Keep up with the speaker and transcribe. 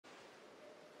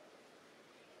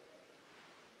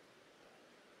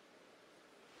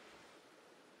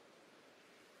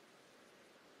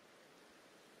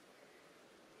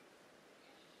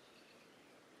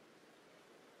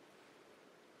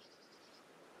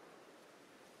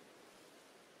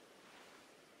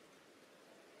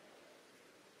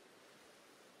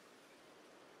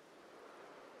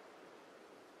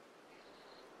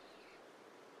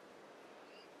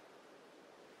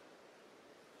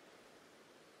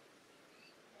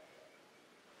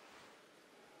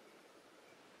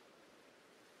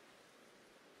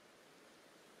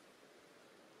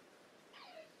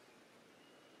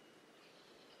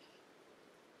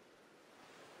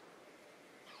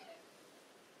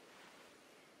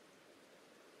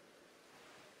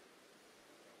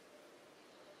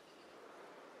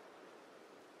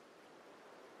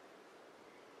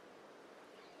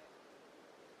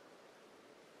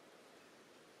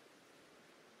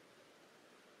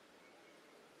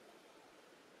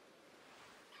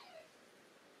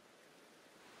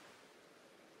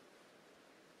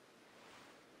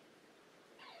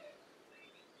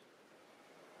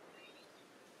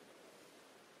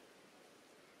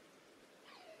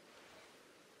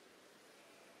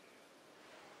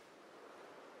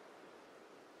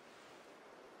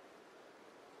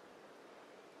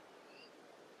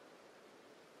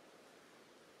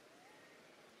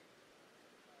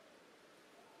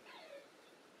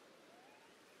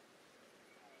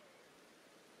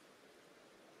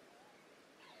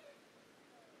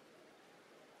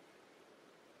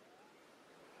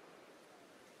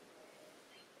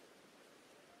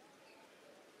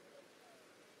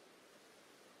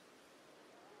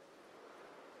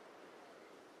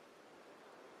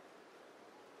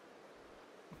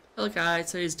Hello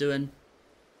guys, how you doing?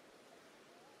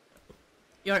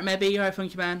 You alright, maybe? You alright,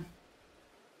 Funky Man?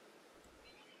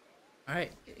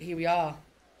 Alright, here we are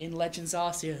in Legends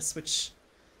Arceus, which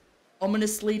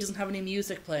ominously doesn't have any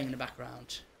music playing in the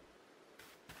background.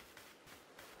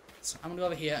 So I'm gonna go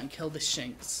over here and kill this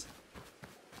Shinx.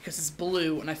 Because it's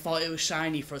blue and I thought it was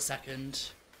shiny for a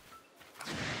second.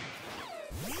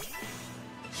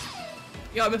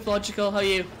 You alright, Mythological? How are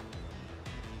you?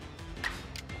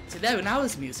 So there, now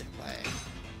there's music playing.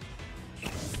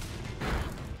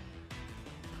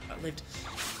 I lived.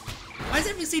 Why does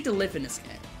everything seem to live in this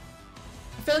game?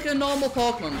 I feel like a normal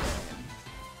Pokemon game.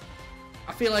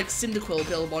 I feel like Cyndaquil will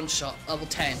build one shot, level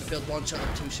 10, will build one shot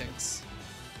level 2 Shinx.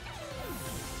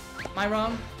 Am I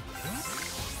wrong?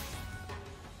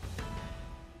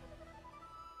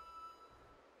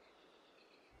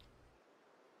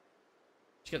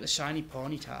 Did you get the shiny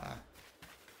Ponyta?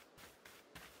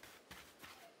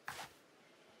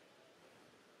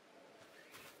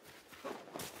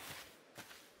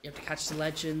 You have to catch the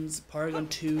Legends, Porygon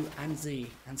 2, and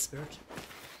Z, and Spirit.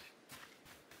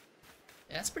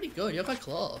 Yeah, that's pretty good. You're quite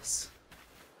close.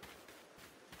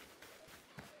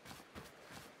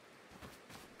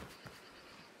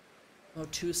 Oh,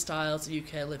 2 styles of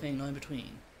UK living, no in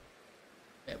between.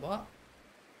 Wait, what?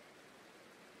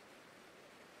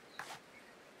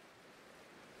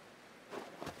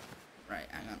 Right,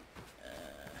 hang on.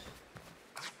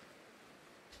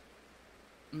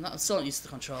 I'm still not used to the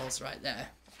controls right there.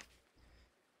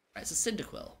 Right, so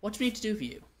Cyndaquil. What do we need to do for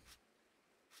you?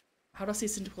 How do I see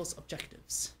Cyndaquil's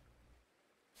objectives?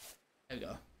 There we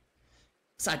go.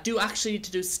 So I do actually need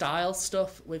to do style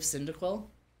stuff with Cyndaquil.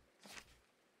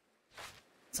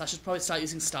 So I should probably start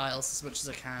using styles as much as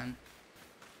I can.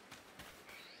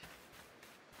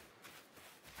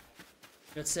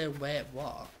 Let's say, wait,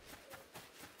 what?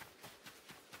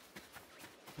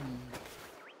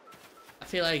 I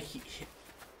feel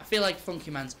like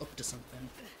Funky Man's up to something.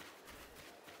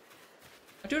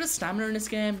 I do have stamina in this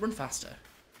game. Run faster.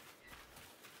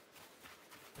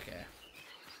 Okay.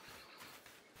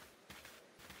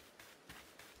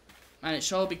 Man, it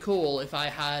sure would be cool if I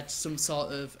had some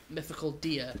sort of mythical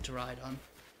deer to ride on.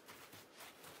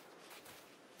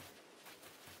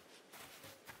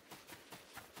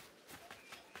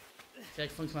 I feel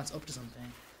like Funky Man's up to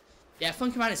something. Yeah,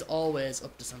 Funky Man is always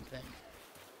up to something.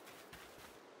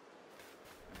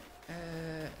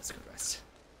 Let's go rest.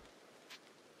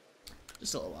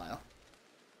 Just a little while.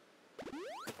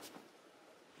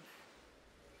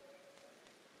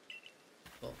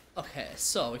 Cool. Okay,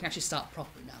 so we can actually start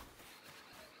properly now.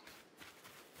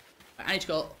 I need to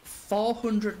go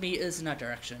 400 meters in that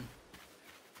direction.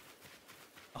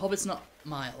 I hope it's not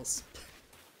miles.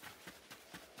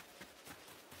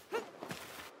 Wait,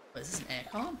 is this an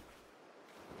aircon?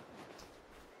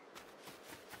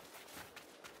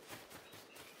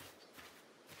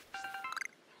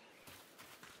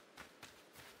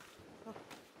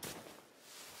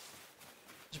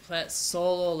 Play it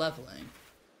solo leveling.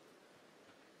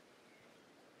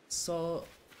 So,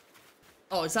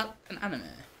 oh, is that an anime?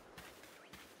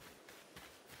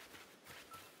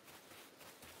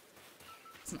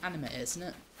 It's an anime, isn't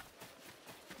it?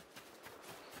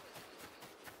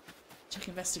 Check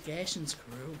investigations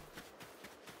crew.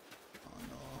 Oh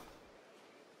no.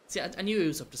 See, I knew he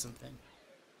was up to something.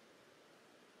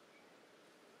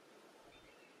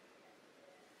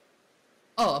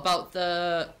 Oh, about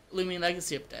the Lumion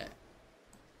Legacy update.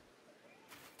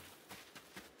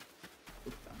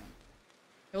 Oops,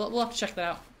 yeah, we'll have to check that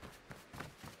out.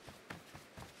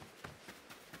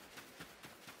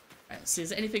 Right, see, is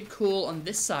there anything cool on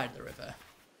this side of the river?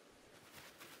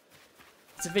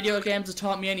 So video games have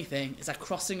taught me anything, is that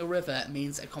crossing a river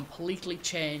means a completely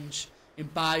change in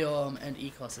biome and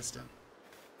ecosystem.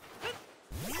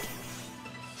 Yeah,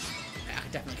 I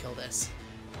can definitely kill this.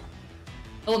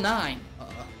 Level 9.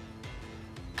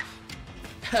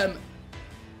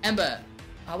 Ember.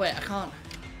 Oh wait, I can't.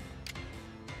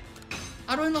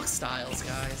 How do I unlock styles,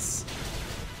 guys?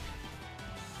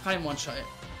 Can't even one-shot it.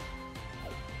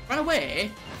 Run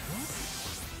away?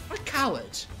 What a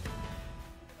coward.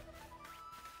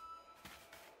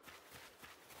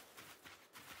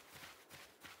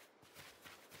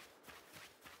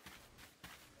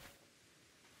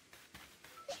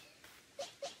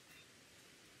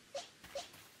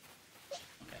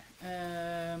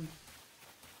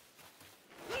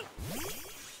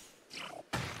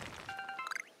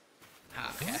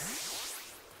 Okay.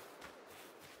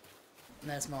 And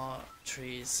there's more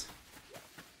trees.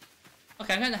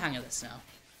 Okay, I'm getting the hang of this now.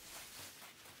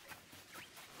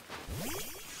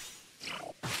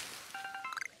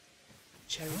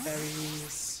 Cherry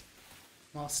berries.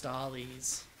 More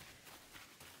starlies.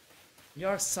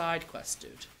 You're a side quest,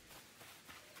 dude.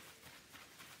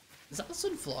 Is that a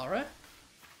sunflower?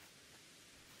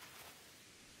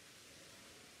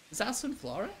 Is that a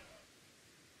sunflower?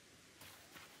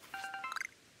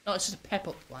 No, it's just a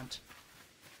pepper plant.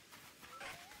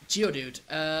 Geodude.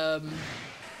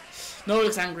 No, it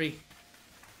looks angry.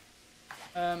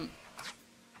 I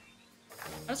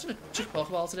just want to chuck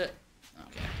Pokeballs at it.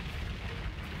 Okay.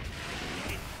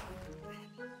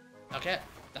 Okay,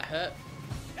 that hurt.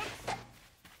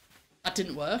 That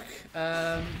didn't work.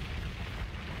 Oh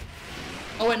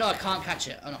wait, no, I can't catch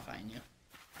it. Oh no, fine, you.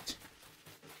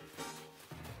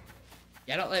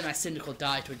 Yeah, don't let my Cyndaquil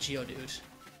die to a Geodude.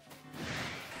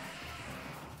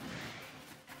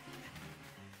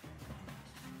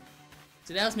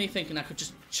 See, that was me thinking I could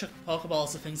just chuck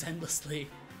Pokeballs at things endlessly.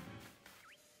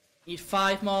 Need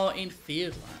 5 more in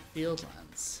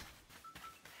Fieldlands.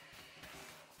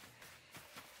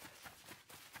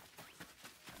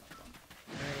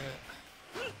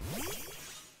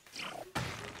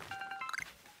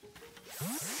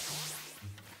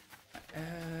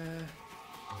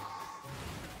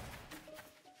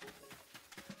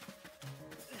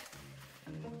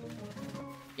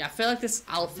 Yeah, I feel like this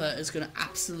alpha is going to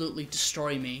absolutely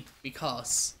destroy me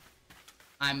because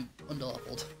I'm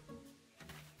underleveled.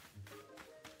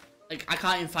 Like, I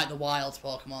can't even fight the wild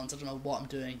Pokemons. I don't know what I'm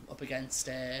doing up against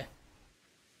an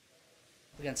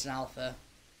alpha.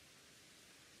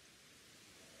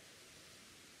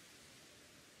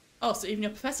 Oh, so even your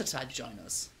professor decided to join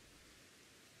us.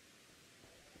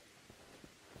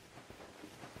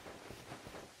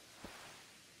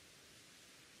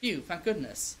 Phew, thank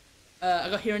goodness.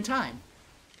 I got here in time.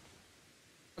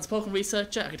 As a Pokemon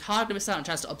researcher, I could hardly miss out on a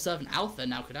chance to observe an alpha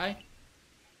now, could I?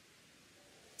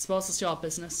 Suppose it's your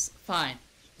business. Fine.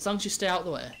 As long as you stay out of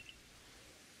the way.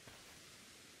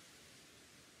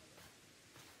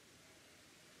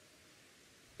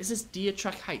 Is this Deer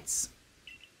Track Heights?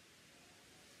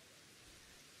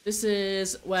 This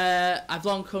is where I've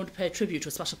long come to pay tribute to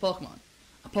a special Pokemon.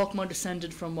 A Pokemon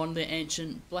descended from one of the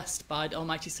ancient, blessed by the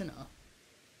Almighty Sinnoh.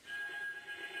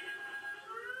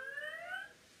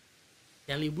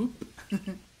 Jelly whoop.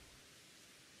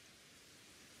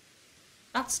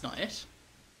 That's not it.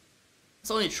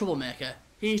 It's only a troublemaker.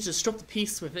 He needs to disrupt the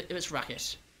peace with its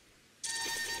racket.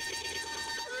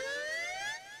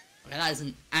 Okay, that is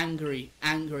an angry,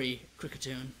 angry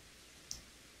Cricketune.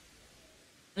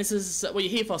 This is what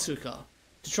you're here for, Suko.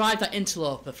 To drive that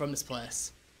interloper from this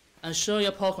place. And show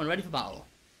your Pokemon ready for battle.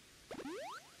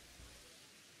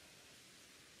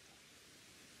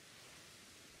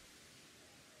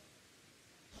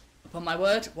 Upon my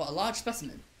word, what a large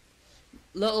specimen.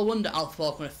 Little wonder alpha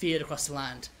Pokemon are feared across the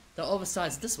land. They're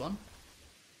oversized as this one.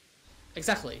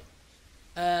 Exactly.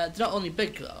 They're not only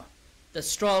big though, they're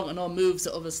strong and all moves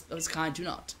that others of its kind do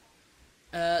not.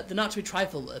 They're not to be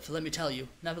trifled with, let me tell you,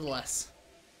 nevertheless.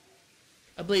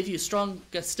 I believe you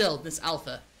stronger still than this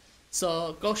alpha,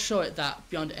 so go show it that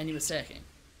beyond any mistaking.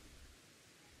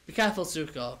 Be careful,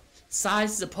 Zuko.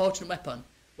 Size is a potent weapon.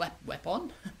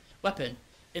 Weapon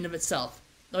in of itself.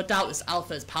 No doubt this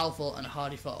alpha is powerful and a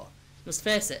hardy foe. You must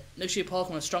face it, no sure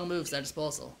Pokemon have strong moves at their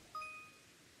disposal.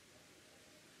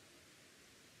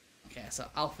 Okay, so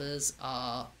alphas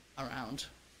are around.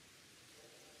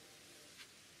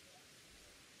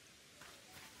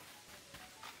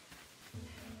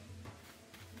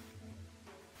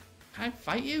 Can I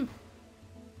fight you?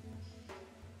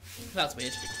 That's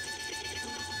weird.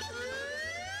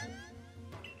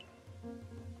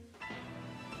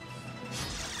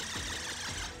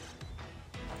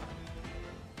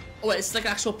 Oh wait, it's like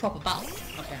an actual proper battle.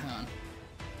 Okay, hang on.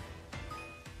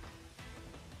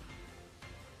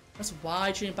 Press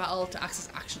Y during battle to access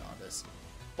action orders.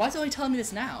 Why is it only telling me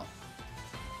this now?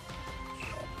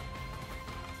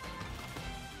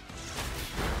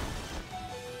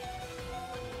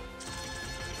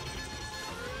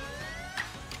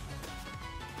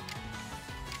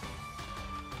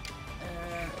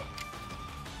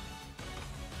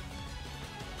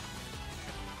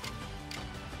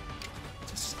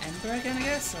 Again, I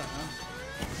guess? I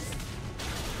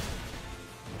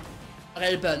don't know.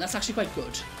 Okay, burn. That's actually quite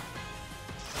good.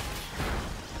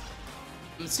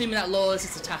 I'm assuming that lowers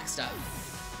its attack stat.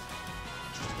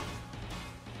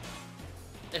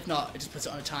 If not, it just puts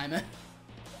it on a timer.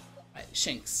 Right,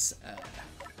 Shinx.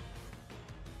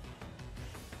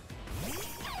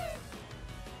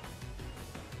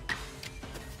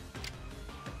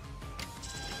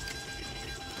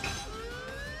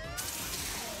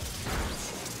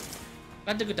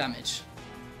 That did good damage.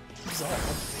 Absorb.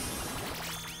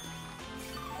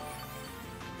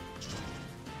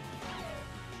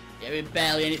 Yeah, we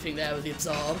barely anything there with the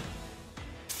absorb.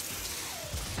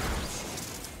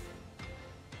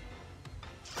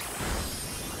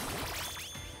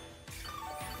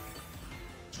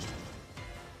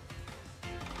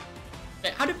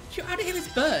 Wait, how did Achilles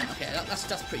burn? Okay,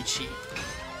 that's pretty cheap.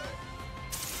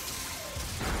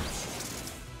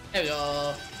 There we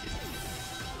go.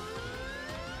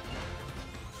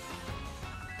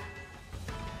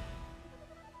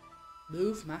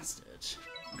 Move mastered.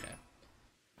 Okay.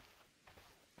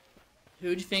 Who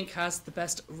do you think has the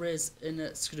best Riz in the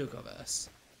Sudoku-verse?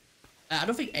 I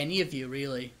don't think any of you,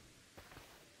 really.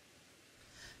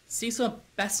 Seeing someone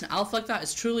best in Alpha like that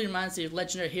is truly reminds me of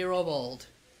legendary hero of old.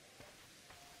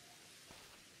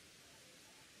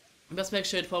 We must make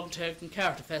sure to Pokemon taking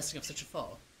character facing up such a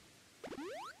foe.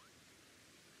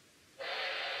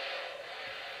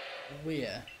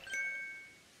 Weird.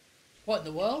 What in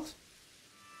the world?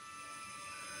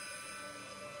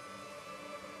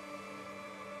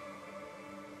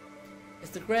 It's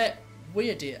the great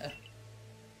weird deer.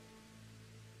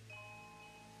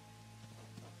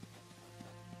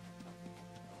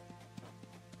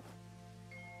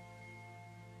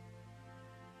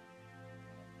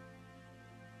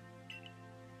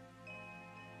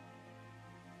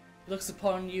 He looks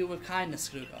upon you with kindness,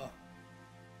 Grugo.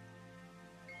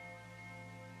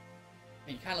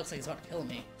 He kind of looks like he's about to kill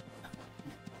me.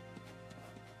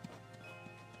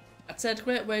 That said,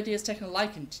 Great Wady has taken a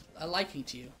liking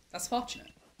to you. That's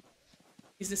fortunate.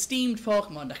 He's an esteemed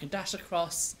Pokemon that can dash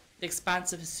across the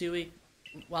expanse of Hisui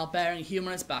while bearing a human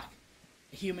on his back.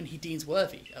 A human he deems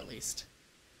worthy, at least.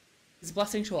 He's a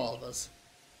blessing to all of us.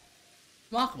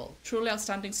 Remarkable. Truly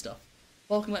outstanding stuff.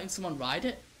 Pokemon letting someone ride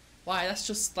it? Why, that's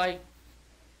just like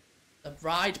a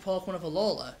ride Pokemon of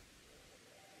Alola.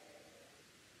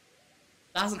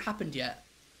 That hasn't happened yet.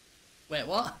 Wait,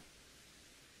 what?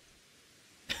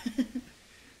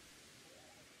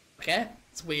 Okay,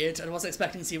 it's weird. I wasn't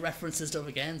expecting to see references to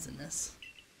other games in this.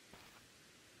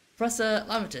 Professor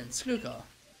Lamerton, Skruko.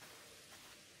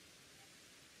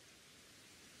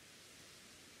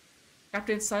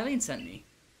 Captain Silene sent me.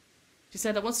 She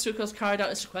said that once Skruko's carried out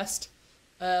his request,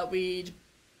 we'd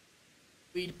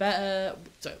be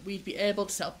able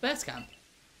to set up a base camp.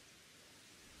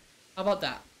 How about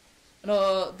that? I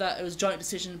know that it was a joint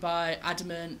decision by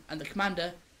Adamant and the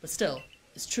commander, but still,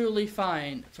 it's truly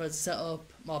fine for us to set up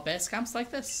more base camps like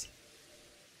this.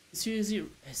 The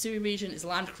Hisui region is a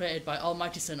land created by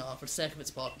Almighty Sinnoh for the sake of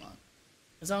its Pokemon.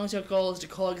 As long as your goal is to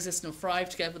coexist and thrive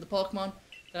together with the Pokemon,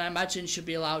 then I imagine you should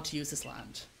be allowed to use this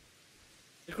land.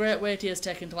 The Great Wady has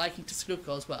taken to liking to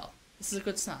Skruko as well. This is a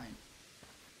good sign.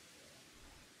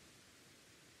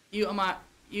 You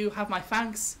have my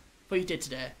thanks for what you did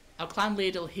today. Our clan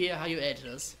leader will hear how you aided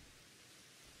us.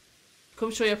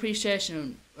 Come show your appreciation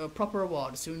and a proper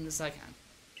reward as soon as I can.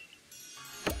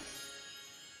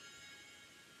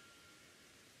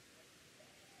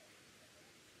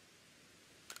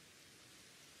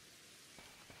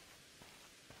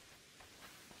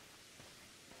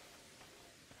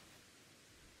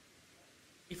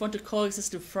 If you want to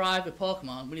coexist and thrive with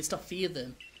Pokemon, we need to stop feeding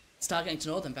them, start getting to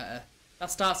know them better. That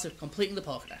starts with completing the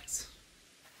Pokédex.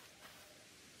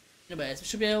 Anyways, we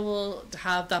should be able to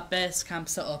have that base camp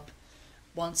set up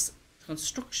once the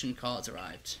construction cards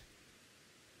arrived.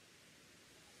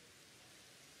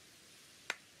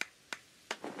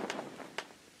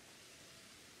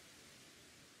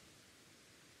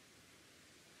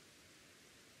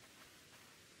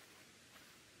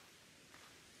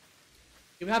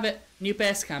 Here we have it, new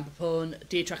base camp upon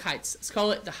Deatrak Heights. Let's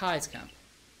call it the Highs camp.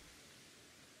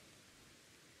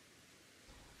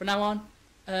 From now on,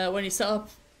 when you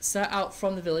set out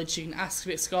from the village, you can ask to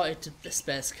be escorted to this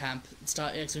base camp and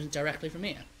start exiting directly from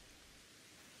here.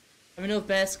 Having another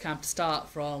base camp to start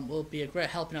from will be a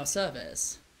great help in our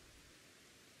surveys.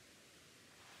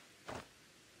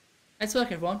 Nice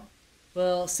work, everyone.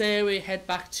 We'll say we head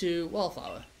back to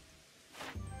Wallflower.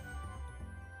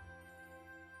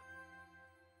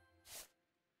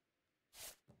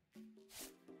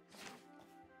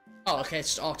 Oh, okay,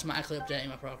 it's just automatically updating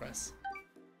my progress.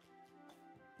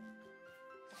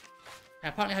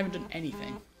 Apparently I haven't done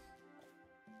anything.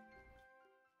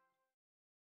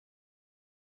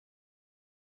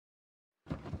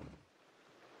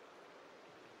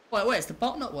 Wait, is the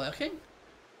bot not working?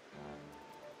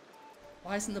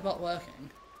 Why isn't the bot working?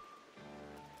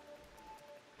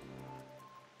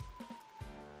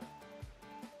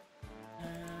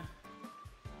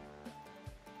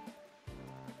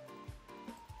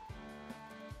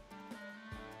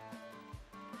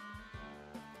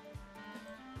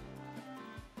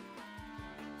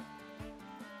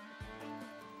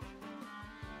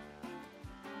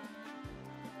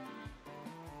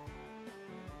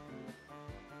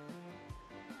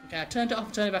 Okay, I turned it off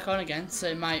and turned it back on again, so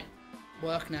it might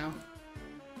work now.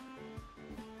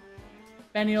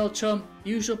 Benny, old chum,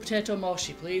 usual potato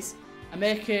moshi, please. I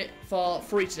make it for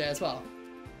free today as well.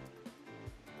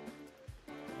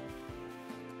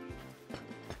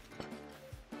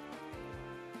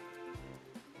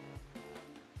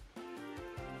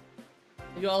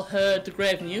 Have you all heard the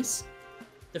grave news?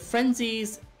 The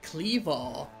Frenzy's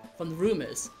Cleavor from the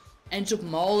rumours ended up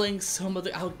mauling some of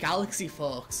our galaxy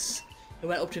folks who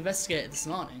went up to investigate it this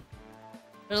morning.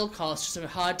 It'll cost just a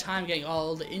hard time getting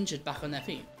all the injured back on their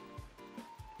feet.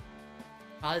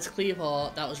 This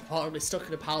Cleavor that was reportedly struck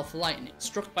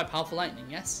by powerful lightning,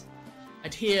 yes?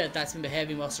 I'd hear that's been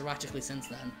behaving most erratically since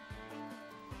then.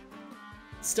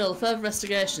 Still, further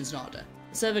investigations in order.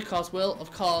 The Survey Corps will,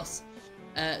 of course,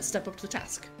 step up to the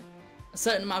task. A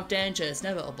certain amount of danger is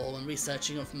inevitable when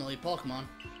researching unfamiliar Pokemon,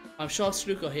 but I'm sure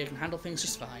Sudoku here can handle things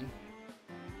just fine.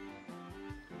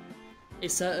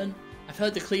 It's certain. I've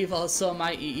heard the Cleavor is so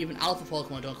mighty even Alpha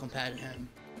Pokemon don't compare to him.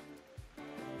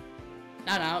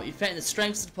 Now, you've taken the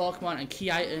strengths of the Pokemon and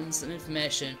key items and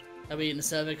information that we in the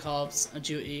Survey Corps on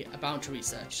duty are bound to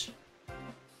research.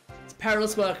 It's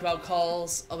perilous work about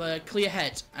calls of a clear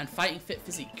head and fighting fit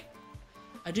physique.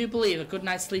 I do believe a good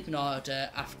night's sleep in order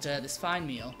after this fine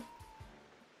meal.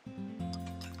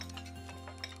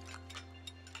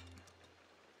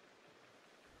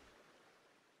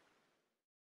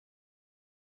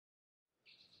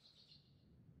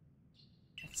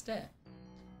 Next day.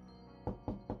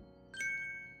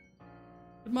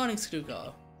 Good morning,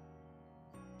 Sudoku.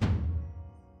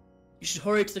 You should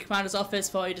hurry to the commander's office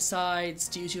before he decides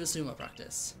to use you as sumo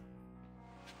practice.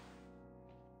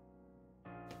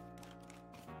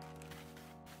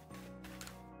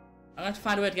 I'm going to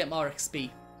find a way to get more XP,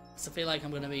 because I feel like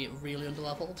I'm going to be really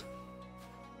underleveled.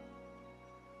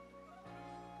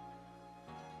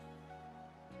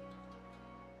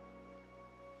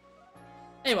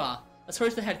 There you are. Let's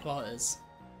hurry to the headquarters.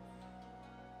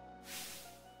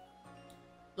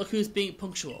 Look who's being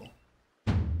punctual.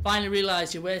 Finally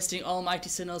realise you're wasting Almighty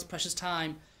Sinnoh's precious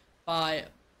time by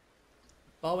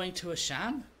bowing to a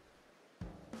sham?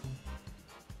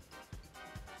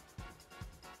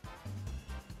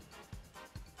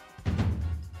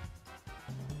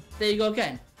 There you go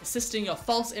again, assisting your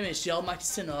false image to the Almighty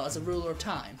Sinnoh as a ruler of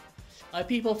time. My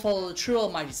people follow the true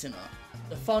Almighty Sinnoh,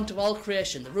 the font of all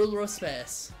creation, the ruler of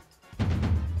space.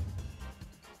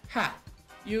 Ha!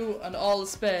 You and all the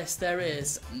space there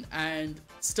is, and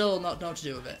still not know what to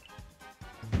do with it.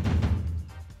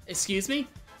 Excuse me?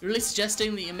 You're really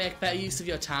suggesting that you make better use of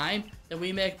your time than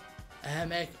we make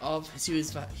of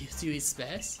Hisui's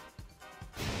space?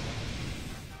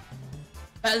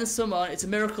 Better than someone, it's a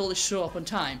miracle to show up on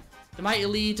time. The mighty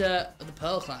leader of the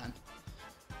Pearl Clan.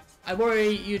 I worry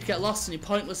you'd get lost in your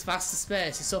pointless vast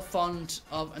space you're so fond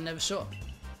of and never show up.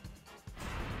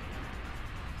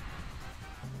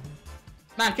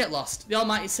 Man, get lost. The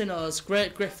Almighty Sinnoh's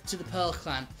great gift to the Pearl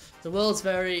Clan, the world's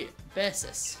very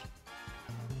basis.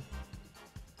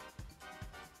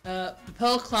 The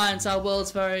Pearl Clan's our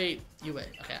world's very... You wait,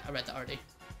 okay, I read that already.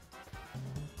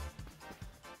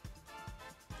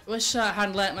 Wish I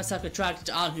hadn't let myself get dragged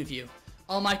into arguing with you.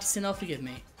 Almighty Sinnoh, forgive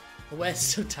me. A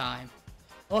waste of time.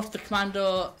 Off to the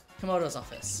Commando's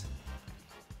office.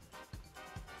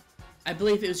 I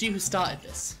believe it was you who started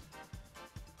this.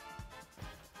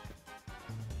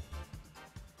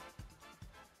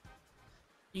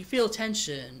 You feel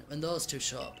tension when those two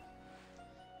show up.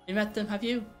 You met them, have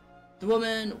you? The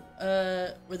woman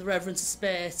with the reverence of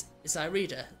space is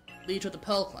Irida, leader of the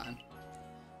Pearl Clan.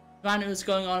 The man who's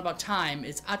going on about time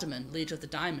is Adamant, leader of the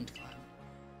Diamond Clan.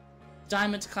 The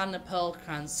Diamond Clan and Pearl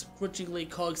Clans grudgingly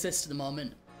coexist at the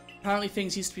moment. Apparently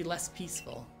things used to be less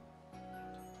peaceful.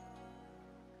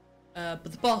 But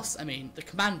the boss, the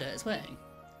commander, is waiting.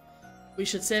 We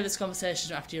should save this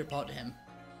conversation after you report to him.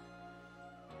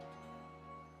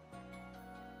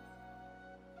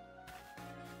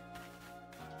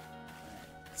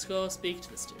 Let's go speak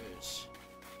to this dude.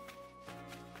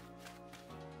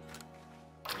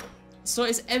 So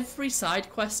is every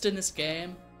side quest in this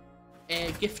game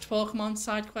a gift Pokemon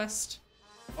side quest?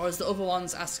 Or is the other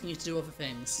ones asking you to do other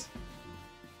things?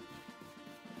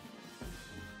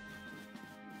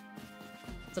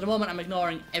 So at the moment I'm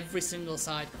ignoring every single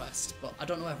side quest, but I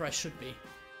don't know whether I should be.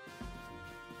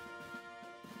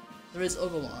 There is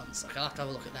other ones. Okay, I'll have to have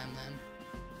a look at them then.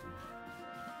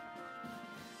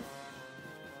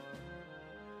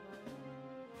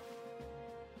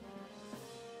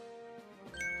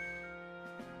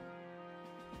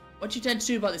 What do you tend to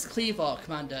do about this Cleavor,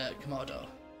 Commander Komodo?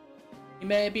 He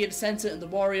may be a descendant of the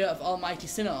warrior of Almighty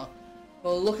Sinnoh,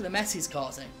 but look at the mess he's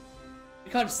causing. We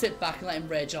can't just sit back and let him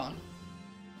rage on.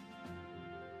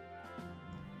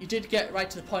 You did get right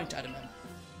to the point, Adamant.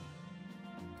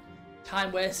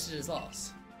 Time wasted is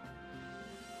loss.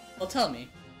 Well, tell me,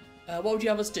 what would you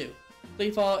have us do?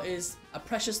 Cleavor is a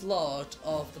precious lord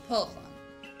of the Pearl Clan.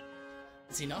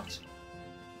 Is he not?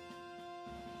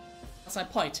 That's my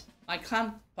point. My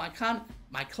clan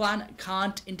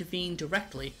can't intervene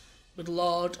directly with the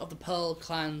Lord of the Pearl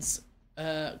Clan's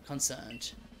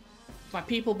concerned. If my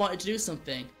people wanted to do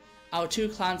something, our two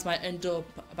clans might end up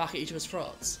back at each other's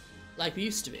throats, like we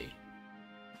used to be.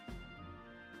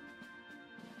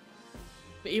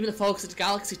 But even the folks at the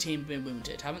Galaxy team have been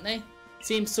wounded, haven't they?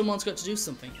 Seems someone's got to do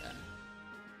something then.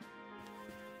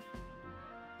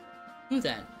 Who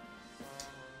then?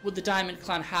 Would the Diamond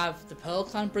Clan have the Pearl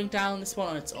Clan bring down this one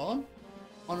on its own?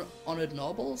 Honoured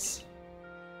nobles?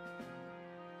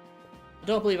 I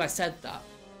don't believe I said that,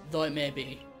 though it may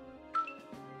be.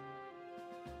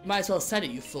 You might as well have said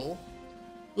it, you fool.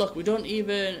 Look, we don't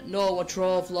even know what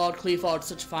drove Lord Cleavor to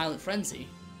such violent frenzy.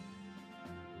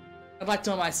 I'd like to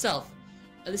know myself.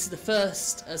 This is the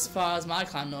first as far as my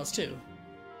clan knows too.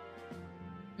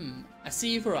 I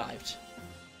see you've arrived.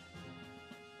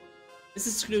 This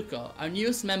is Skruko, our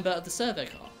newest member of the Survey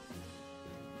Corps.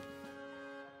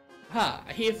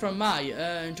 I hear from Ma you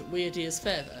earned Weirdeer's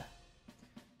favour.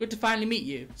 Good to finally meet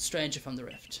you, stranger from the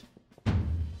Rift.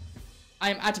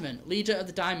 I am Adamant, leader of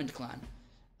the Diamond Clan.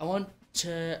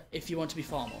 If you want to be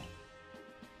formal.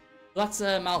 Well, that's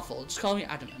a mouthful, just call me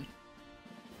Adamant.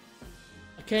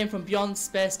 I came from beyond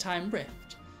space-time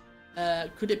rift.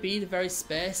 Could it be the very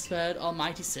space where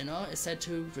Almighty Sinnoh is said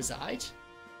to reside?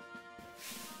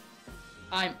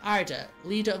 I'm Arda,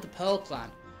 leader of the Pearl Clan.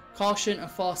 Caution and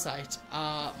foresight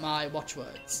are my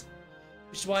watchwords,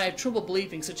 which is why I have trouble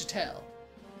believing such a tale.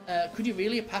 Could you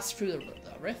really have passed through the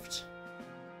rift?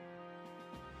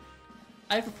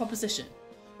 I have a proposition.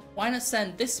 Why not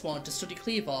send this one to study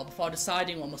Cleavor before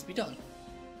deciding what must be done?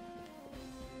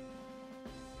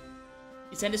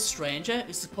 You send a stranger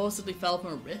who supposedly fell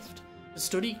from a rift to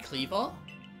study Cleavor?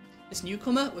 This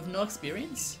newcomer with no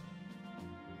experience?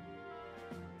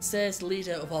 Says the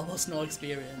leader of almost no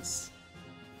experience.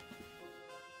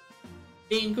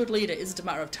 Being a good leader isn't a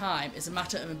matter of time, it's a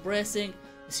matter of embracing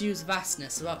this huge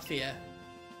vastness without fear.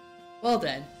 Well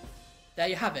then, there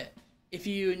you have it. If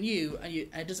you knew and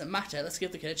it doesn't matter, let's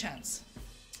give the kid a chance.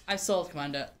 I've sold,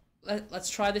 Commander. Let's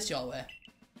try this your way.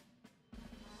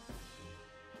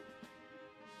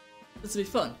 This will be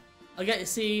fun. I'll get to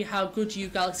see how good you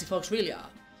Galaxy folks really are,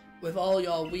 with all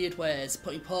your weird ways,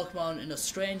 putting Pokemon in those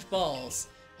strange balls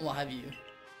and what have you.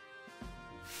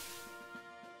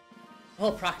 The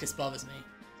whole practice bothers me.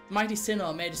 The mighty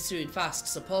Sinnoh made us doing fast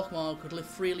so Pokemon could live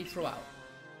freely throughout,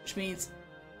 which means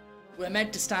we're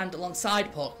meant to stand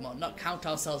alongside Pokemon, not count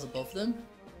ourselves above them.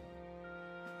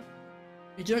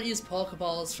 We don't use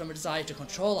Pokeballs from a desire to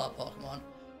control our Pokemon,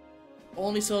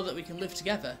 only so that we can live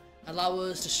together, allow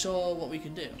us to show what we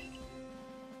can do.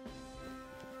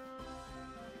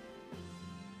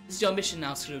 This is your mission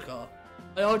now, Skruko.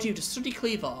 I order you to study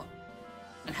Cleavor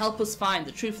and help us find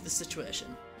the truth of the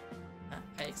situation.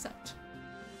 I accept.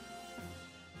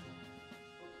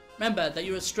 Remember that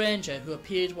you're a stranger who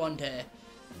appeared one day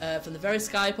from the very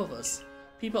sky above us.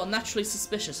 People are naturally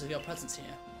suspicious of your presence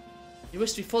here. You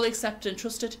wish to be fully accepted and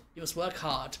trusted, you must work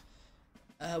hard.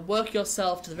 Work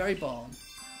yourself to the very bone.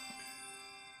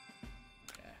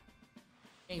 Okay.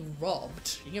 Getting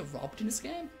robbed? You can get robbed in this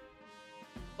game?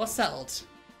 What's settled?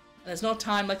 And there's no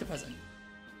time like the present.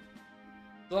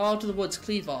 The Lord of the Woods,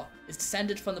 Cleavor, is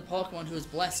descended from the Pokemon who is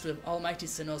blessed with Almighty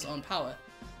Sinnoh's own power.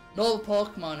 No other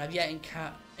Pokemon have yet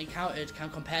encountered can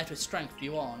compare to his strength, be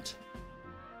warned.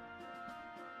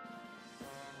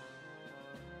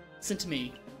 Listen to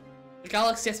me. The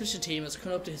Galaxy Expedition Team has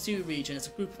come up to Hisui region as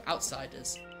a group of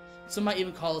outsiders. Some might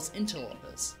even call us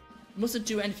interlopers. We mustn't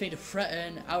do anything to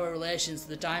threaten our relations with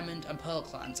the Diamond and Pearl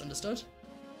clans, understood?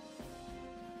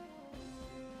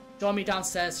 Join me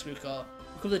downstairs, Skruko.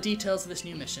 We'll cover the details of this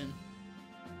new mission.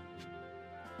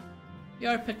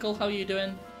 You're a pickle, how are you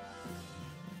doing?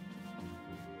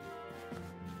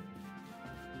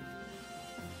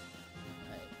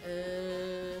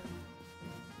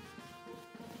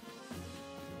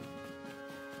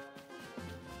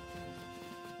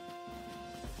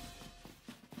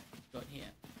 Go in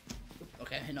here.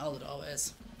 Okay, in all the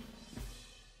doorways.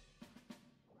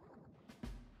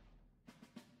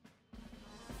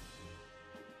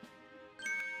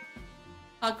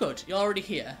 Ah, good. You're already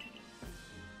here.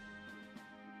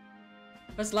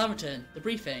 Where's Lamerton? The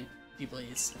briefing, if you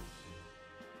please.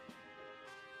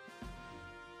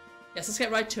 Yes, let's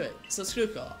get right to it. So,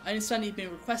 Skruko, I understand you've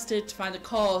been requested to find the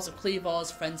cause of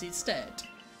Cleavor's frenzied state.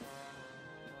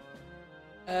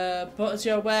 But as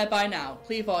you're aware by now,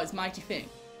 Cleavor is mighty thing,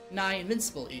 nigh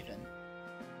invincible even.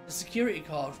 The security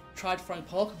guard tried throwing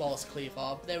Pokeballs at Cleaver,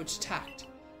 but they were attacked.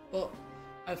 But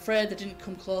I'm afraid they didn't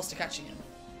come close to catching him.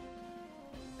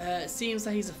 It seems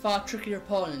that he's a far trickier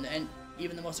opponent than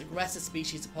even the most aggressive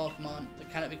species of Pokemon that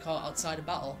cannot be caught outside of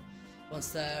battle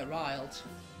once they're riled.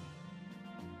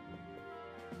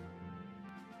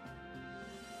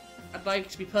 I'd like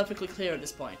to be perfectly clear at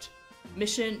this point. The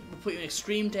mission will put you in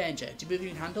extreme danger. Do you believe you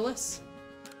can handle this?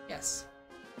 Yes.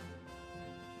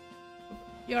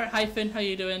 You alright, Hyphen? How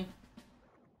you doing?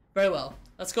 Very well.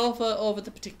 Let's go over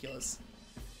the particulars.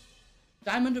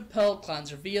 Diamond and Pearl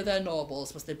clans revere their nobles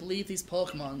because they believe these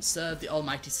Pokemon serve the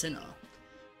almighty Sinnoh.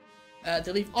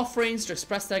 They leave offerings to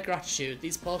express their gratitude.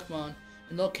 These Pokemon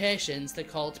in locations they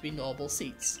call to be noble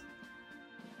seats.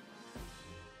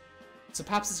 So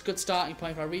perhaps it's a good starting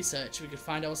point for our research. We could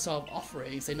find out what sort of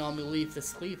offerings they normally leave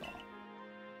this Cleaver.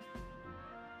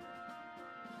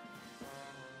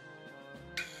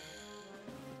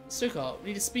 Suko, we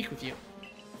need to speak with you.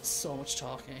 So much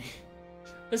talking.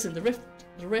 Listen, the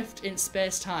rift in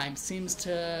space-time seems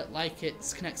to like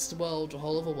it connects the world to a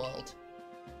whole other world.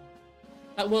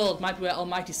 That world might be where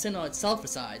Almighty Sinnoh itself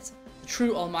resides. The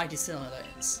true Almighty Sinnoh, that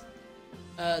is.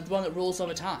 The one that rules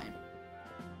over time.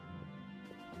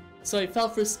 So you fell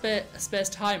through a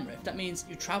space-time rift. That means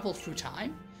you travelled through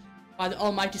time? By the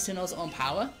Almighty Sinnoh's own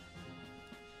power?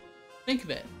 Think of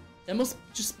it. There must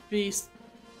just be...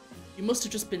 You must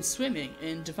have just been swimming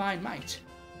in divine might.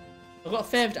 I've got a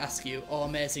favour to ask you, oh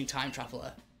amazing time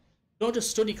traveller. Don't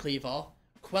just study Cleaver,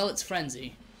 quell its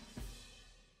frenzy.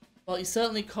 Well, you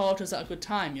certainly caught us at a good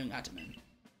time, young Adaman.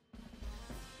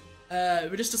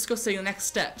 We're just discussing the next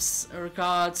steps in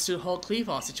regards to the whole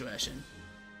Cleaver situation.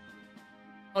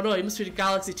 Oh no, you must be the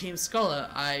Galaxy Team Scholar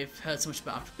I've heard so much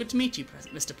about. Good to meet you,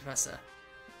 Mr. Professor.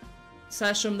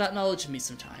 So show that knowledge of me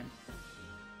sometime.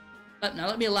 Now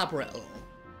let me elaborate a little.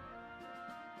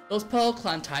 Those Pearl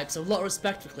Clan types have a lot of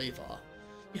respect for Cleaver.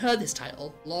 You heard this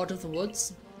title, Lord of the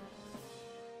Woods?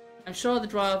 I'm sure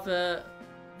they'd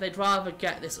rather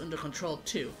get this under control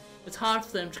too. It's hard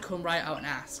for them to come right out and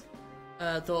ask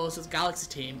those of the Galaxy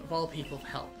Team, of all people, for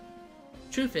help.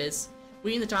 Truth is,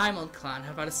 we in the Diamond Clan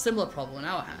have had a similar problem in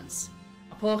our hands.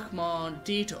 A Pokemon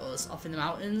dear to us off in the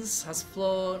mountains has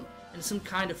flown into some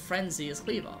kind of frenzy as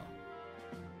Cleaver.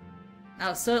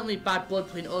 Now it's certainly bad blood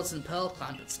between us and Pearl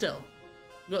Clan, but still.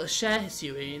 We've got to share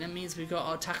history, and that means we've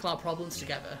got to tackle our problems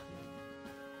together.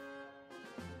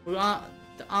 There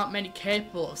aren't many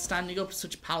capable of standing up to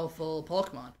such powerful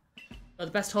Pokemon. They're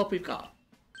the best hope we've got.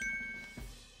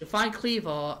 You'll find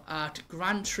Cleaver at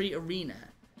Grand Tree Arena.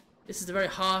 This is the very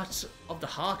heart of the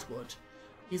Heartwood.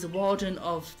 He's a warden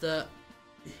of the...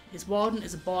 His warden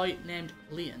is a boy named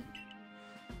Leon.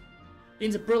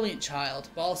 Leon's a brilliant child,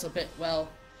 but also a bit, well...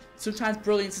 Sometimes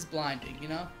brilliance is blinding, you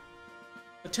know?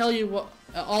 I'll tell you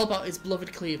all about his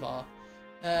beloved Cleaver,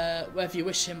 whether you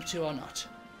wish him to or not.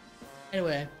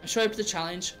 Anyway, I'm sure up to the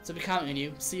challenge, so I'll be counting on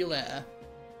you. See you later.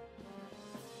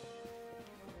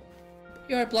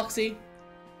 You alright, Bloxy?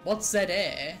 What's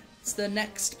ZA? It's the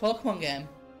next Pokemon game.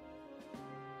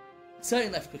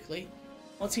 Certainly left quickly.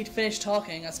 Once he'd finished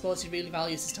talking, I suppose he really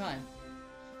values his time.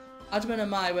 Admin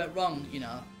and I went wrong, you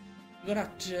know. We're gonna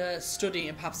have to study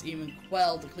and perhaps even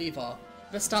quell the Cleaver.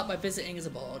 Let's start by visiting his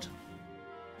abode.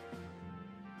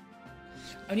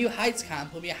 Our new Heights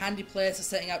camp will be a handy place for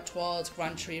setting out towards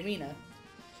Grand Tree Arena.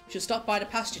 You should stop by the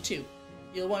pasture too.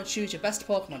 You'll want to choose your best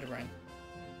Pokemon to bring.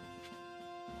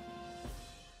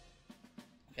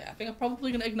 Okay, I think I'm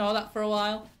probably going to ignore that for a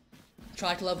while.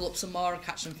 Try to level up some more and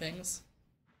catch some things.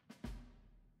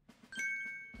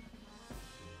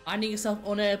 Finding yourself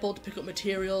unable to pick up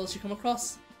materials you come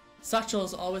across?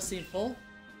 Satchels always seem full.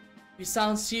 If it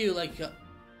sounds to you like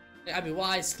I'd be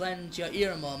wise to lend your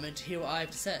ear a moment to hear what I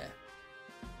have to say.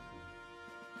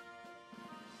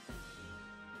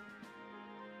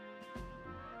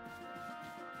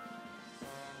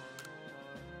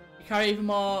 Carry even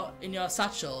more in your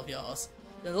satchel of yours.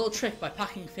 There's a little trick by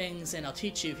packing things in. I'll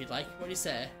teach you if you'd like. What do you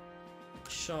say?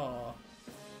 Sure.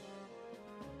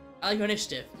 I like your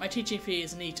initiative. My teaching fee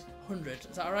is a neat 100.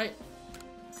 Is that alright?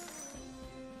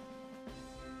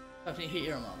 I have to hit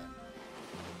you a moment.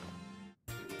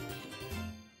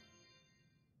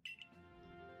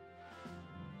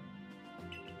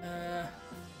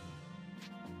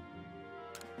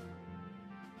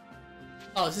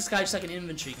 Oh, is this guy just like an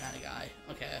inventory kind of guy?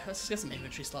 Okay, let's just get some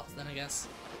inventory slots then, I guess.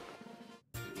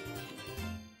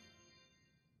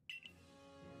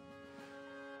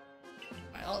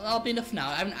 Right, that'll be enough now.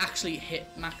 I haven't actually hit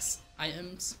max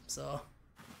items, so...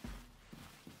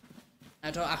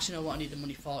 I don't actually know what I need the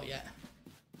money for yet.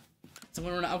 So I'm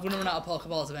gonna run out of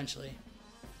Pokeballs eventually.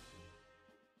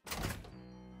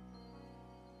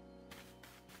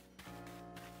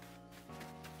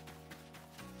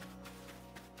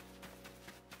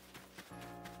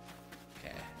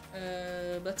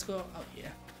 Let's go out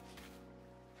here.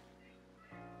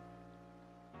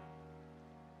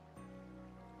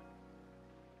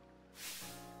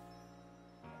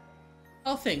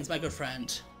 How things, my good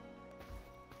friend?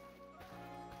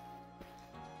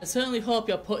 I certainly hope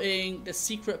you're putting the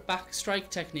secret back strike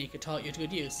technique I taught you to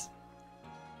good use.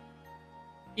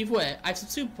 Either way, I have some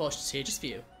super potions here just for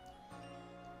you.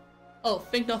 Oh,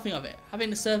 think nothing of it. Having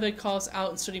the survey calls out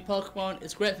and studying Pokemon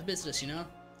is great for business, you know?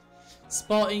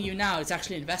 Supporting you now is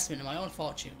actually an investment in my own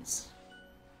fortunes.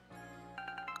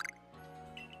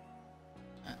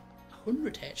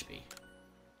 100 HP.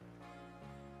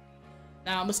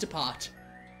 Now I must depart.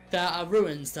 There are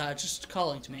ruins that are just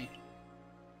calling to me.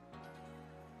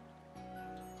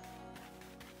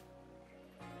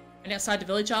 And outside the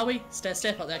village, are we? Stay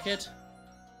safe out there, kid.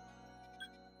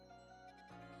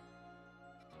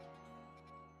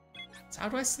 So how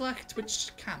do I select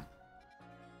which camp?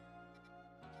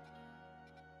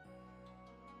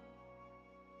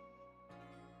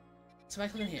 So I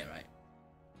click in here, right?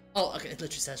 Oh, okay, it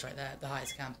literally says right there, the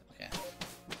highest camp. Okay.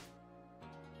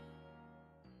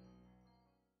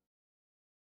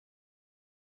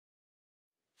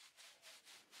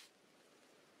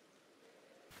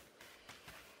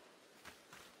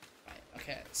 Right,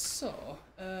 okay, so,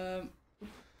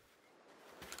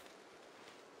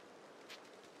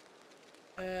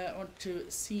 I want to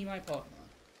see my Pokemon.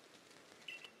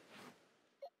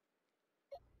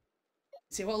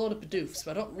 See, I've got a lot of Bidoofs,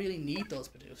 but I don't really need those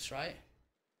Bidoofs, right?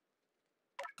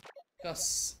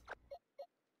 Because,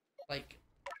 like,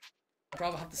 I'd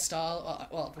rather have the style,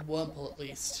 or, well, the Wurmple at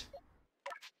least.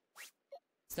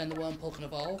 So then the Wurmple can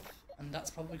evolve, and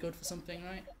that's probably good for something,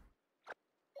 right?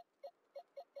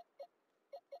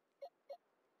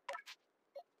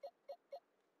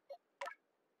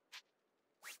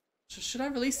 Should I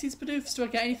release these Bidoofs? Do I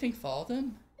get anything for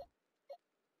them?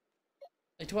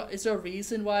 Like, is there a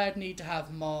reason why I'd need to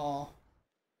have more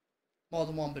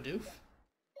than one Bidoof?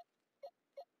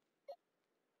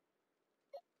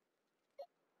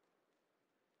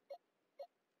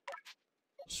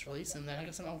 Just release them then. I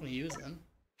guess I'm not going to use them.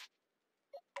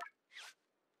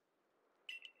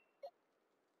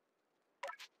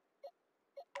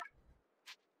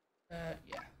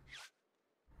 Yeah.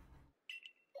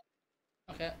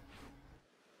 Okay.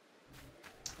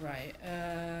 Right,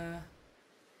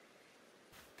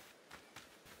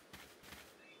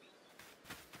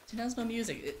 see, there's no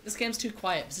music. This game's too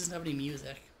quiet. This doesn't have any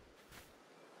music.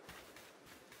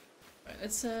 Right,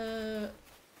 let's see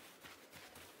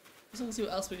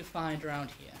what else we can find around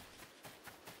here.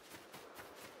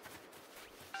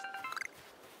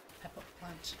 Pepper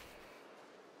plant.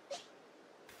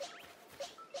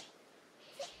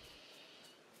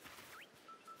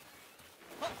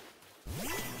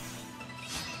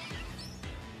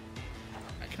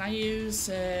 Right, can I use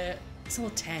it's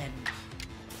level 10.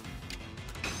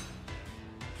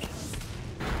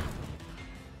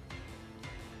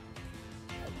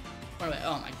 Wait,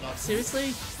 oh my god,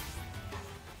 seriously?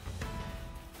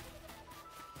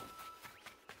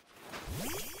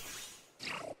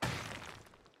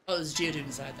 Oh, there's a Geodude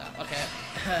inside that.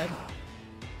 Okay.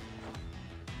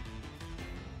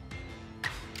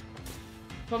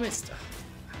 Promised.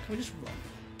 Can we just run?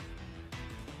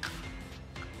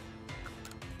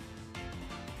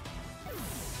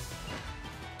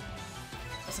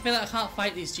 I feel like I can't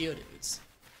fight these Geodudes.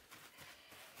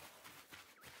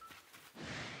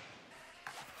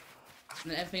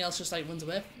 And then everything else just like runs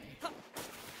away from me.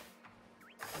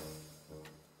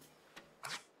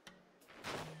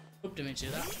 Hope didn't mean to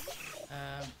do that.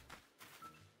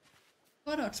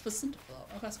 Oh no, just put Cyndaquil out.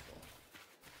 Oh, that's cool.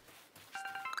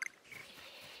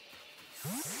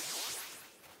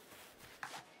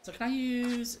 So can I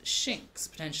use Shinx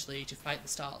potentially to fight the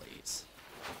Starlies?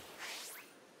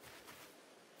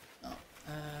 No.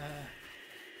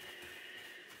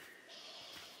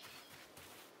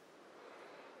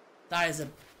 That is a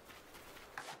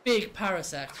big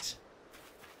Parasect.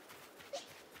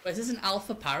 Wait, is this an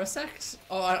Alpha Parasect?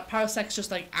 Or are Parasects just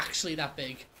like actually that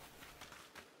big?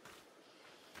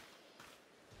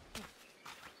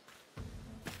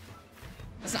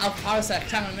 That's an Alpha Parasect.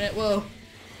 Hang on a minute. Whoa.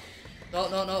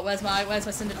 No. Where's my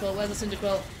Cyndaquil? Where's the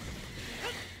Cyndaquil?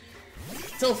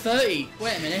 Still 30.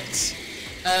 Wait a minute.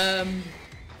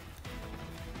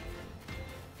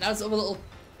 Now it's a little.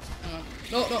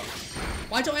 No.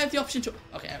 Why don't I have the option to?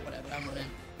 Okay, whatever. I'm running.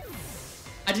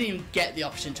 I didn't even get the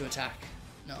option to attack.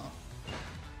 No.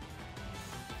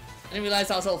 I didn't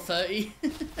realize I was level 30.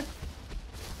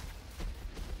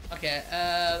 Okay.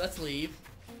 Let's leave.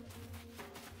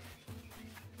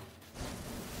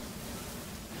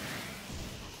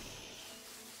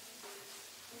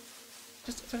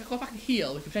 Just if I go back and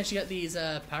heal, we can potentially get these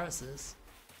Parases.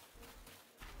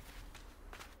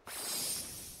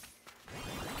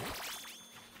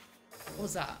 What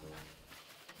was that?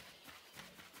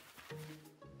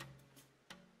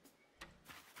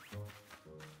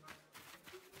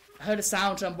 I heard a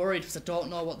sound and I'm worried because I don't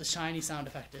know what the shiny sound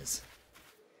effect is.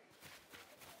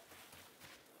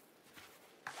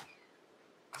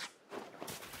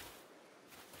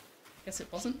 Guess it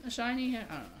wasn't a shiny? I don't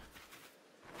know.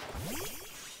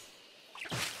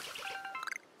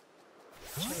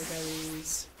 Cherry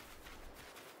berries.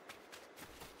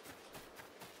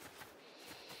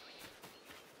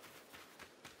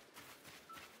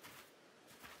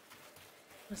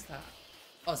 What's that?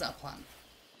 Oh, is that a plant?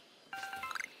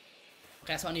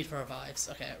 Okay, that's what I need for revives.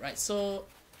 Okay, right, so...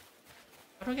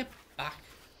 How do I get back?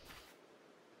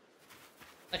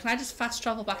 Like, can I just fast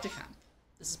travel back to camp?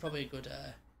 This is probably a good,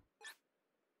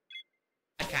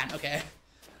 I can, okay.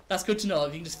 That's good to know,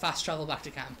 if you can just fast travel back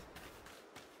to camp.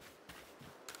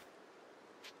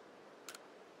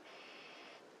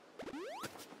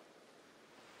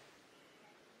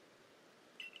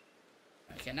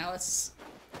 Okay, now let's...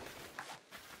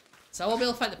 So I won't be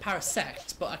able to fight the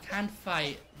Parasect, but I can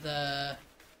fight the...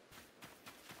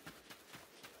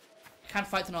 I can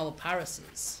fight the normal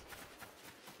Parases.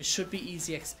 It should be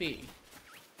easy XP.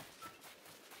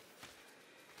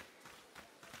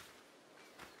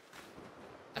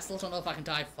 I still don't know if I can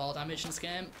die fall damage in this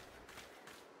game.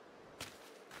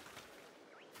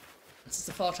 Since it's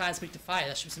a 4 times weak to fire,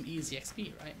 that should be some easy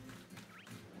XP, right?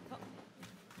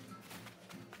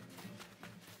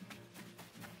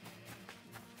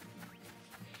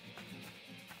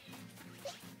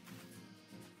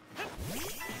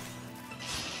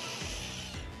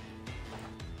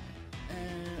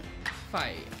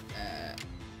 Fight.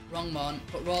 Wrong mon,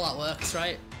 but rollout works,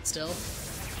 right? Still.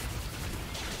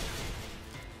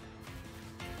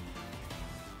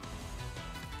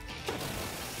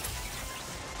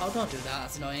 Oh, don't do that,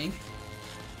 that's annoying.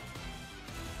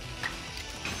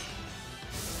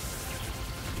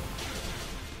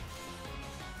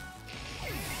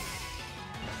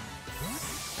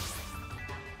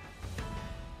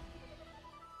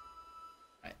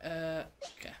 Right,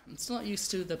 okay. I'm still not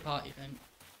used to the party thing.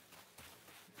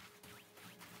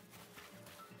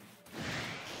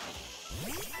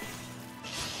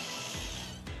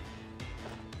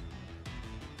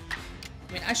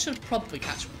 I mean, I should probably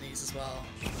catch one of these as well.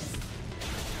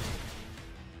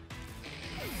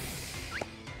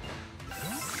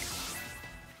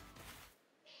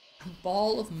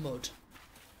 Ball of mud.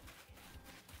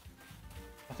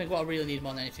 I think what I really need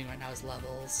more than anything right now is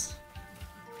levels.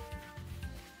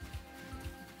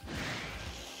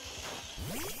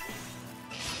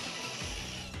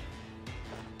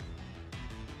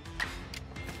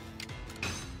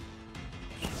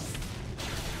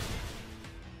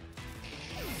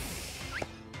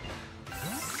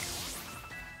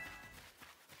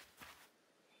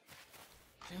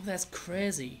 That's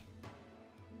crazy.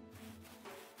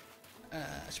 I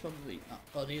should probably not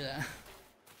go near there.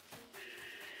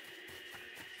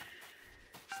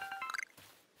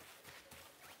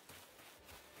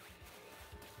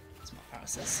 It's more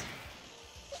Parasis.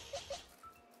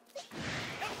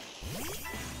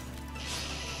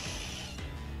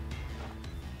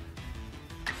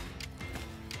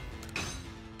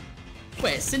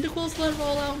 Wait, Cyndaquil's learn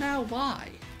roll out now? Why?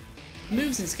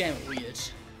 Moves in this game are weird.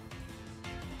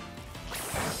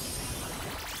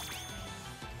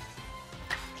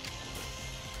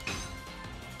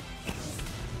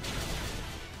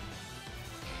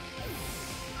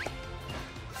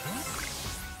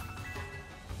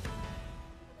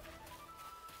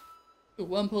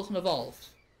 Wurmple can evolve.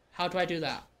 How do I do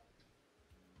that?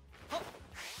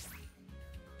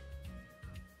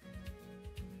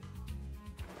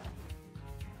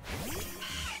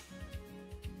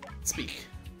 Speak.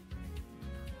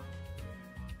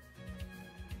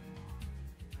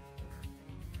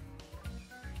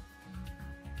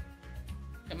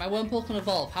 Okay, my Wurmple can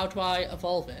evolve. How do I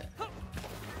evolve it?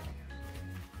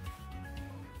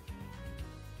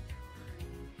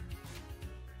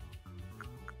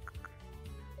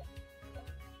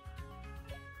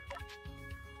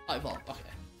 Evolve, okay.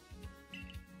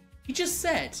 You just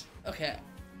said, okay,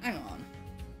 hang on.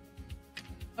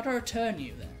 How do I return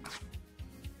you then?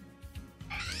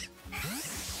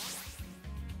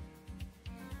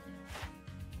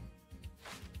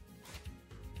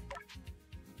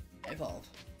 Evolve.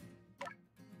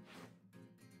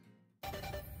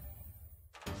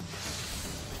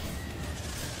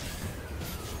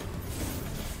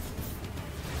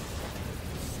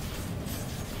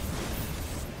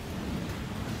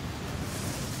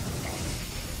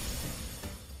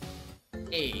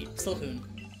 Hey, Silcoon.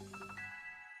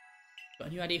 Got a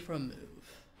new idea for a move.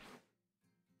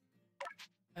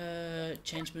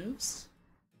 Change moves?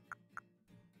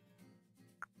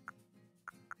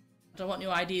 I don't want new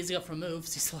ideas he got for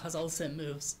moves, he still has all the same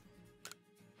moves.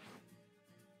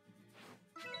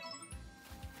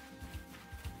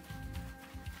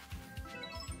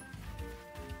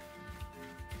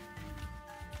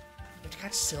 Would you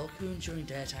catch Silcoon during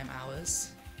daytime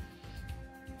hours?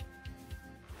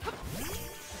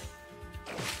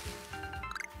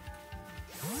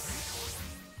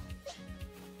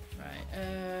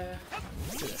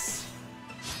 Let's do this.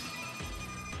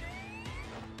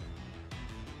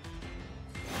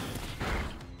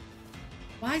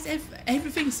 Why is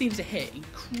everything seems to hit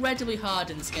incredibly hard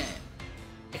in this game,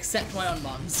 except my own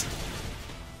mons?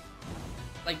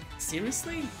 Like,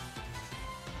 seriously?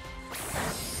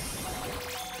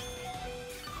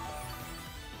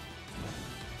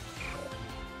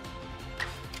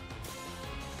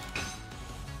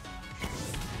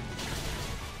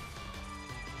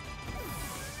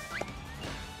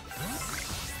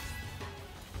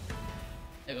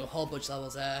 There we go, whole bunch of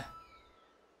levels there.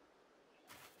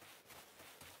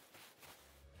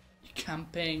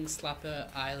 Camping, Slapper,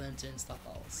 Island, and Slap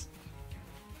Balls.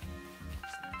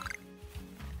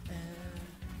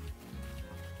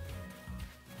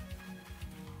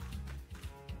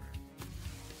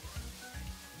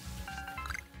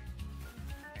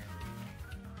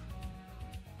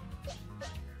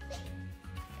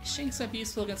 Shinx might be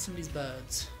useful against some of these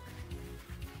birds.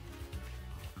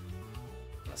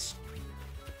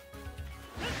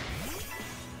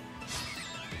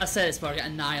 I said it's probably get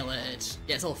annihilated.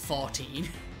 Yeah, it's all 14.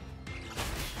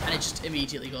 And it just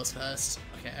immediately goes first.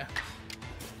 Okay.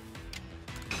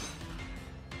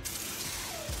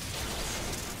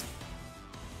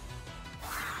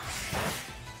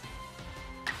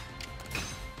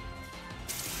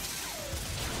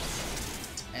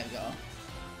 There we go.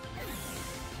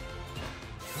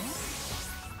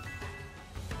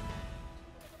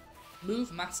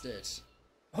 Move mastered.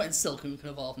 Oh, and Silcoon can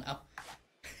evolve now.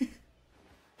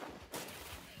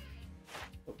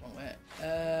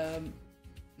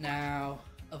 Now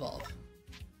evolve.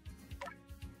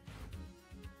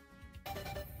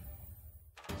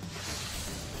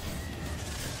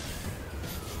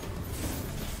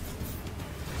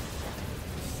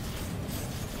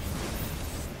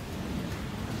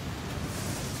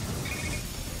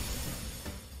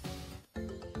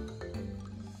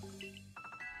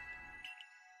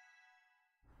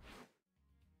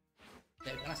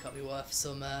 There we go, that's got to be worth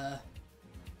some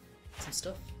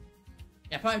stuff.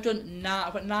 Yeah, I've probably done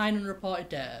I've got 9 unreported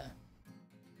data.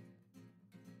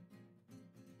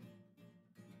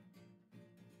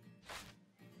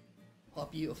 What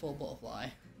a beautiful butterfly.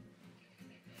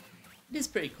 It is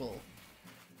pretty cool.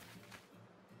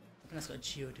 I think that's got a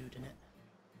Geodude in it.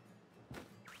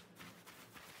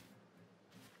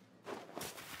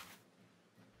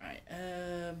 Right,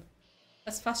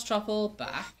 let's fast travel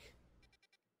back.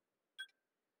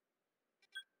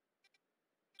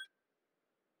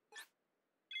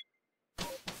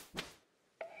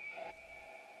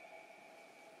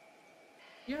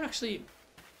 You're actually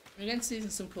against seeing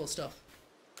some cool stuff.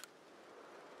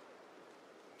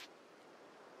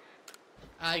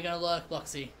 You gonna look,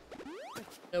 Bloxy.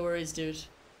 No worries, dude.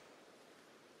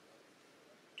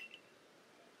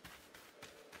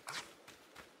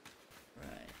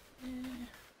 Right. Yeah.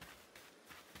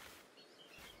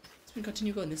 So we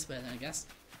continue going this way then, I guess.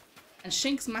 And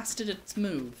Shinx mastered its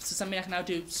move, so something I can now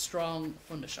do strong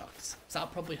Thunder Shocks. So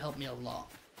that'll probably help me a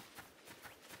lot.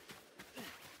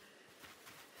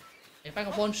 If I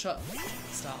can one shot,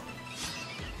 start.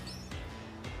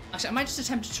 Actually, I might just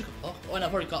attempt to chuck a puck. Oh, and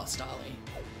I've already got a Starly.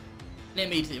 And it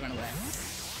immediately ran away.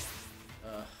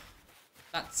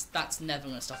 That's never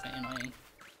gonna stop getting annoying.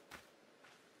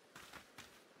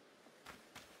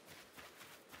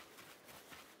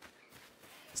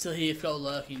 Still here if you're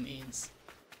lurking means.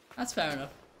 That's fair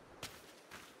enough.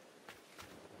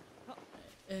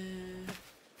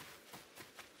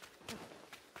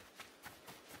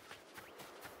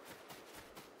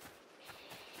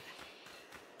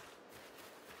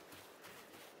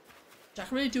 I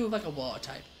can really do with like a water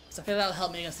type, because I feel that'll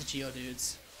help me against the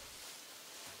Geodudes.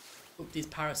 Oop, these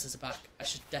Parases are back. I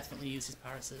should definitely use these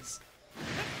Parases.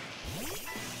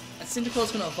 And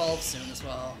Cyndaquil's gonna evolve soon as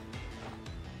well.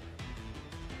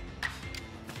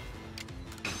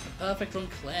 A perfect run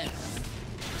claim.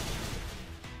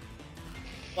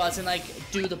 Well, as in like,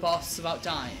 do the boss without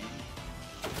dying.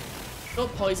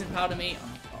 Don't poison powder me. Oh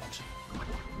my god.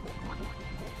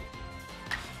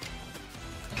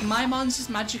 Can my mons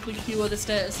just magically cure the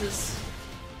statuses?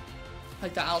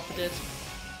 Like that Alpha did?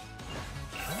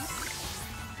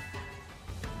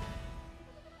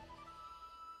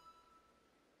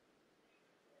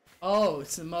 Oh,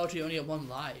 it's a mode you only get one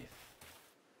life.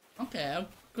 Okay,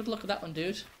 good luck with that one,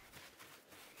 dude.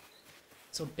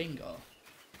 So bingo.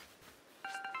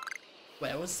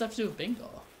 Wait, what's this have to do with bingo?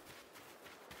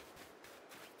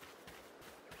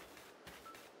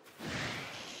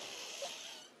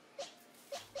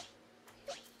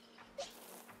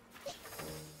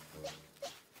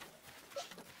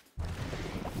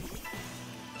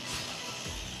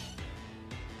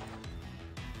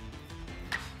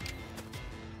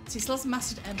 So he still hasn't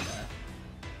mastered Ember.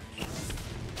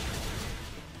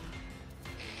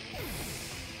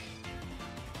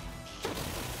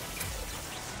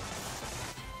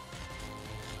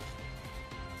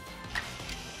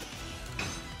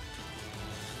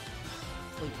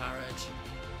 Fully powered.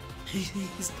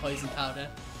 He's poison powder.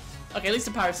 Okay, at least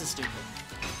the Paris is stupid.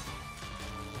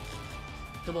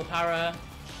 Double para.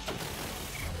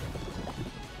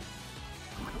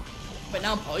 Wait,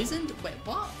 now I'm poisoned? Wait,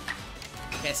 what?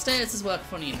 Okay, statuses work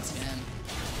funny in this game.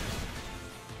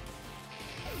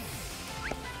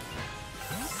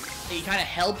 He kind of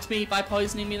helped me by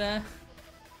poisoning me there.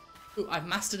 Ooh, I've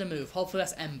mastered a move. Hopefully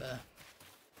that's Ember.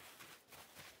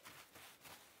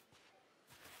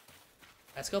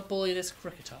 Let's go bully this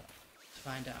Cricketot to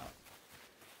find out.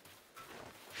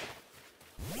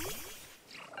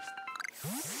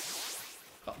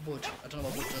 Got wood. I don't know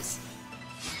what wood does.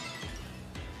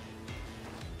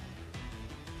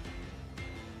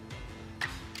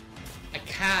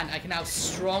 I can now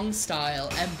strong style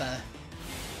Ember,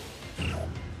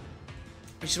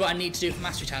 which is what I need to do for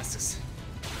mastery tasks.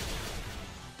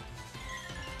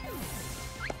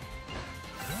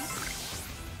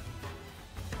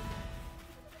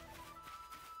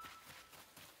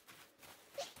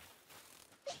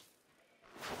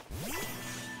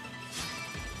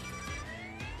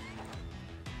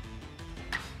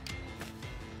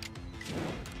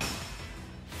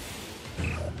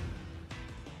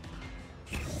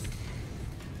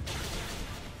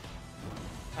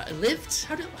 I lived?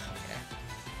 How did... Okay.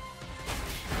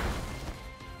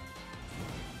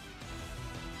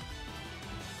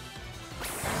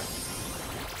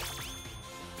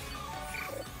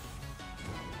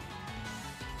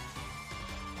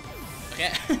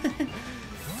 Okay.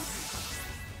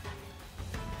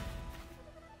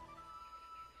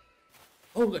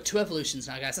 Oh, we've got 2 evolutions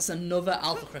now, guys. That's another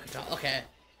Alpha Cricketot. Okay.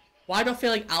 Why do I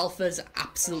feel like Alphas are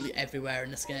absolutely everywhere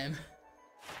in this game?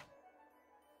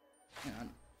 Hang on.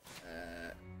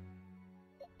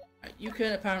 Right, you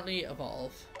can apparently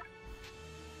evolve.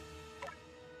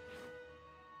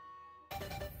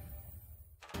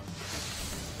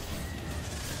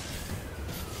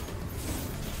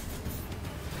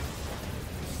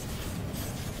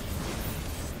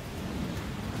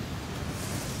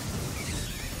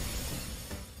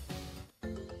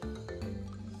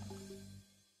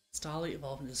 Starly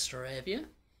evolved into Staravia. And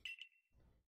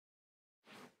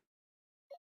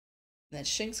then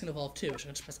Shinx can evolve too, which I'm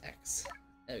going to press X.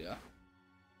 There we go.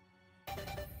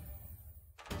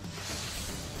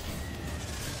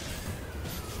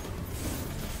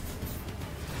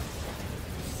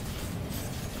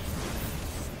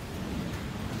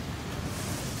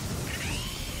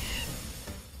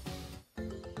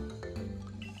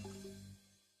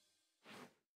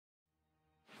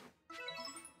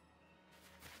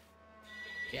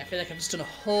 Okay, I feel like I've just done a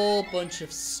whole bunch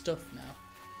of stuff now.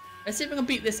 Let's see if I can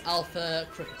beat this Alpha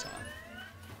Cricketot.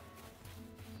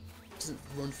 It doesn't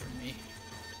run from me.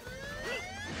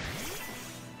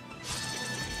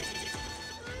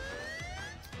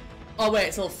 Oh wait,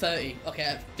 it's level 30. Okay,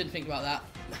 I didn't think about that.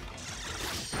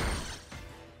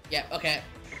 Yeah, okay.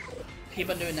 Keep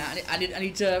on doing that. I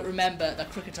need to remember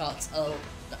that Cricketot's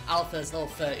the Alpha's level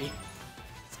 30.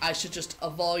 I should just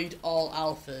avoid all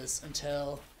Alphas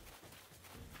until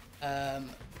I'm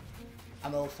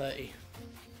level 30.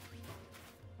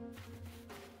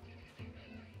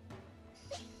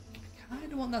 I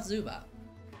kinda want that Zubat.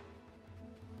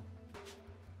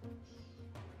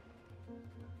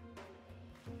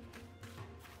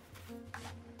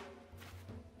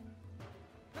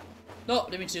 No,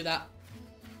 didn't mean to do that.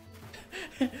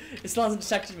 It still hasn't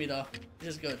detected me though, which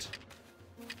is good.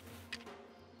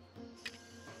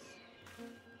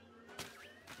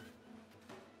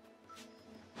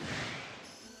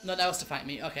 No, that was to fight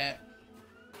me, okay.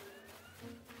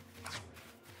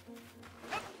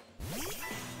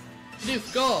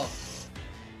 Bidoof, go!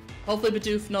 Hopefully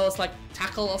Bidoof knows, like,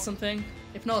 tackle or something.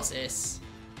 Hypnosis.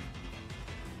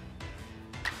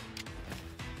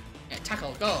 Yeah,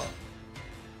 tackle, go!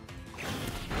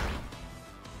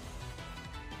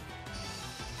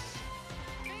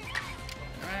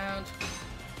 Around.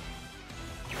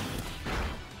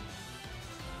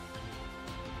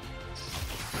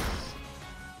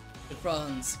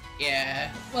 Bronze.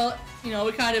 Yeah. Well, you know,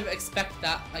 we kind of expect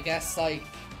that, I guess, like...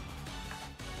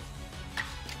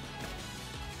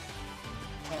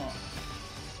 Oh.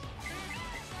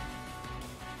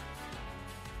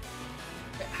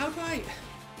 Wait, how do I...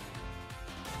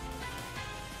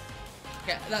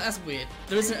 Yeah, that's weird.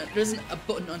 There isn't a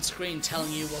button on screen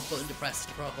telling you what button to press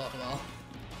to throw a Pokeball.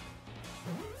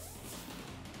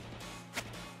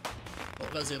 Oh,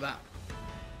 we'll do that.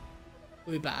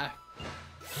 We'll be back.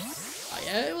 Oh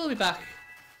yeah, we'll be back.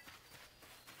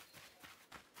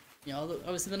 You know,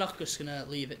 obviously they're not just gonna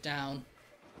leave it down.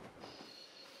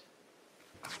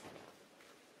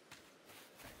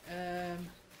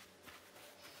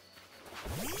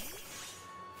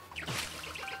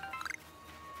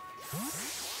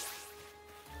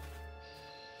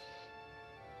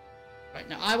 Right,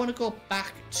 now I want to go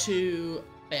back to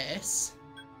base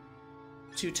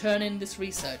to turn in this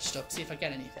research stuff, see if I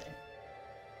get anything.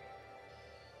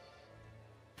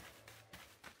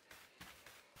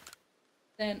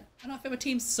 Then, I don't know, I think my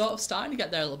team's sort of starting to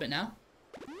get there a little bit now.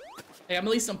 Like, I'm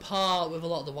at least on par with a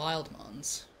lot of the wild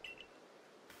mons.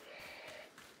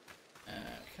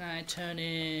 Can I turn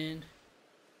in...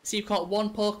 See, you've caught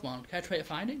one Pokemon. Can I try to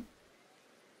finding?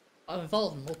 I've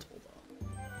evolved multiple, though.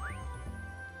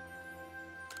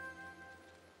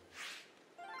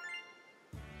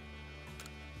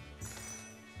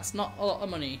 That's not a lot of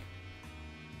money.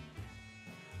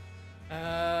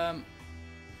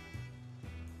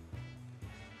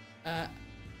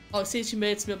 Oh, it seems you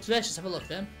made some observations. Have a look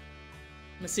then.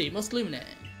 Let's see. Most illuminating.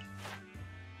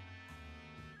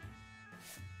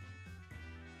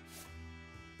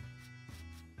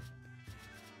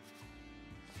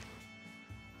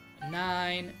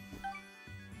 Nine.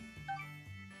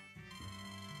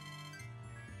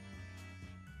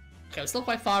 Okay, we're still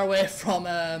quite far away from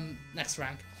next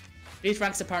rank. These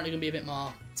ranks are apparently going to be a bit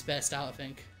more spaced out, I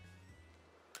think.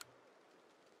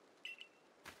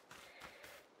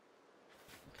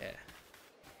 Okay.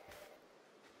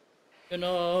 You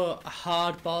know, a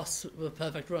hard boss with a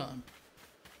perfect run.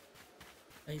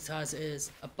 These guys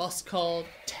is a boss called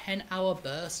 10-hour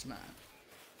burst, man.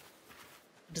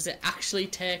 Does it actually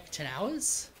take 10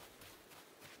 hours?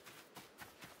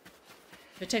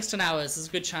 If it takes 10 hours, there's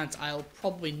a good chance I'll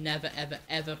probably never, ever,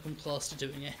 ever come close to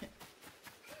doing it.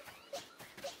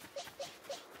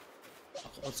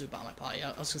 I'll Zubat on my party.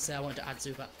 I was gonna say I wanted to add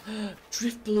Zubat.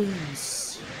 Drift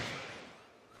balloons!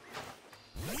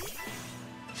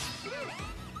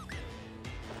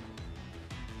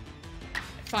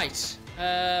 Fight.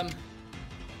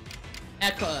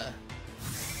 Echo.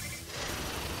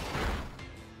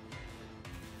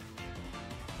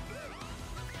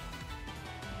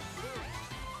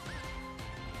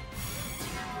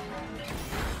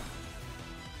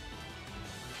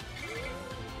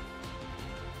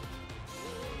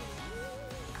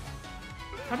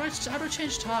 How do I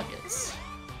change targets?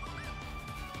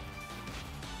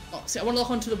 Oh, see, I want to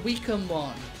look onto the weakened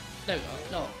one. There we go.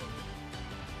 No.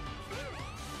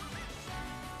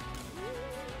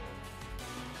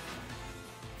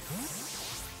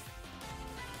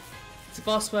 It's a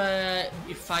boss where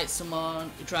you fight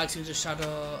someone, it drags you into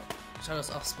shadows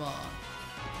off spawn.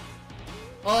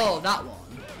 Oh, that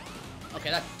one.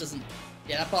 Okay, that doesn't.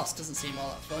 Yeah, that boss doesn't seem all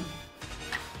that fun.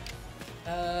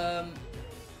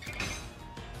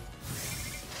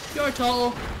 You're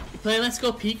total. You play Let's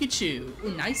Go Pikachu.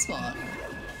 Ooh, nice one.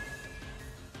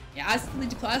 Yeah, I still need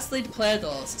to play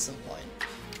those at some point.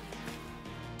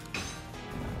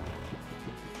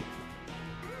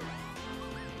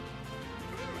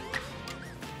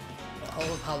 I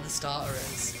love how the starter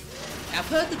is. Yeah, I've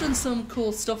heard they've done some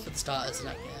cool stuff with starters in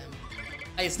that game.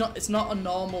 Hey, it's not a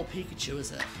normal Pikachu,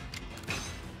 is it?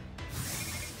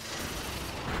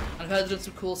 And I've heard they've done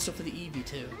some cool stuff with the Eevee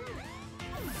too.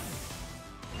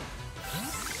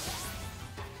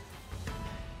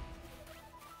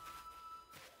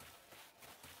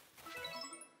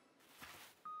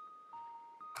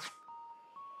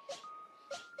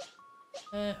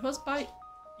 Who has Bite?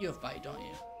 You have Bite, don't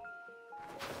you?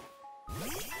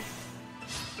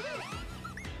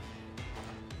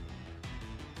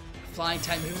 Flying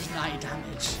type moves 9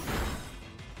 damage.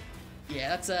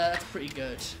 Yeah, that's pretty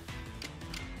good.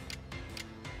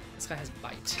 This guy has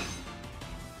Bite.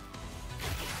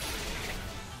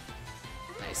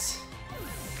 Nice.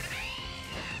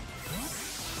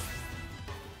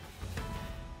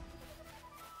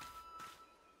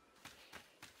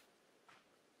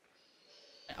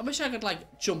 I wish I could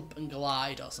like jump and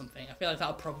glide or something. I feel like that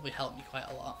would probably help me quite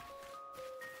a lot.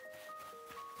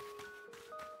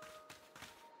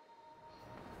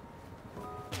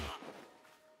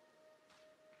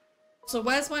 So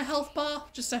where's my health bar?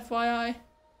 Just FYI.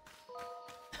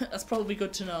 That's probably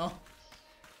good to know.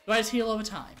 Do I just heal over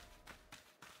time?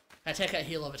 Can I take out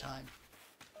heal over time?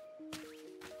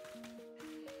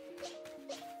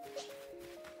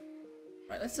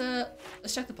 Right, let's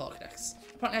check the Pokédex.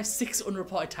 Apparently I have 6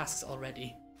 unreported tasks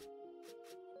already.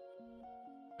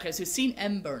 Okay, so we've seen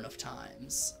Ember enough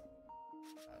times.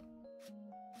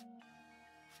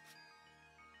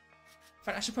 In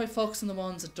fact, I should probably focus on the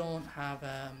ones that don't have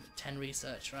 10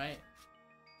 research, right?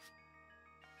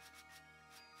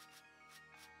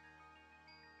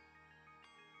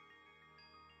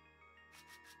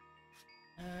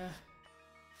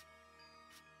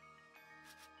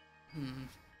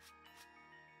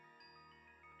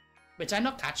 Wait, did I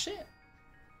not catch it?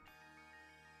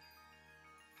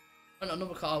 Oh no,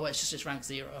 number card, it's just rank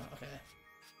 0. Okay.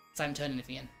 So I haven't turned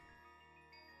anything in.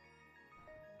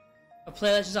 I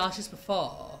played Legends Arceus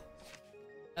before.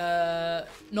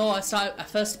 No, I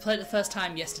first played it the first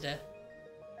time yesterday.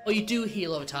 Oh, you do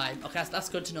heal over time. Okay, that's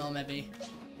good to know, maybe.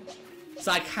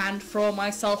 So I can throw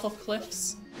myself off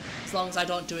cliffs, as long as I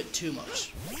don't do it too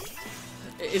much.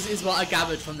 Is what I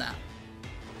gathered from that.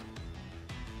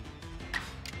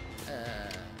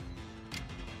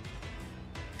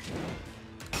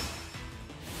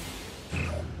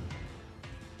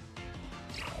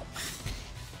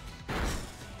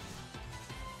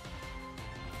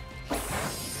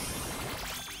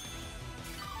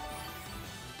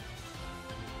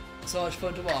 So much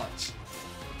fun to watch.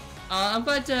 I'm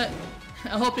glad to.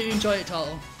 I hope you enjoy it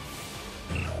all.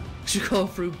 Should go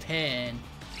through pain.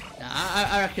 Nah,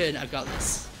 I reckon I got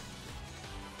this.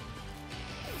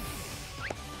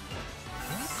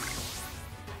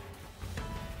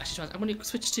 Actually, I'm going to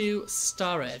switch to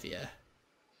Staravia.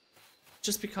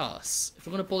 Just because, if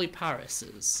we're going to bully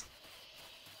Parises.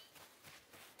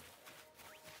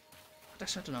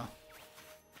 Actually, I don't know.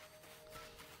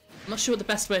 I'm not sure what the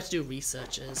best way to do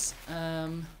research is.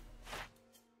 So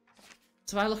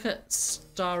if I look at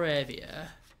Staravia...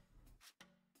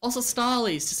 Also,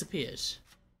 Starly's disappeared.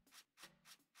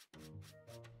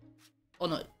 Oh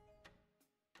no.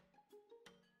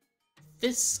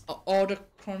 This order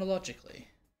chronologically?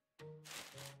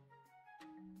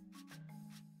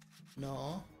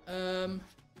 No.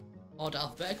 Order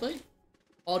alphabetically?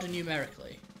 Order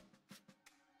numerically?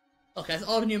 Okay, it's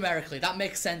order numerically. That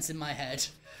makes sense in my head.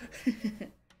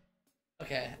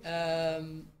 Okay,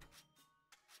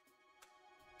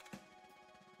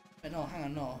 wait, no, hang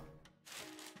on, no.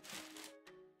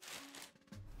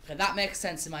 Okay, that makes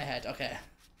sense in my head, okay.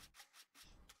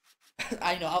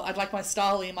 I know, I'd like my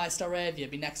Starly and my Staravia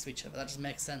be next to each other, that just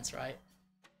makes sense, right?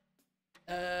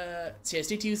 So yes,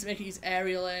 need to make it use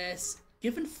Aerial Ace.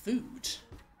 Given food.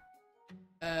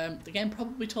 The game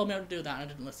probably told me how to do that and I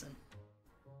didn't listen.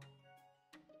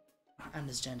 And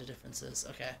there's gender differences,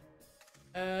 okay.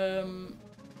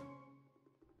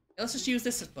 Let's just use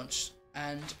this a bunch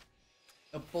and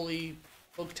a bully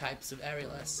bug types of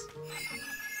Aerial Ace.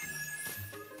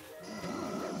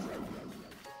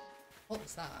 What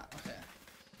was that? Okay.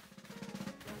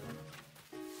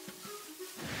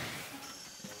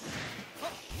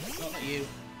 Oh, not you.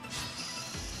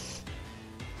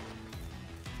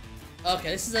 Okay,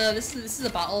 this is a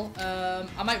battle.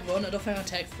 I might run. I don't think I'll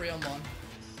take 3-on-1.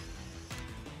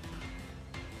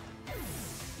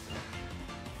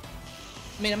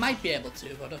 I mean, I might be able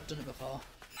to, but I've done it before.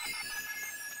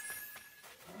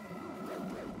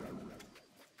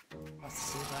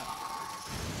 What's the Zubat?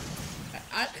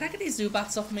 Can I get these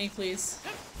Zubats off me, please?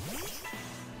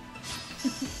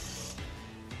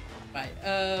 Right,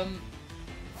 oh,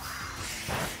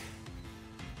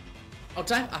 I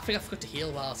think I forgot to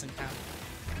heal while I was in camp.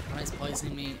 He's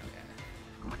poisoning me.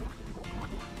 Okay.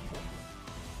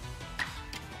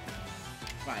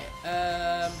 Right,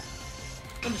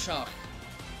 Thunder Shock.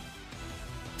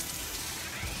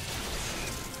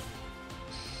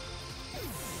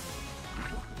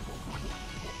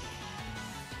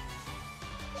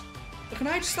 But can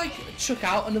I just like chuck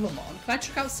out another Mon? Can I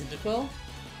chuck out Cyndaquil?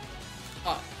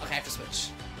 Oh, okay, I have to switch.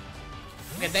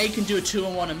 Okay, they can do a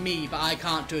 2-on-1 on me, but I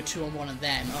can't do a 2-on-1 on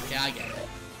them. Okay, I get it.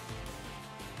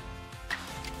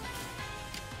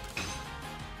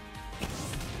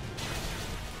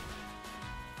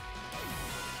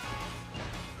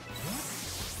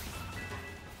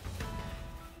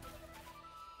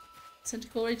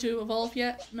 Cyndaquil ready to evolve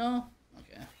yet? No?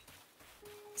 Okay.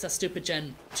 It's that stupid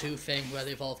Gen 2 thing where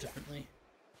they evolve differently.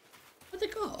 Where'd they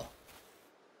go?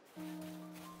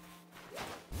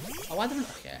 Oh, why don't...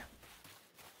 Okay.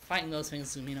 Fighting those things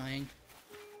is gonna be annoying.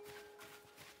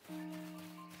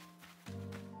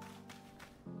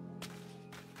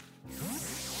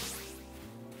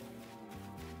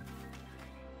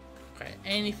 Okay,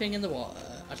 anything in the water.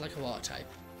 I'd like a water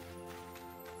type.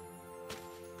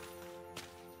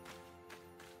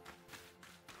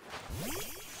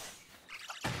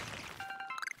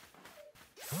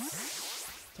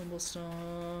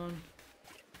 Cobblestone.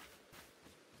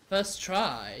 First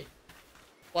try.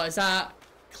 What is that?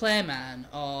 Clayman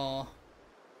or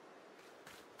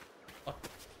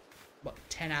what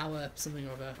 10 hour something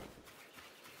or other.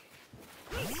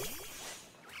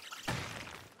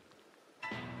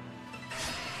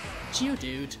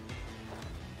 Geodude.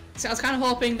 See, I was kind of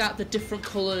hoping that the different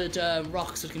coloured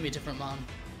rocks would give me a different mon.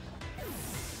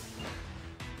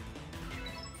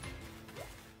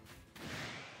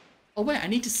 Oh wait, I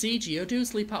need to see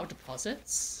Geodudes leap out of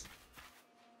deposits?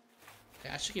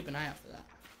 Okay, I should keep an eye out for that.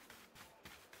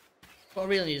 What I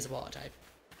really need is a water type.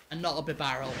 And not a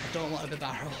Bibarel. I don't want a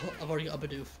Bibarel. I've already got a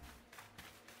Bidoof.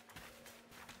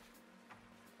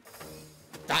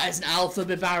 That is an Alpha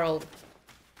Bibarel.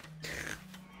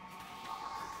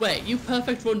 Wait, you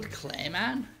perfect run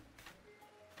Clayman?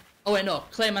 Oh wait, no.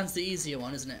 Clayman's the easier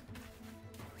one, isn't it?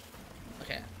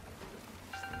 Okay.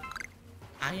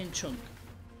 Iron Chunk.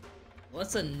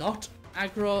 Let's not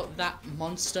aggro that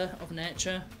monster of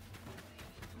nature.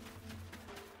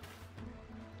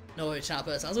 No, it's not a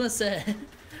person. I was gonna say.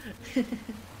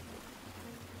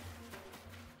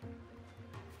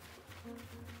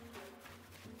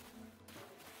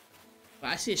 But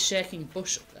I see a shaking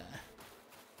bush up there.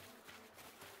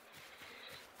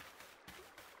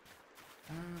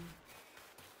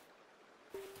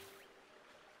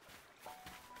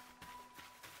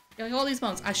 Yeah, like all these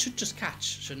mons, I should just catch,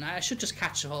 shouldn't I? I should just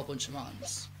catch a whole bunch of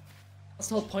mons. That's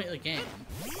the whole point of the game.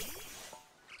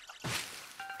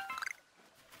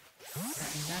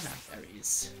 Banana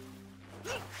berries.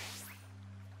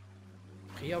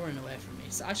 Okay, you're running away from me,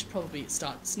 so I should probably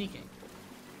start sneaking.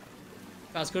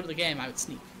 If I was good at the game, I would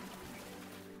sneak.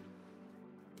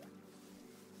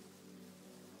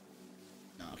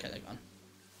 No, okay, they're gone.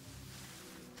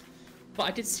 But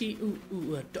I did see,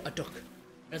 a duck.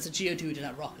 There's a Geodude in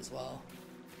that rock as well.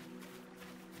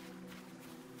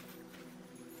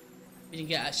 We didn't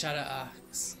get a Shadow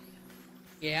Axe.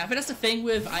 Yeah, I think that's the thing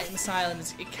with Item Asylum,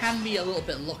 is it can be a little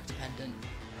bit luck dependent.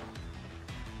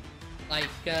 Like,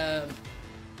 can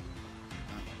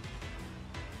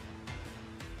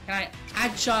I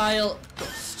Agile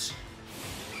Dust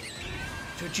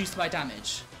to reduce my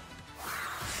damage?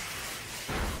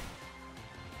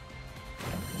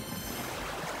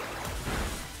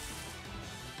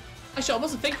 Actually, I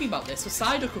wasn't thinking about this, so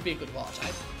Psyduck would be a good water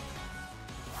type.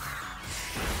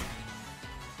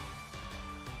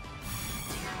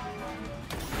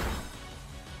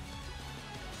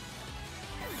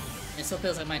 It still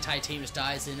feels like my entire team just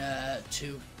dies in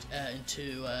two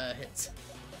hits.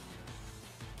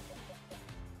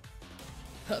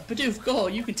 Bidoof, go!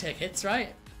 You can take hits,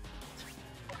 right?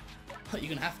 But you're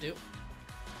gonna have to.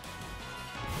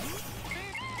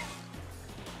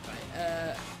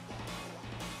 Right,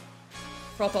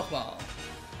 Throw a Pokeball.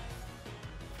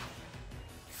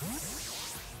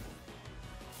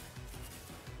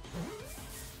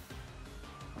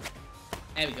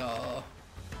 There we go.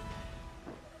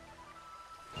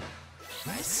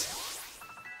 Nice.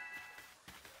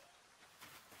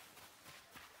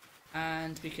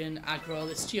 And we can aggro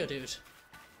this Geodude.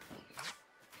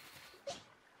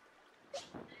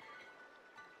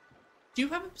 Do you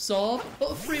have Absorb?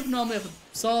 Butterfree would normally have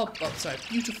Absorb. Oh, sorry,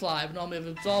 Beautifly would normally have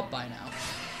Absorbed by now.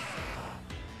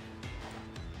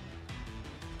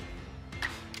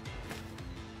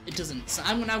 It doesn't. So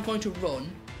I'm now going to run,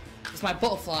 because my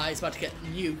Butterfly is about to get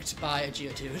nuked by a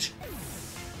Geodude.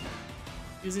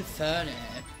 Using Inferno.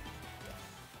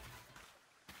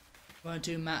 Won't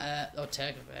do matter. Oh,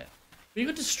 take a bit. We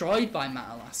got destroyed by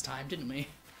matter last time, didn't we?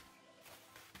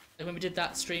 Like when we did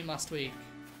that stream last week.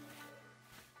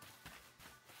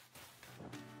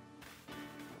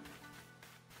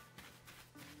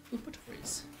 Ooh,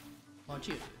 Butterfrees. More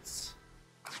Geodudes.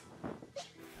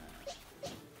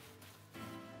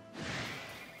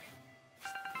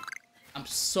 I'm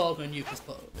so gonna nuke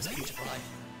this Beautifly.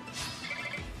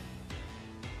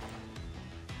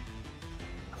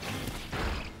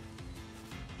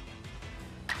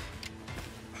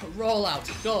 Roll out,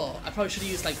 go! I probably should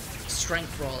have used like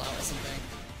strength roll out or something.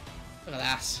 Look at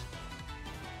that.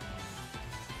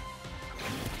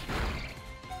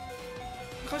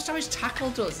 Look how much damage Tackle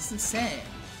does, it's insane.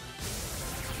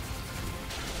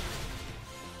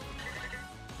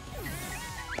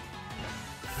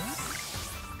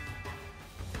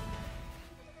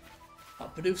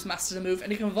 Oh, Bidoof's mastered a move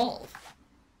and he can evolve.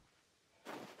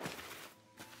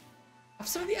 Have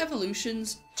some of the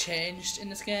evolutions changed in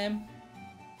this game?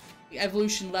 The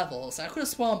evolution levels. I could have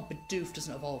sworn Bidoof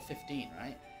doesn't evolve 15,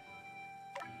 right?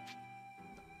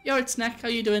 Yo, it's Snack, how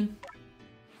you doing?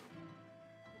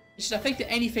 I think that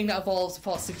anything that evolves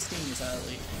before 16 is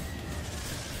early.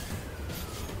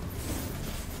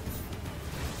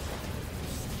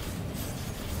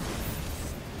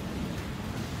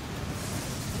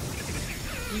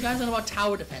 You guys don't know about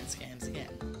tower defense games again.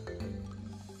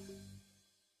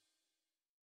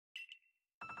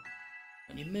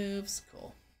 Any moves?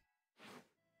 Cool.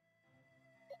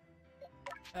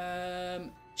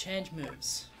 Change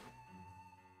moves.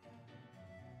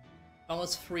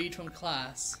 Almost freed from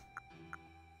class.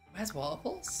 Where's Water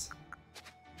Pulse?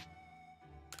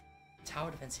 Tower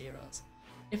defense heroes.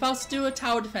 If I was to do a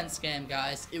tower defense game,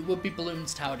 guys, it would be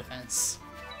Bloons Tower Defense.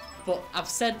 But I've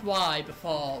said why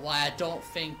before, why I don't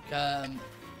think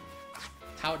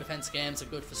tower defense games are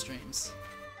good for streams.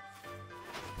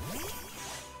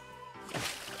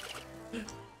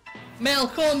 Male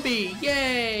Combi!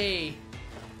 Yay!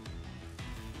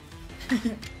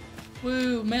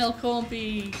 Woo! Male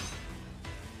Combi!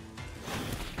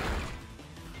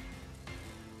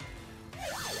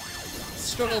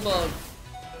 Struggle Bug!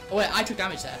 Oh wait, I took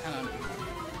damage there, hang on.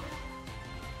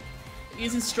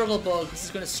 Using Struggle Bug, this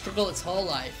is going to struggle its whole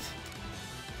life.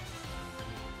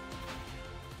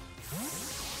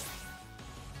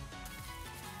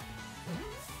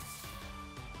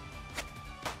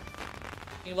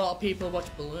 A lot of people watch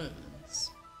Bloons.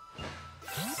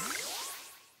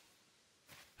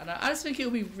 And I just think it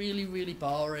would be really, really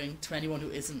boring to anyone who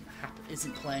isn't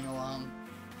playing along.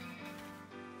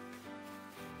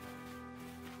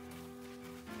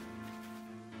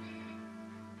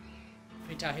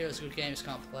 Tower Heroes good games,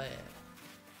 can't play it.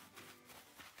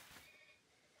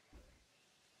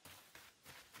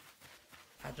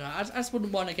 I don't know, I just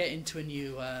wouldn't want to get into a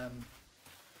new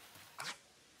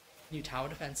tower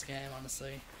defense game,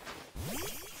 honestly.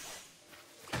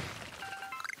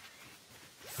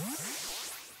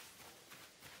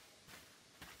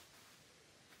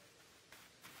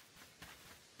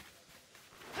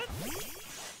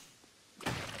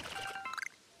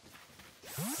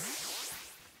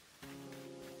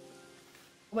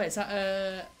 Wait, is that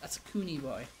that's a Cooney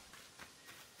boy.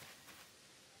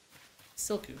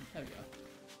 Silcoon, there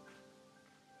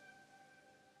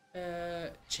we go.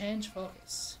 Change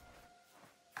focus.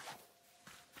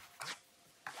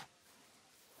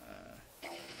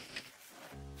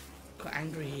 Look how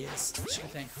angry he is. What do you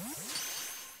think?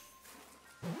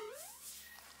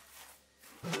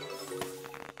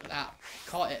 Look at that.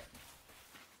 Caught it.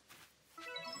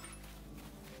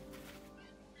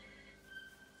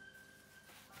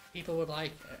 People would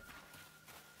like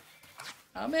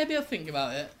it. Maybe I'll think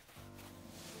about it.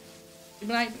 It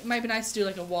might be nice to do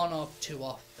like a 1 or 2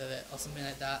 off of it or something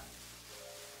like that.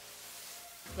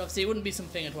 But obviously it wouldn't be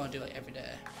something I'd want to do like every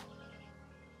day.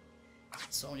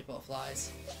 So many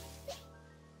butterflies.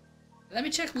 Let me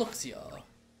check Luxio.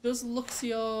 Does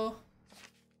Luxio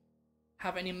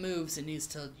have any moves it needs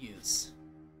to use?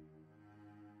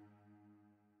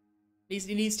 It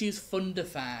needs to use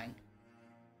Thunderfang.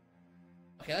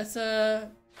 Okay, let's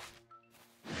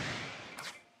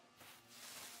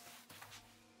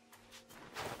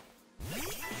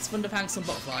Thunderfang some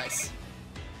butterflies.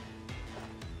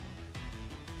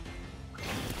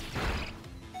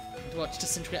 Watch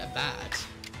disintegrate a bad.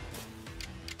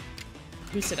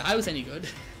 Who said I was any good?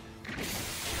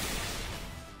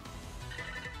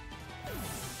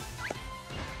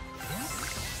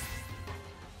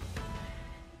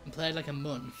 And played like a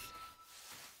month.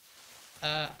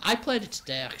 I played it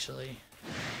today, actually.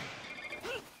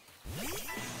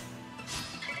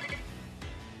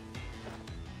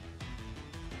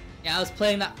 Yeah, I was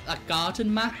playing that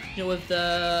garden map, you know, with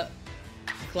the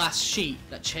glass sheet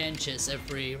that changes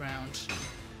every round.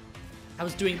 I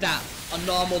was doing that on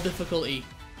normal difficulty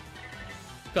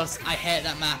because I hate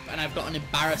that map and I've got an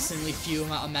embarrassingly few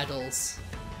amount of medals.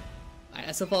 Right,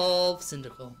 let's evolve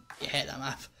Cyndaquil. You hate that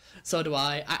map. So do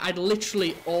I. I'd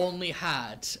literally only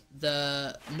had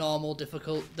the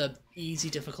the easy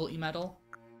difficulty medal.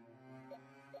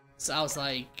 So I was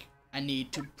like, I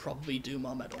need to probably do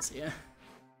more medals here.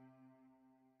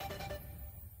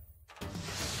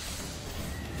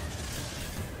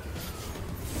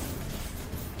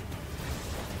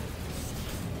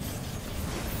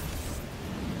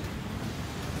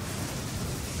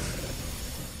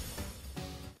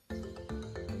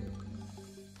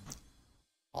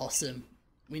 Awesome.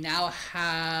 We now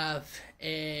have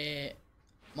a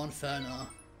Monferno.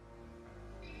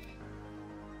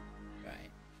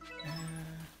 Right.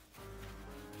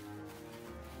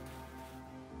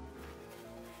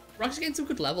 We're actually getting some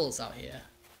good levels out here.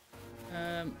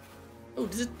 Oh,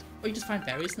 does it? Oh, you just find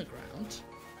berries in the ground.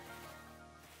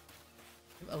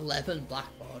 11 black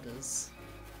borders.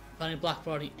 Finding black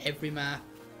border in every map.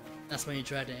 That's when you're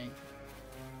dreading.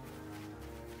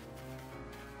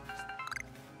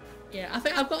 Yeah, I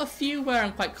think I've got a few where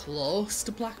I'm quite close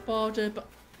to black border, but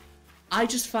I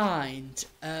just find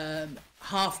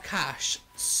half cash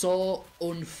so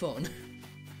unfun.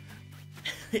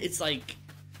 It's like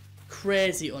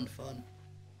crazy unfun.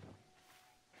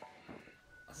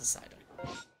 That's a side note.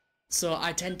 So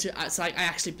I tend to, it's like I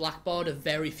actually blackboard a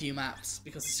very few maps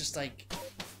because it's just like,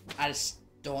 I just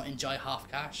don't enjoy half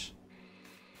cash.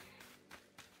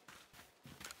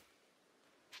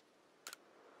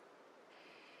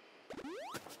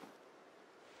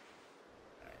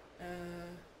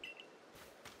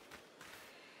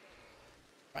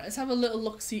 Right, let's have a little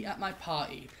look-see at my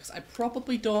party, because I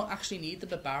probably don't actually need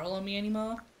the barrel on me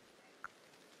anymore.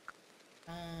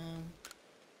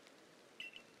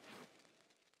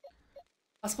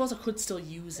 I suppose I could still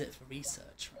use it for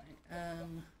research, right?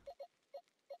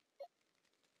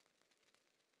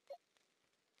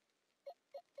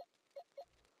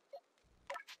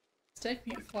 Let's take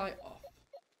Beautifly off.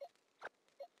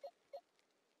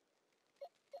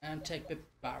 And take the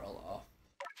barrel off.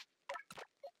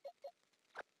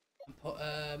 And put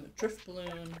Drift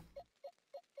Balloon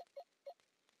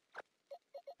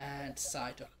and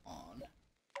Psyduck on.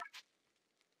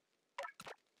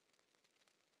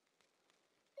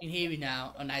 You can hear me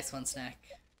now. Oh, nice one, Snack.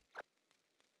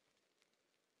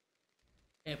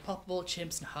 Yeah, poppable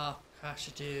chimps and half cash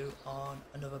to do on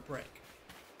another brick.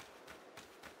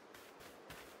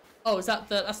 Oh, is that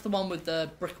that's the one with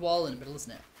the brick wall in the middle,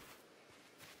 isn't it?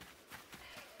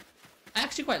 I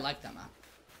actually quite like that map.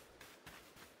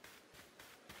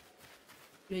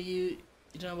 You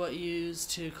don't know what you use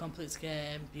to complete this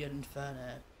game beyond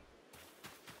Inferno.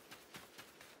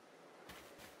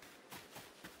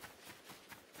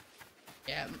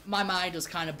 Yeah, my mind was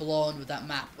kind of blown with that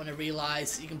map when I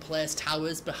realised you can place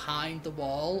towers behind the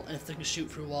wall, and if they can shoot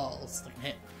through walls, they can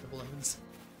hit the balloons.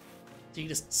 So you can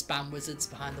just spam wizards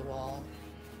behind the wall.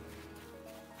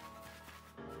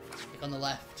 Like on the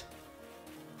left.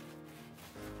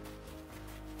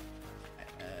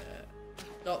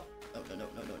 No, no.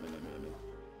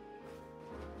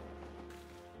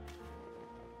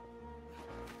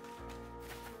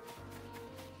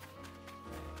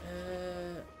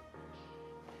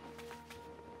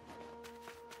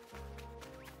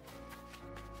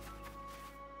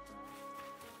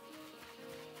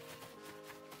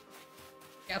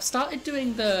 Yeah, I've started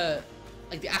doing the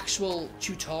actual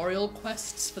tutorial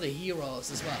quests for the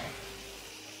heroes as well,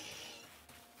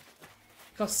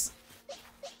 because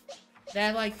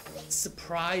they're like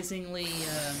surprisingly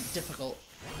difficult.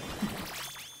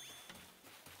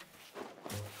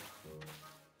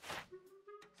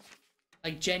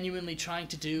 Like genuinely trying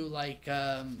to do like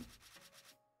the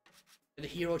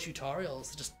hero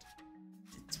tutorials, it's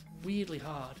weirdly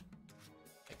hard.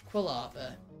 Like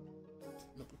Quilava,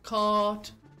 Knuckle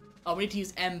Court. Oh, we need to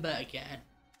use Ember again.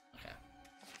 Okay.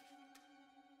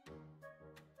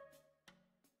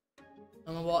 I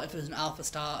don't know what if it was an alpha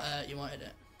starter you wanted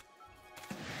it.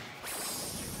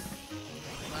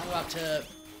 I'm about to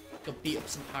go beat up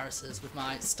some Parises with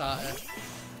my starter.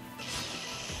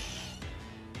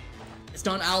 It's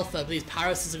not an alpha, but these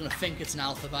Parises are going to think it's an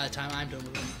alpha by the time I'm done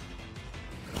with them.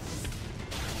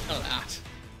 Look at that.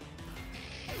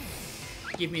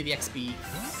 Give me the XP.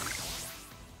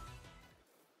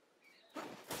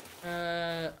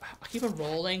 I keep on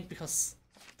rolling because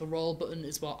the roll button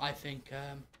is what I think.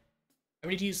 I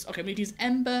need to use. Okay, I need to use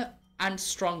Ember and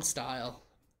Strong Style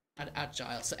and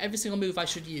Agile. So every single move I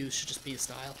should use should just be a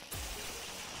style.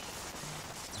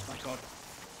 Oh my god.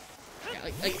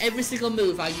 Yeah, like every single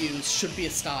move I use should be a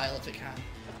style if it can.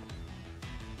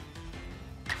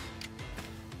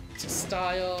 So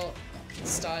style,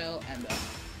 Ember.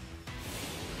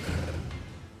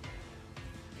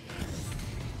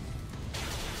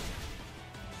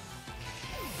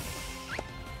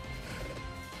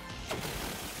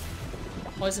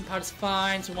 Poison powder's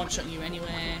fine, so one-shotting you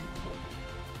anyway.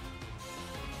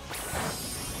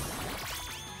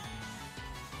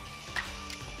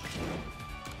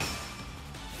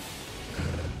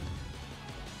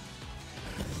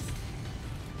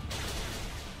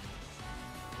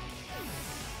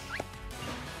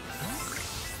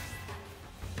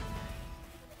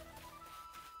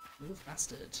 Move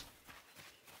bastard.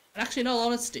 And actually, in all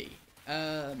honesty,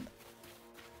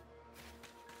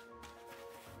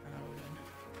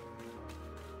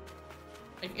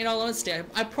 in all honesty,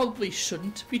 I probably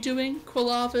shouldn't be doing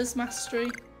Quilava's mastery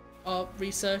or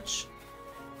research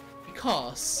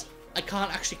because I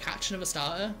can't actually catch another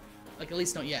starter, like at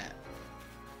least not yet.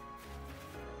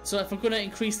 So if I'm going to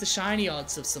increase the shiny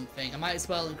odds of something, I might as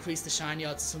well increase the shiny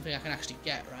odds of something I can actually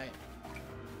get, right?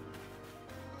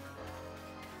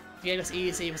 Yeah, that's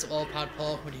easy, if it's all powered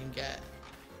Pokemon you can get.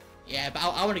 Yeah, but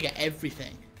I want to get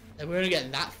everything. Like, we're going to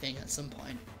get that thing at some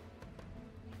point.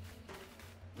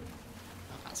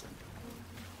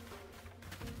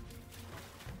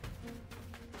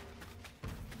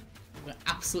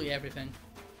 absolutely everything.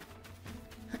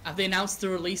 Have they announced the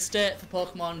release date for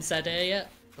Pokemon ZA yet?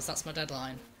 Because that's my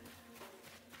deadline.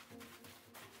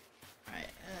 Right.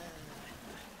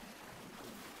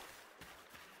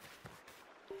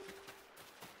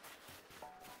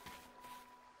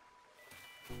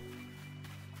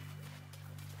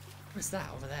 What is that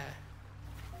over there?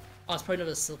 Oh, it's probably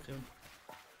another Silcoon.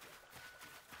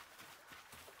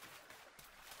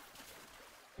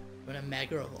 We're in a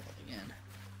Mega Evolve again.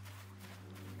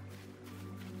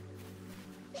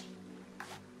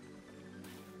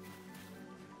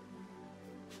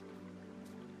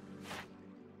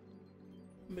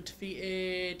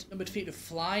 Number defeated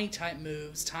flying type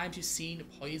moves. Times you've seen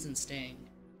Poison Sting.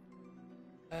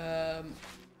 So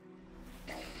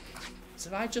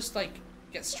if I just like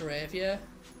get Staravia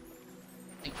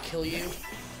and kill you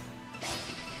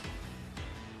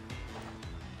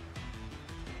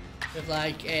with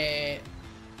like a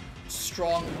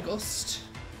strong gust.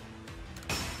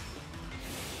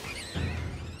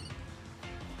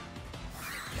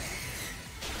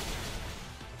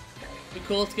 It'd be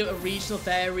cool to get a regional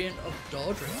variant of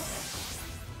Dodrio.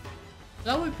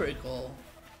 That would be pretty cool.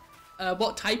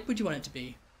 What type would you want it to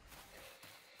be?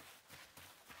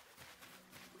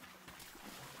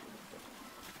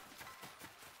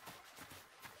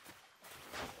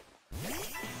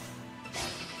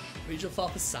 Regional for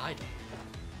Poseidon.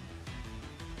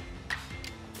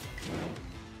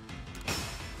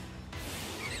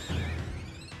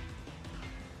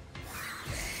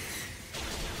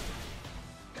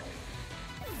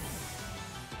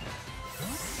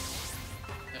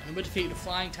 Number defeated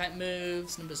flying type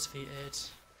moves, numbers defeated.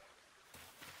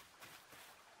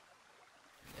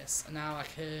 Yes, and now I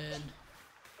can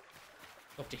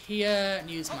go up to here and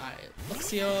use my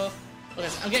Luxio. Okay,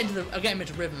 so I'm getting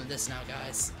into rhythm of this now,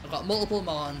 guys. I've got multiple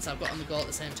Mons I've got on the go at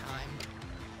the same time.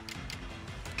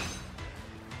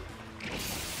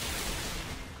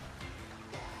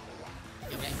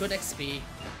 You're getting good XP.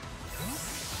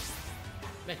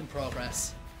 Making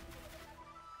progress.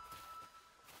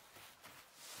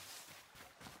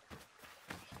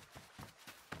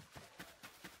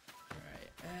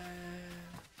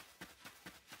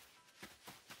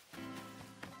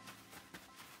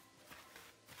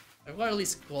 I've got to at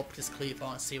least go up to this Cleavor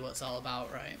and see what it's all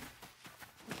about, right?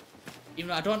 Even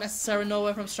though I don't necessarily know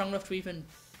whether I'm strong enough to even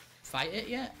fight it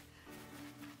yet.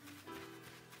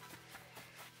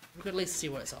 We could at least see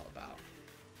what it's all about.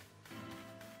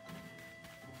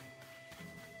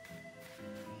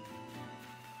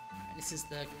 Right, this is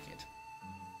the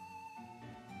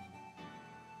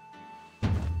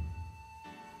kid.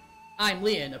 I'm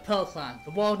Leon, a Pearl Clan,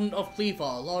 the Warden of Cleavor,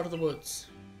 Lord of the Woods.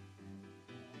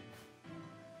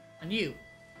 And you,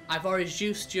 I've already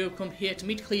deduced you come here to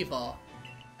meet Cleavor.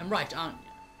 I'm right, aren't you?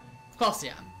 Of course I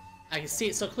am. I can see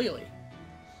it so clearly.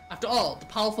 After all, the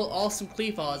powerful, awesome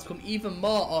Cleavor has become even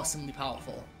more awesomely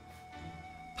powerful.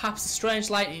 Perhaps the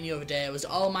strange lightning the other day was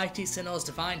Almighty Sinnoh's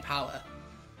divine power.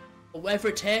 But whatever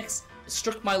it takes, it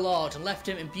struck my lord and left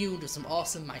him imbued with some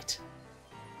awesome might.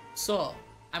 So,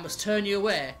 I must turn you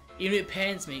away, even if it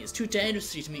pains me. It's too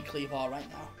dangerous for you to meet Cleavor right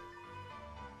now.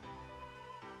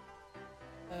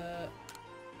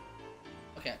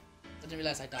 Okay, I didn't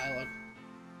realise I had dialogue.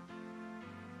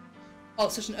 Oh,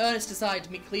 such an earnest desire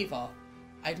to meet Cleavor.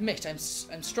 I admit I'm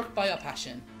struck by your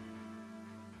passion.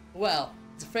 Well,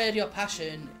 I'm afraid your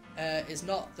passion is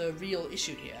not the real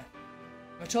issue here.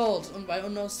 I'm told by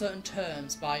unknown certain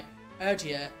terms by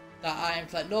Erdia that I am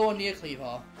to let no one near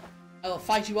Cleavor. I will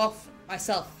fight you off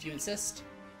myself if you insist.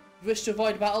 If you wish to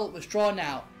avoid a battle, withdraw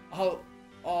now.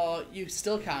 Or you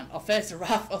still can, or face the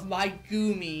wrath of my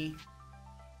Goomy.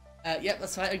 Yep,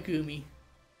 let's fight a Goomy.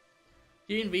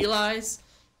 You didn't realise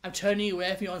I'm turning you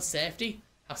away from your own safety?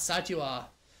 How sad you are.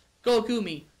 Go,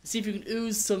 Goomy, and see if you can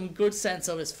ooze some good sense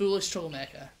over this foolish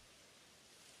troublemaker.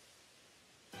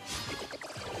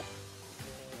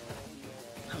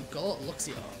 Oh, go,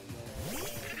 Luxio.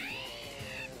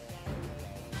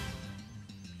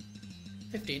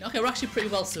 15. Okay, we're actually pretty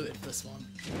well suited for this one.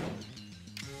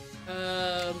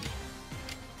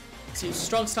 So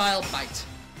strong style, bite.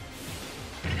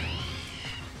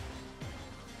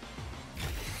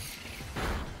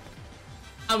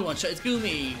 I'm one shot, it's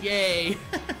Goomy, yay!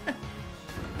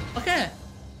 Okay.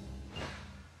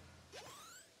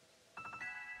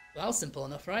 Well, that was simple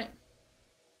enough, right?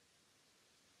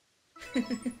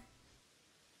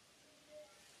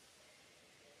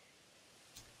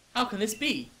 How can this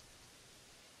be?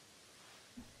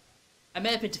 I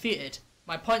may have been defeated.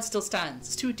 My point still stands.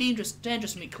 It's too dangerous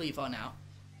to meet Cleavor now.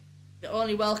 You're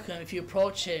only welcome if you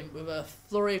approach him with a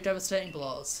flurry of devastating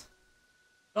blows.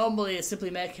 Normally, it's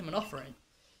simply make him an offering.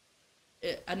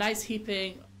 a nice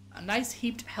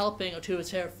heaped helping or two of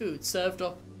her food served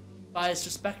up by his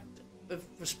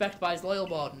respect by his loyal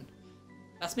warden.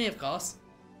 That's me, of course.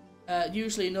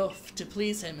 Usually enough to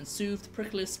please him and soothe the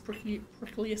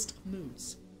prickliest of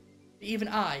moods. But even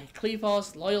I,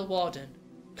 Cleavor's loyal warden,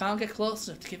 can't get close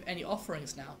enough to give any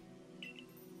offerings now.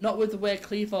 Not with the way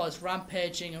Cleavor is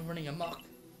rampaging and running amok.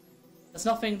 There's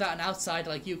nothing that an outsider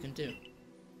like you can do.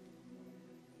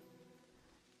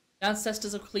 The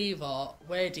ancestors of Cleavor,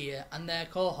 Wadir, and their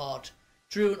cohort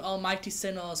drew an almighty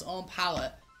Sinnoh's own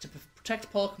power to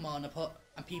protect Pokemon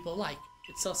and people alike.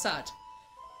 It's so sad.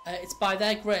 It's by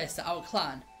their grace that our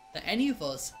clan, that any of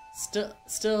us,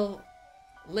 still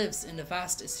lives in the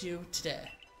vast issue today.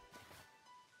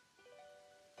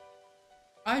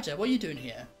 Ryder, what are you doing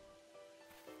here?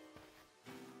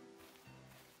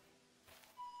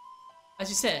 As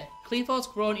you say, Cleavor's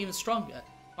grown even stronger,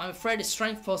 but I'm afraid his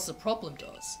strength poses a problem to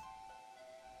us.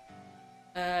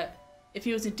 If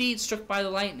he was indeed struck by the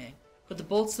lightning, could the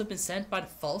bolts have been sent by the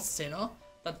false Sinnoh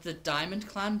that the Diamond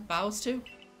clan bows to?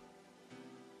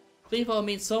 Cleavor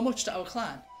means so much to our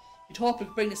clan. We'd hope we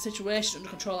could bring the situation under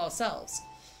control ourselves.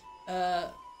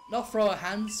 Not throw our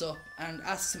hands up and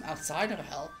ask some outsider for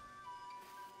help.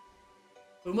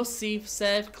 We must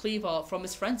save Cleavor from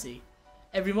his frenzy.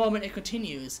 Every moment it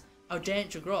continues, our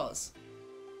danger grows.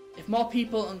 If more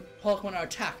people and Pokemon are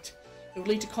attacked, it would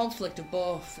lead to conflict of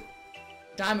both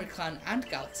Diamond Clan and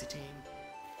Galaxy Team.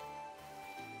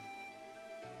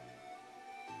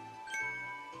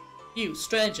 You,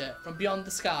 stranger, from beyond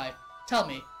the sky, tell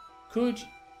me, could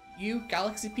you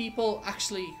Galaxy people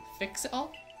actually fix it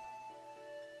all?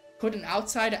 Could an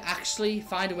outsider actually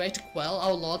find a way to quell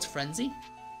our Lord's frenzy?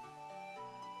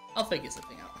 I'll figure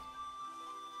something out.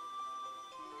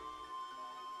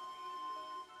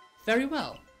 Very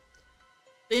well.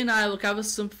 Lee and I will gather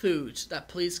some food that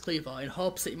please Cleavor in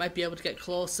hopes that you might be able to get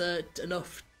closer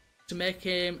enough to make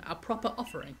him a proper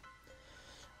offering.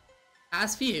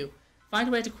 As for you, find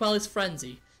a way to quell his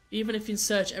frenzy, even if you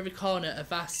search every corner of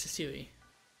vast Hisui.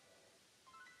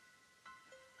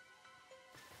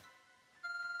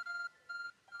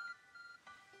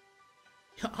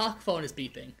 Your arc phone is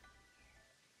beeping.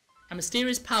 A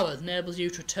mysterious power that enables you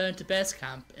to return to base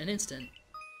camp in an instant.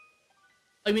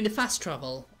 I mean the fast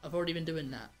travel. I've already been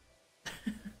doing that.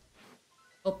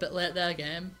 Up a bit late there,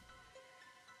 game.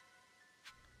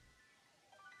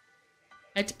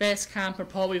 Head to base camp and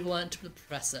report we've learned to the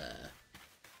professor.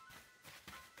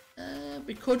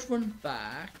 We could run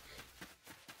back.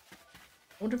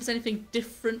 I wonder if there's anything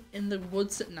different in the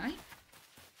woods at night.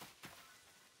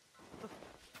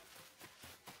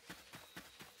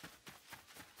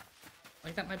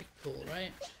 Like that might be cool,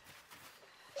 right?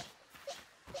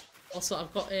 Also,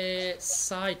 I've got a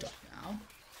side up now.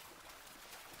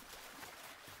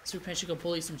 So we potentially go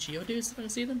bully some Geodudes if I can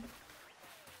see them.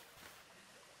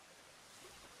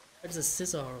 There's a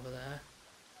Scizor over there.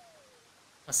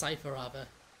 A Cypher, rather.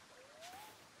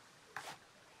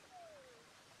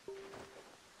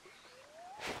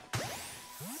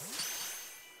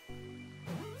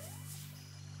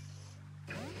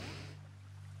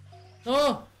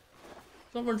 Oh!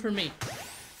 Don't run from me.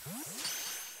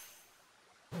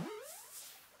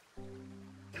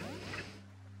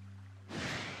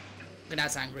 Okay, now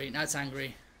it's angry. Now it's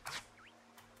angry.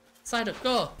 Side up,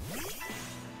 go!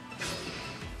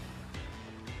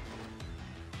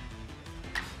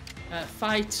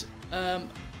 Fight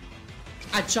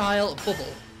Agile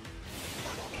Bubble.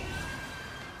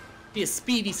 Be a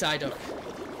speedy Psyduck.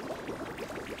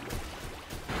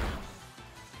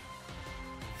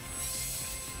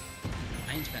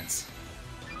 Defense.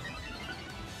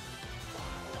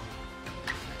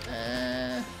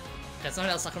 There's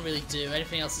nothing else I can really do.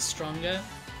 Anything else is stronger.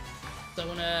 So I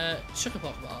want to chuck a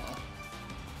Pokeball.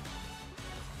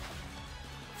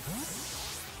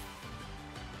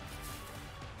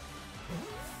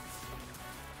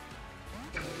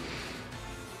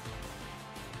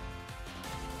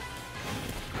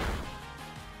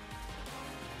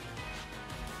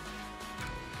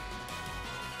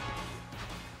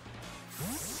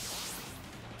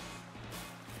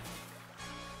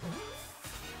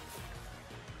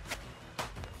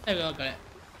 There we go, got it.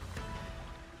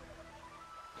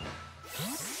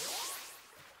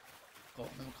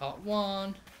 Caught one.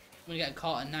 I'm gonna get a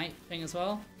caught at night thing as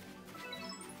well.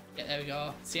 Yeah, there we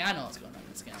go. See, I know what's going on in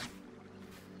this game.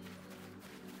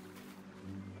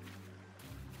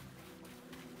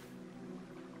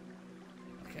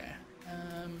 Okay.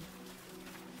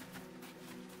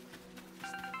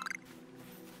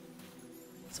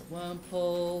 It's a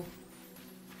Wurmple.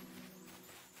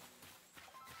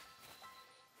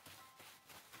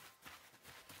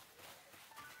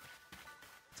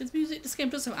 This game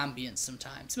does have ambience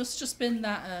sometimes. It must have just been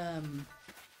that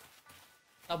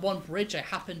that one bridge I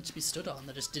happened to be stood on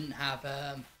that just didn't have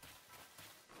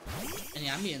any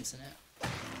ambience in it.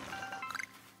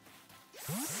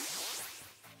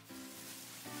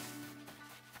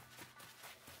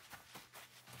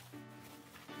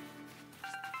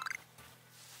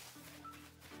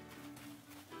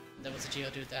 There was a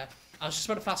Geodude there. I was just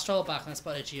about to fast travel back and I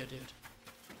spotted a Geodude.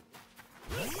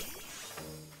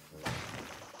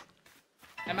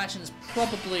 I imagine it's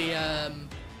probably a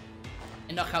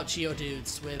knockout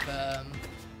Geodudes with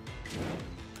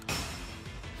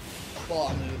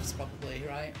water moves, probably,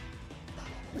 right?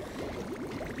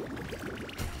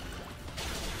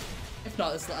 If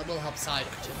not, this will help side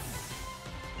too.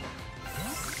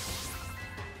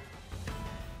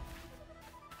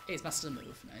 Hey, it's mastered the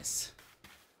move, nice.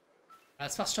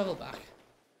 Let's fast travel back.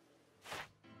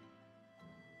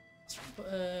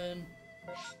 Button.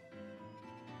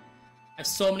 I have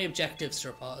so many objectives to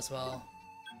report as well.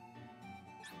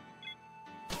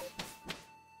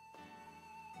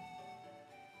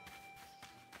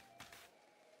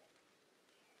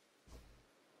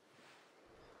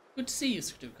 Good to see you,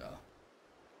 Sudoku.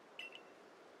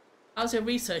 How's your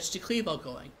research to Clevo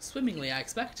going? Swimmingly, I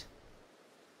expect.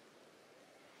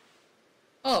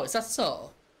 Oh, is that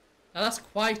so? Now that's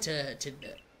quite a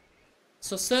tidbit.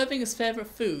 So serving his favourite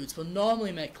foods will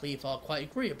normally make Clevo quite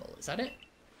agreeable, is that it?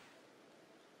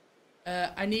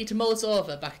 I need to mull this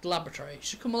over back at the laboratory. You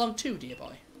should come along too, dear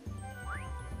boy.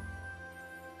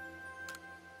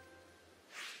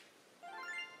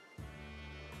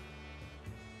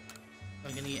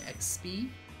 I'm gonna get XP.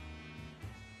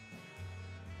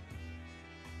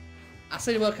 I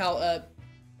still need to work out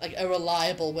like a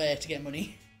reliable way to get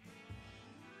money.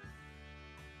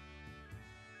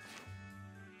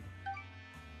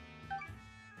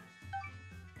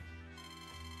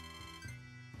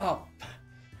 Oh,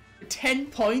 10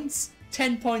 points?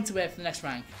 10 points away from the next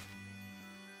rank.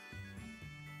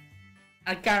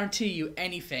 I guarantee you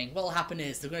anything. What'll happen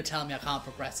is they're going to tell me I can't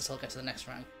progress until I get to the next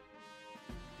rank.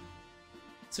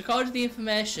 So according to the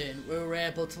information we were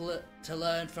able to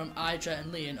learn from Idra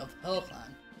and Leon of the Pearl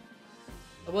Clan,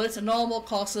 although it's a normal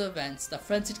course of events that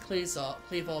frenzied Clevo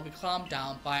will be calmed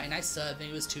down by a nice serving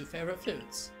of his two favourite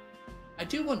foods. I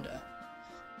do wonder,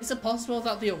 is it possible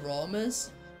that the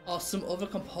aromas or some other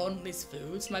component of these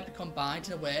foods might be combined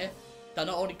in a way that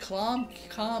not only calm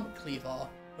Clevo,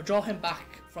 but draw him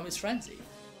back from his frenzy?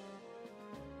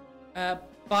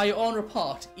 By your own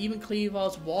report, even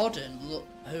Clevo's warden,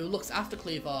 who looks after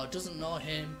Clevo, doesn't know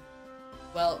him,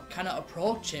 well, cannot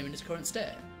approach him in his current state.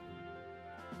 It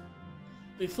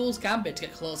would be fool's gambit to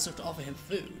get close enough to offer him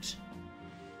food.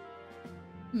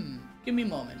 Give me a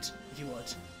moment, if you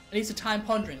would. I need some time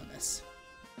pondering on this.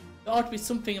 There ought to be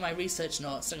something in my research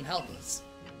notes that can help us.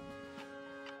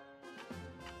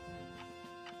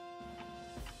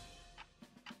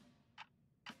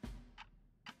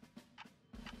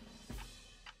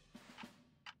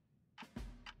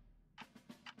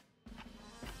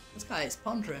 This guy is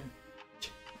pondering.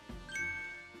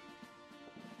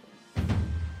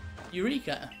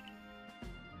 Eureka!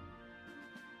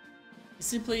 You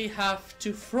simply have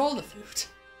to throw the food.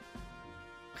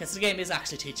 Okay, so the game is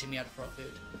actually teaching me how to throw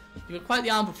food. You've got quite the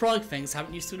arm for throwing things,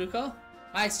 haven't you, Sudoku?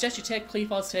 I suggest you take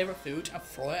Clevo's favourite food and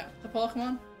throw it at the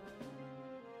Pokemon.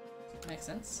 Makes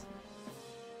sense.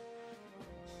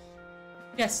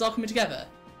 Yes, it's all coming together.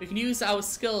 We can use our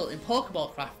skill in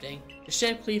Pokeball crafting to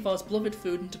shape Clevo's beloved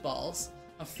food into balls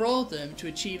and throw them to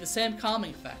achieve the same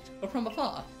calming effect, but from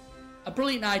afar. A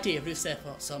brilliant idea, if I do say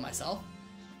so myself.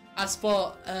 As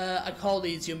for, I call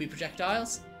these yummy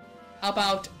projectiles. How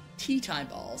about tea time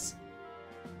balls?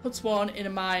 Puts one in a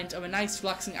mind of a nice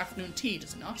relaxing afternoon tea,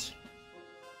 does it not?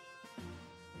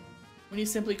 When you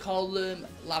simply call them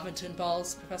Laventon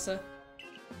balls, Professor?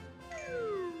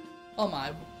 Oh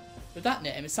my, with that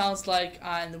name, it sounds like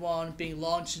I'm the one being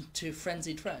launched into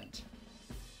frenzied friend.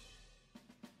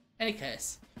 Any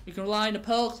case, we can rely on the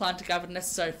Pearl Clan to gather the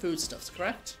necessary foodstuffs,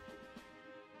 correct?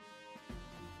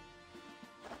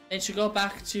 Then you should go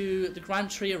back to the Grand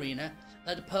Tree Arena,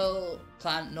 let the Pearl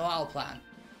Clan know our plan.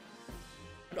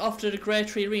 And off to the Grey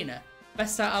Tree Arena.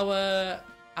 Best at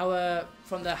our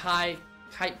from the high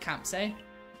kite camps, eh?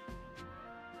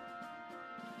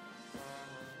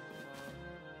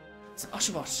 It's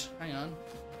Oshawott. Hang on.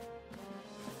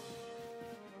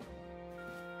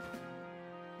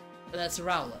 But that's a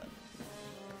Rowlet.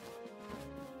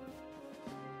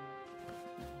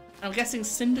 I'm guessing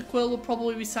Cyndaquil will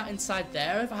probably be sat inside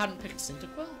there if I hadn't picked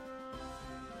Cyndaquil.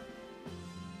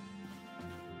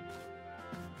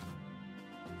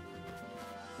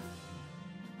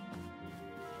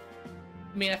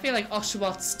 I mean, I feel like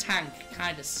Oshawott tank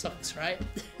kind of sucks, right?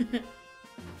 I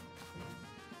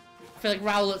feel like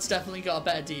Rowlet's definitely got a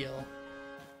better deal.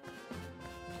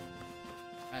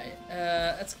 Right,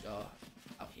 let's go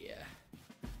out here.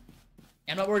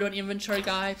 I'm not worried about the inventory,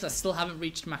 guy, because I still haven't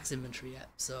reached max inventory yet,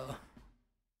 so...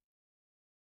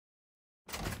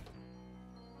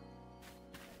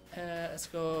 let's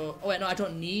go... Oh wait, no, I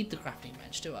don't need the crafting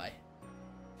bench, do I?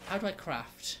 How do I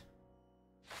craft?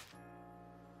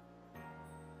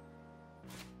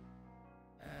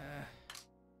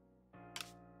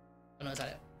 Oh no, is that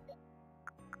it?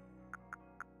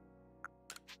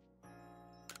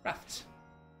 Craft.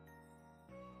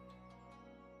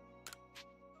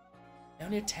 I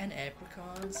only have 10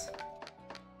 apricots.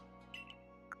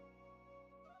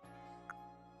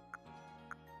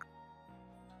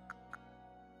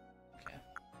 Okay.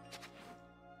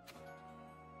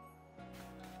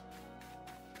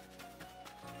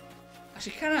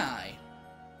 Actually, can I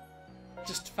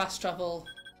just fast travel?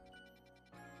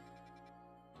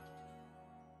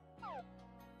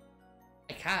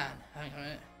 I can. Hang on a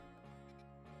minute.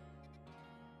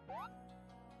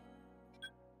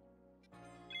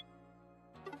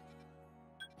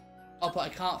 Oh, but I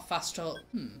can't fast travel.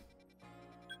 Okay,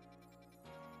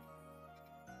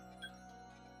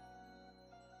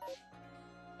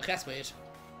 that's weird.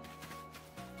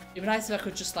 It'd be nice if I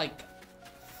could just, like,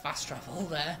 fast travel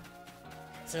there.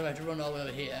 So I had to run all the way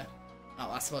over here. Oh,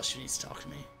 I suppose she needs to talk to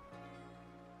me.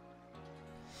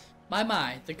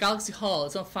 My, the Galaxy Hall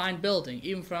is a fine building,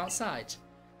 even from outside.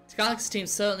 The Galaxy team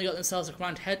certainly got themselves a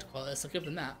grand headquarters, I'll give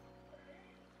them that.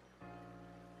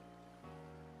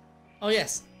 Oh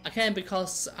yes, I came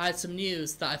because I had some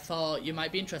news that I thought you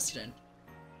might be interested in.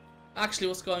 Actually,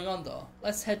 what's going on though?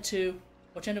 Let's head to,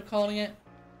 what you end up calling it?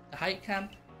 The hike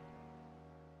camp?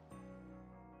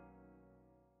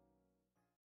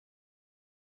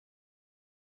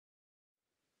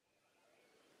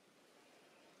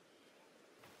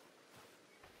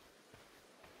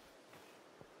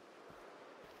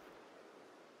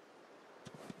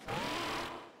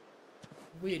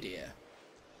 Weirdeer.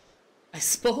 I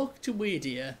spoke to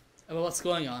Weirdeer about what's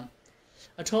going on.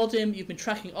 I told him you've been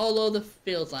tracking all over the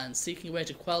Fieldlands, seeking a way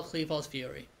to quell Cleavor's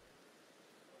fury.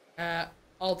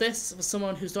 All this for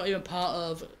someone who's not even part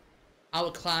of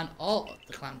our clan or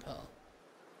the Clan Pearl.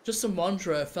 Just some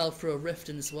wanderer fell through a rift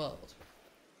in this world.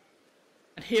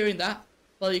 And hearing that,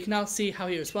 well, you can now see how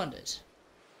he responded.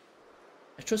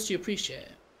 I trust you appreciate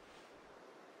it.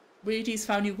 Weirdeer's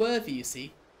found you worthy, you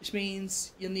see, which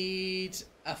means you'll need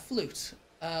a flute,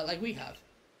 like we have.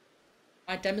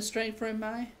 Am I demonstrating for him,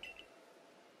 Mai?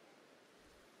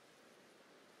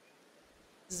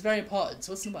 This is very important,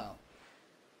 so listen well.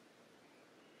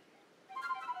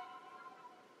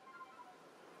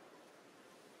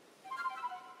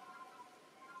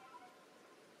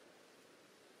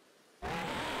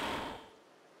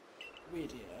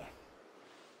 Weird here.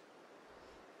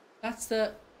 That's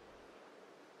the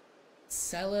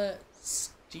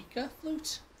Celestica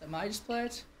flute that Mai just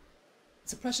played.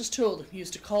 It's a precious tool that can be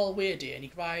used to call Weirdeer and he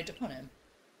can ride upon him.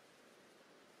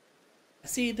 I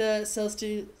see the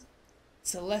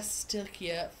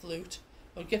Celestica flute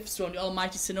or gifts from the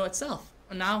almighty Sinnoh itself.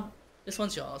 And now, this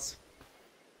one's yours.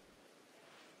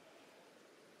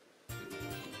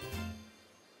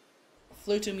 A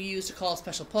flute can be used to call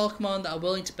special Pokemon that are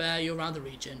willing to bear you around the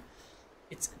region.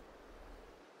 Its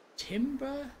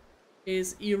timbre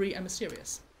is eerie and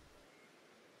mysterious.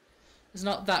 It's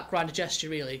not that grand a gesture,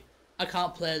 really. I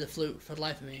can't play the flute for the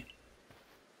life of me.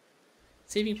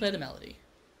 See if you can play the melody.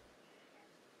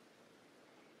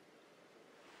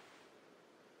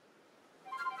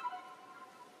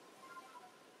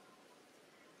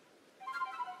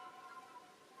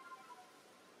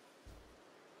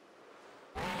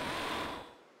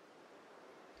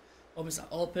 Obviously,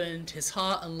 opened his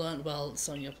heart and learnt well the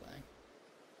song you're playing.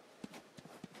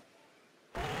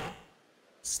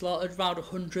 Slaughtered round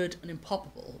 100 and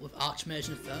impoppable with Archmage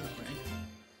and Inferno Ring.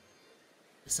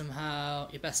 Somehow,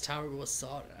 your best tower was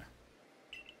Sorter.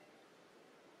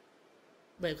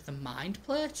 Wait, with the Mind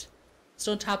Plate?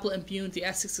 Stone tablet imbued the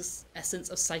essence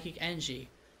of psychic energy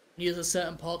and used a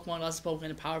certain Pokemon as spoken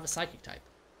the power of a psychic type.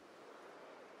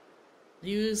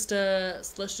 Used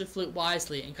Celestial Flute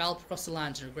wisely and galloped across the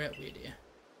land in a great Weirdeer.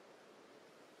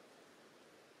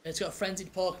 It's got a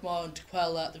frenzied Pokemon to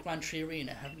quell the Grand Tree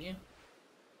Arena, haven't you?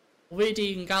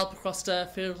 Weirdeer can gallop across the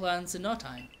Fieldlands in no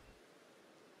time.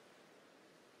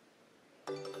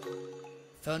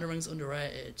 Inferno Ring's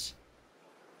underrated.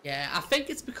 Yeah, I think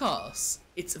it's because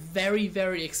it's very,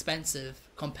 very expensive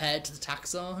compared to the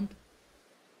tax zone.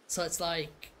 So it's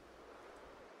like,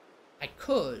 I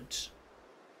could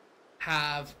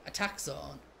have attack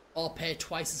zone or pay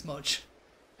twice as much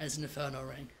as an Inferno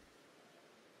Ring.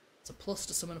 It's a plus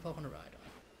to summon a Pokemon to ride on.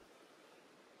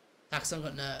 Attack zone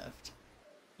got nerfed.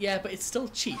 Yeah, but it's still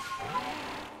cheap.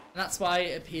 And that's why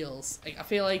it appeals. Like, I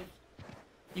feel like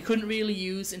you couldn't really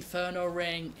use Inferno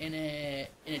Ring in a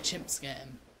Chimps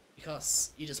game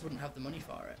because you just wouldn't have the money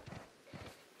for it.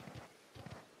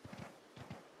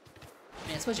 I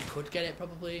mean, I suppose you could get it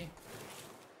probably.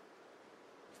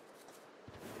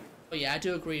 But yeah, I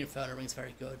do agree Inferno Ring's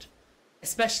very good.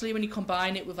 Especially when you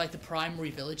combine it with like the primary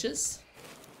villages.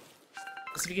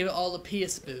 So if you give it all the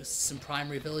Pierce boosts and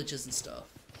primary villages and stuff.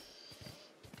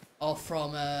 Or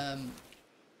from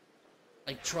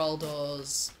like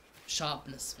Trolldore's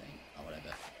sharpness thing or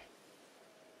whatever.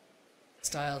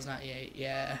 Styles 98,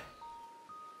 yeah.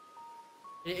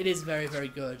 It is very, very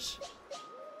good.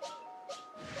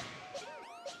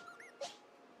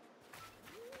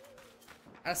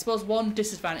 I suppose one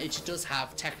disadvantage it does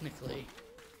have, technically,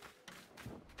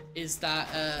 is that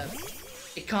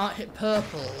it can't hit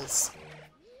purples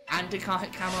and it can't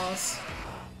hit camos.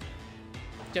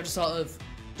 You have to sort of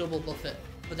double buff it,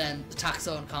 but then the attack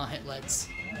zone can't hit leads.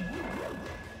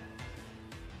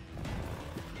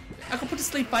 I could put to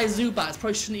sleep by Zubats,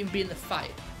 probably shouldn't even be in the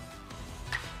fight.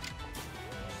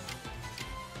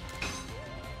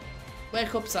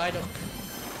 Wake up, Psyduck.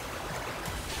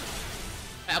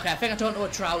 Okay, I think I don't know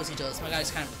what Drowsy does. My guy's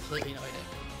kind of completely annoyed it.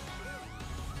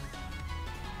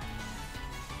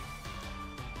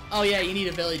 Oh yeah, you need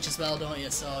a village as well, don't you?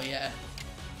 So yeah.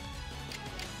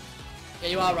 Yeah,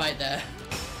 you are right there.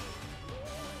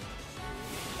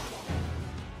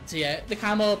 So yeah, the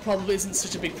camo probably isn't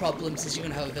such a big problem since you're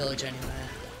gonna have a village anyway.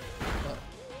 But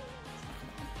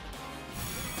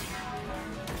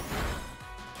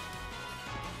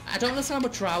I don't understand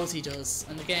what Drowsy does,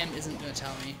 and the game isn't gonna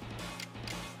tell me.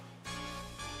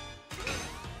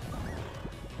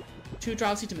 Too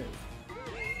drowsy to move.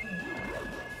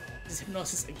 Is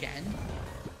Hypnosis again?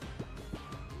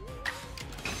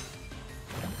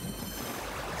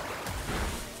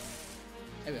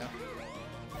 There we go.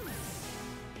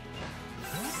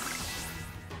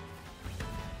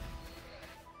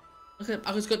 Look at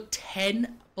I just got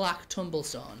 10 black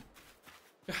Tumblestone.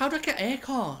 How do I get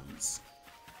acorns?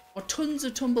 Or tons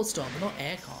of Tumblestone, but not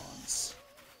acorns.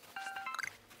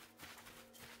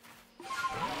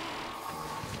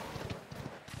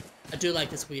 I do like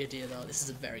this weird idea though. This is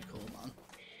a very cool one.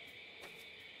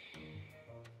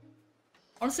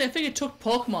 Honestly, I think it took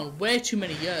Pokemon way too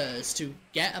many years to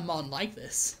get a mon like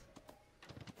this.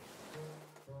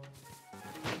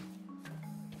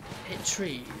 Hit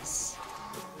trees.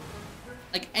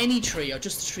 Like any tree, or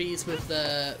just trees with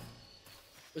the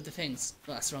things.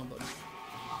 Oh, that's the wrong button.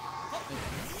 Okay.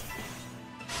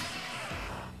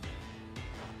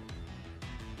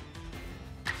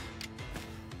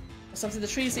 So obviously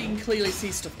the trees that you can clearly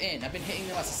see stuff in, I've been hitting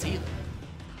them as I see them.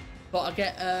 But I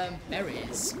get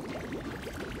berries.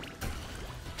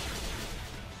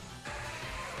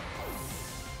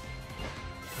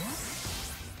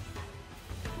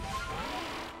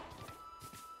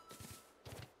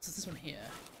 So this one here.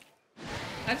 Can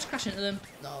I just crash into them?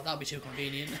 No, that would be too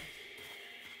convenient.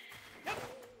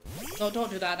 No, don't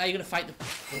do that. Now you're gonna fight the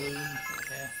balloon.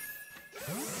 Okay.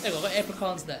 There we go, got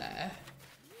apricorns there.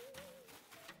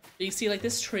 You can see, like,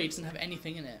 this tree doesn't have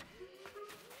anything in it.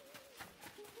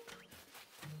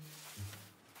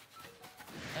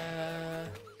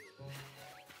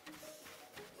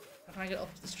 How can I get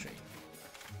up to this tree?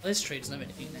 Well, this tree doesn't have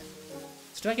anything in it.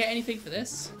 So do I get anything for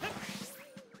this?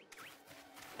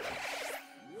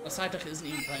 Well, Psyduck isn't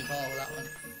even playing ball with that one.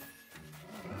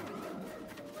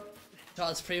 So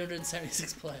it's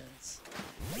 376 players.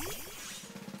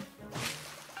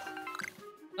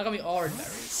 I got me orange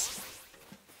berries.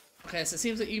 Okay, so it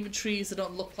seems like even trees that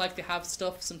don't look like they have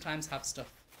stuff sometimes have stuff.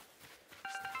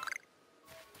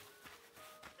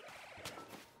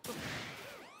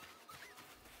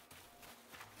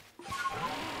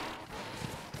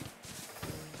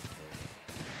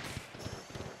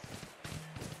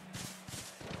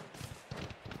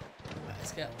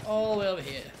 Let's get all the way over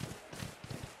here.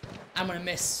 I'm gonna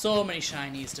miss so many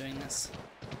shinies doing this.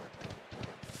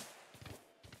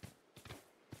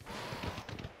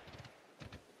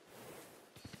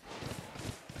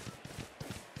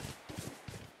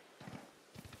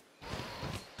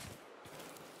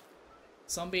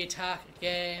 Zombie attack, a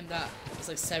game that is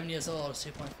like 7 years old,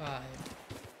 2.5.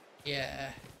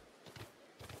 Yeah.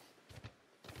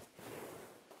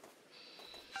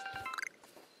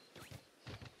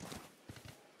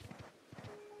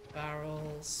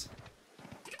 Barrels.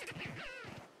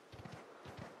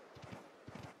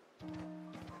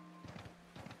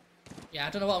 Yeah, I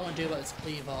don't know what I want to do about this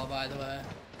Cleavor, by the way.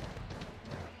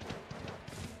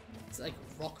 It's like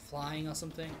rock flying or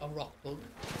something, or rock bug.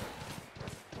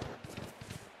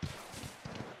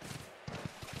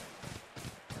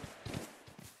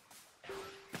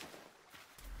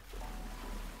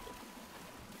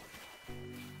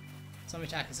 Some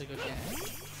attack is a good game.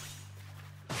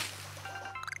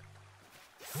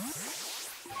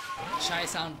 Shy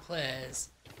sound plays.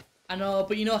 I know,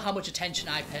 but you know how much attention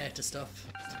I pay to stuff.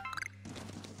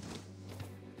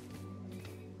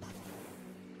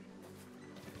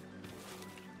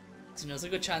 So, you know, there's a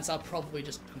good chance I'll probably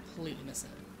just completely miss it.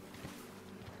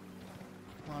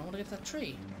 Come on, I want to get to that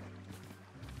tree.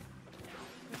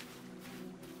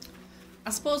 I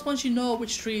suppose once you know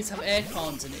which trees have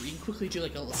acorns in it, you can quickly do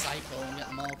like a little cycle and get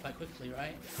them all quite quickly,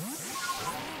 right?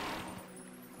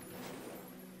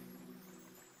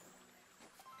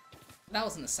 That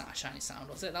wasn't the shiny sound,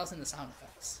 was it? That was in the sound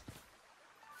effects.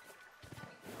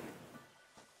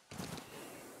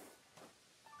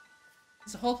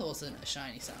 I hope it wasn't a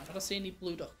shiny sound. I don't see any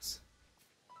blue ducks.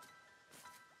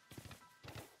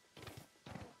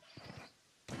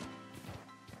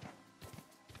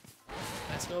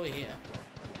 Let's go over here.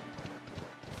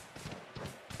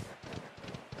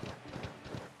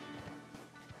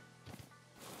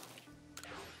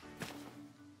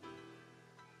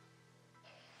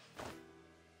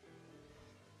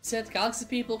 Said the Galaxy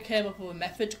people came up with a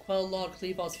method to quell Lord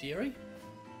Cleavor's fury.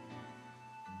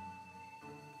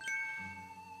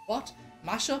 What?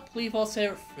 Mash up Cleavor's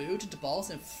favourite food into balls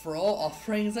and throw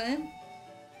offerings at him?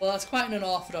 Well, that's quite an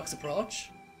unorthodox approach.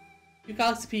 You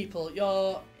Galaxy people,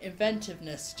 your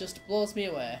inventiveness just blows me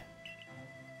away.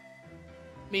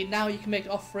 I mean, now you can make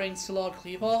offerings to Lord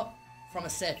Cleavor from a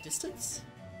safe distance?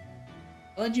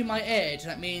 I'll lend you my aid,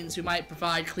 that means we might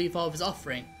provide Cleavor with his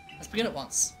offering. Let's begin at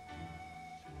once.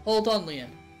 Hold on, Liam.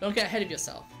 Don't get ahead of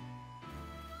yourself.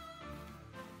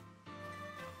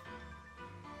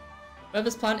 Whatever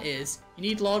his plan is, you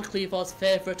need Lord Cleavor's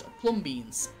favourite plum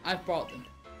beans. I've brought them.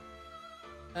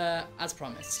 As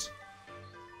promised.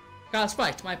 That's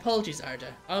right, my apologies,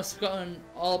 Arda. I've forgotten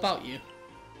all about you.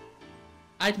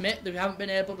 I admit that we haven't been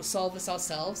able to solve this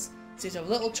ourselves, so you have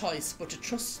little choice but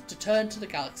to turn to the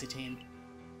Galaxy team.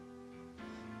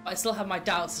 But I still have my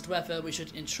doubts as to whether we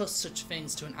should entrust such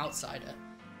things to an outsider.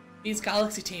 These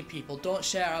Galaxy team people don't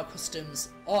share our customs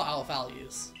or our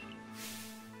values.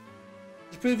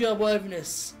 To prove your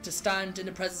worthiness to stand in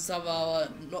the presence of our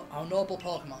noble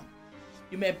Pokemon,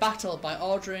 you may battle by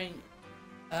ordering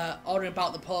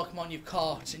about the Pokemon you've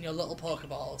caught in your little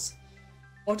Pokeballs.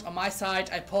 But on my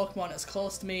side, I have Pokemon as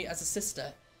close to me as a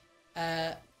sister,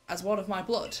 as one of my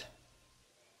blood.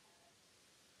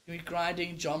 You'll be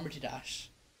grinding Geometry Dash.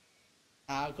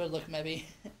 Good luck, maybe.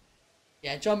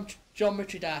 Yeah,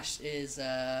 Geometry Dash is,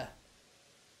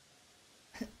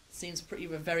 seems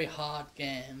a very hard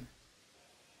game.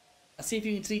 I'll see if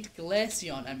you can delete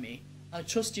Glaceon and me. I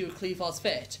trust you with Cleavor's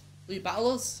fate. Will you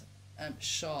battle us?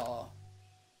 Sure.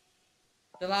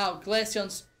 Allow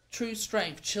Glaceon's true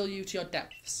strength chill you to your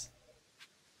depths.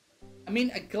 I mean,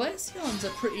 Glaceon's a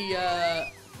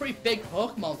pretty big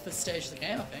Pokemon for this stage of the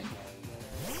game, I think.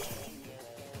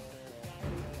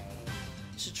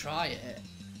 Should try it.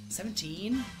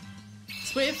 17?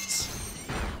 Swift?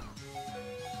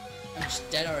 I'm just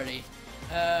dead already.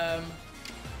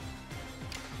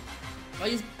 If I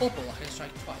use Bubble, I can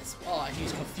strike twice. Oh, I can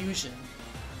use Confusion.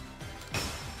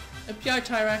 A PR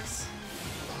Tyrex.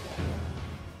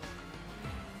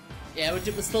 Yeah,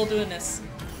 we're still doing this.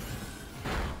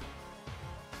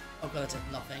 Oh god, I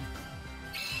did nothing.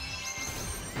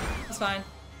 That's fine.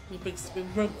 We bring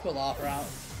Quillartha out.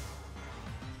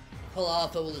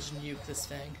 Quillartha will just nuke this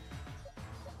thing.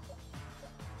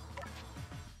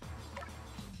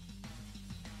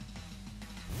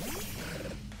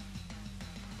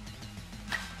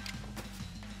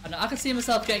 I know, I can see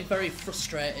myself getting very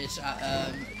frustrated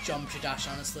at Geometry Dash,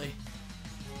 honestly.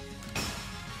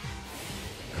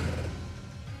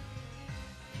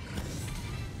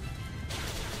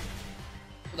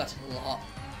 Well, that's a lot.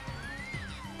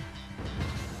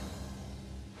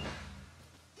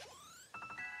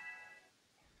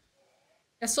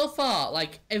 Yeah, so far,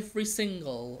 like, every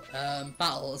single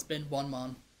battle has been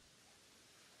 1-1.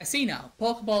 I see now,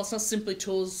 Pokeballs are not simply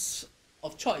tools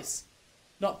of choice,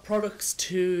 not products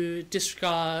to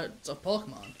disregard of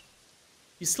Pokemon.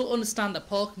 You still understand the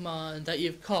Pokemon that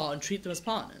you've caught and treat them as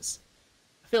partners.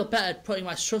 I feel better putting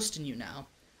my trust in you now,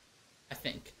 I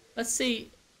think. Let's see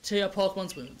to your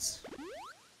Pokemon's wounds.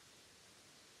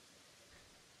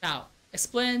 Now,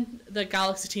 explain the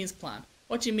Galaxy Team's plan.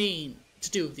 What do you mean to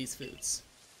do with these foods?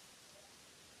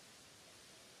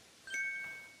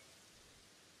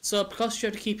 So because you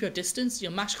have to keep your distance,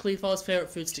 you'll mash Cleavor's favourite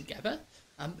foods together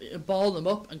and ball them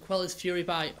up and quell his fury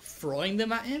by throwing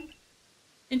them at him.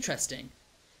 Interesting.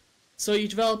 So you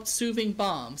developed soothing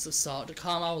balms of sort to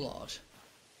calm our lord.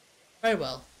 Very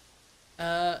well.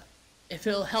 If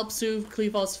it'll help soothe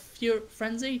Cleavor's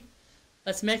frenzy,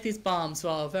 let's make these balms for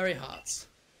our very hearts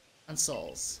and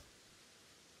souls.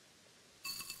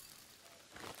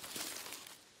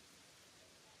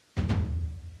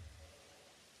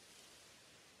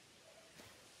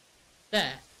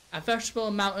 There, a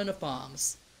veritable mountain of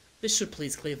balms. This should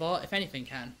please Cleavor, if anything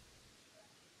can.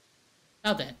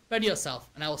 Now then, ready yourself,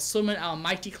 and I will summon our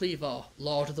mighty Cleavor,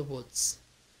 Lord of the Woods.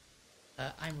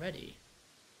 I'm ready.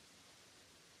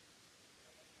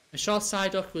 I'm sure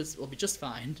Psyduck will be just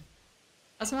fine.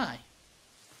 As am I.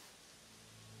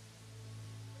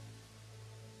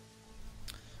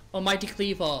 Almighty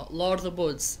Cleavor, Lord of the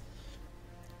Woods.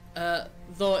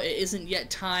 Though it isn't yet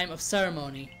time of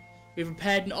ceremony, we've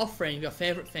prepared an offering of your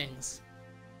favourite things.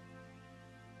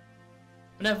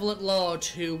 Benevolent Lord,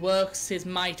 who works his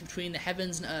might between the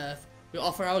heavens and earth, we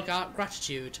offer our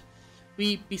gratitude.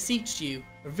 We beseech you,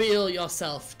 reveal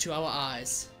yourself to our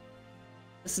eyes.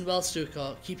 Listen well,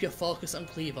 Stuko, keep your focus on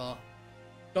Cleavor.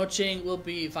 Dodging will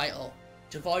be vital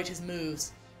to avoid his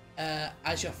moves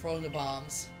as you're throwing the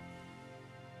bombs.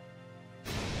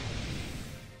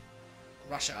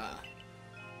 Russia.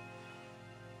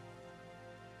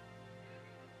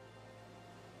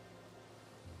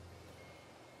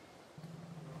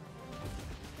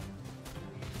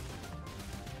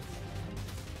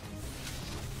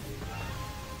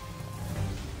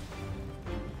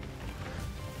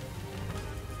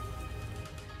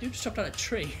 Dude just chopped down a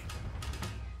tree.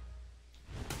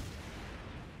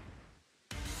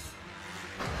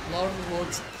 Lord of the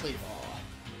Woods, Cleavor.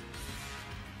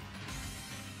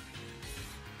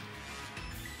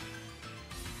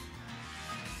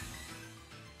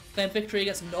 Claim victory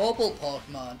against noble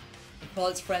Pokemon and call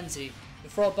its Frenzy. You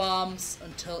throw bombs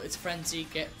until its Frenzy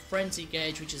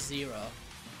gauge reaches 0.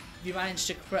 If you manage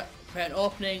to create an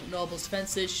opening, Noble's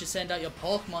defenses should send out your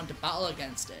Pokemon to battle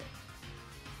against it.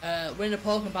 Win a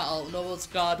Pokemon battle, Noble's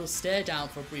guard will stay down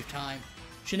for a brief time.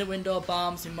 Shouldn't window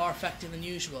bombs be more effective than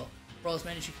usual? Throw as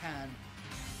many as you can.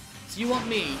 So you want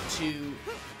me to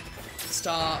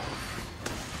start...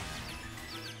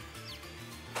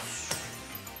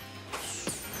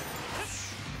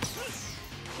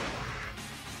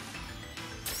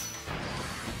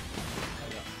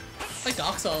 It's like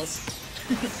Dark Souls.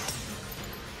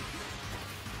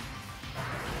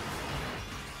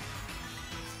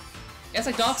 Yeah, it's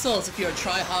like Dark Souls if you're a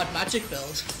try-hard magic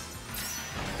build.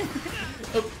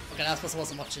 Oh, okay, I suppose I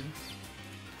wasn't watching.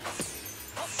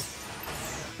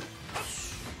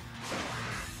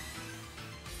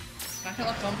 Can I get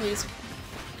locked on, please?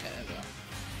 Okay, there we go.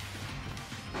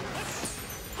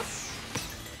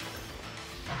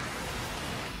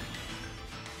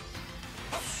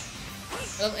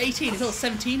 Level 18, it's level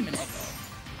 17 a minute ago.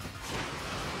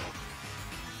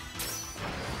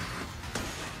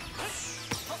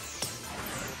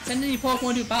 Send any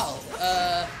Pokemon to battle.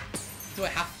 Do I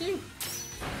have to?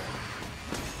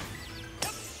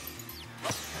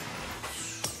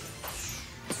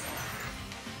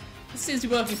 This seems to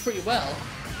be working pretty well.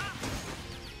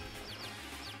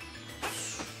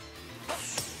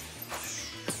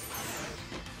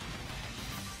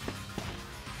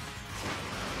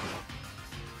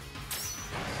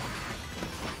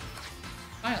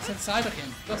 Alright, send Psyduck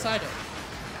in. Go Psyduck.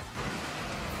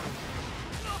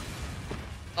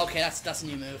 Okay, that's a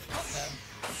new move.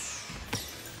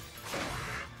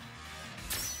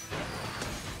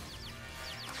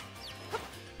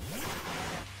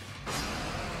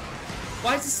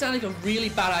 Why does this sound like a really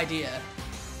bad idea?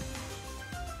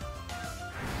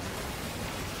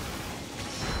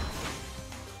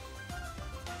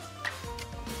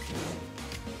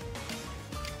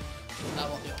 That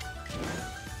won't do.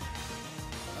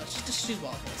 Just choose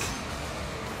one of this.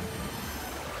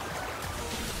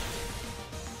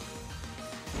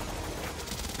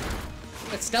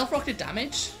 But Stealth Rock did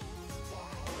damage?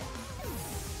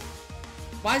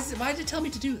 Why did it tell me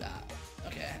to do that?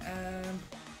 Okay,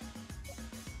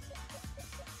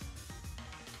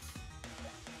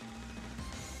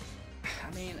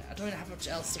 I mean, I don't even have much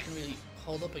else that can really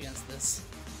hold up against this.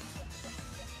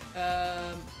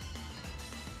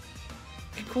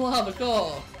 Cool, have a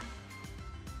go!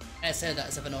 I said that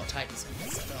as if I know what type this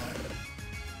is. I don't.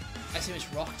 I assume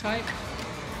it's rock type?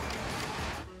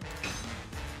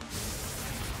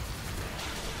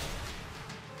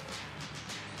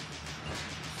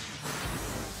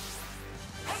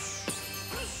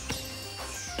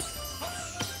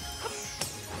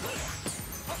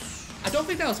 I don't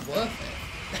think that was worth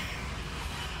it.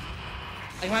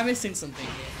 Like, am I missing something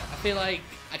here? I feel like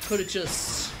I could have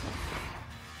just...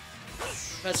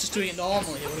 If I was just doing it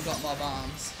normally, I would have got more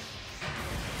bombs.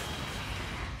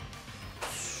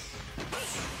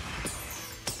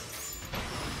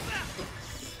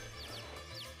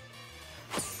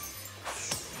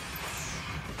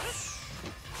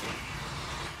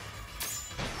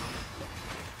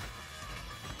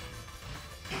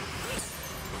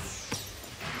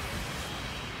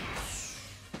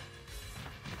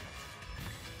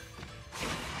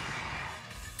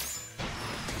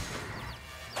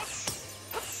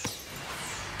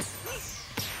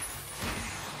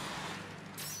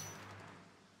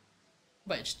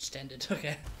 Wait, it just ended.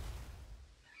 Okay.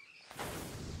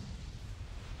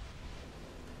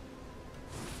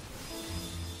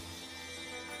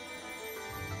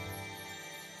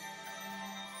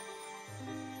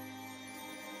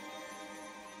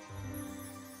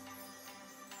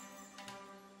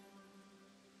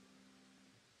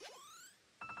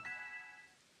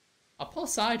 Oh, poor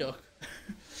Psyduck.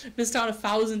 Missed out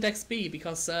 1,000 XP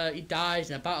because he died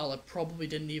in a battle I probably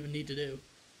didn't even need to do.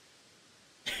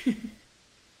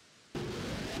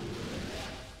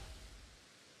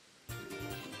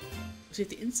 See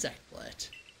the insect plate.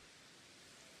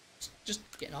 Just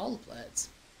getting all the plates.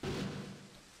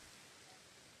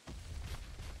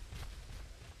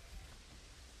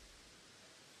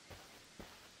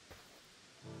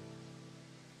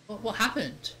 What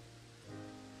happened?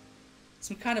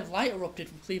 Some kind of light erupted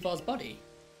from Cleavor's body.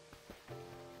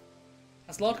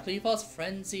 Has Lord Cleavor's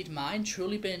frenzied mind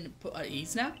truly been put at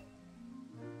ease now?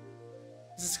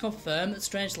 Does this confirm that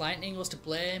strange lightning was to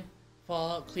blame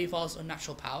for Cleavor's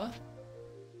unnatural power?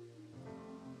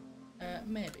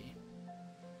 Maybe.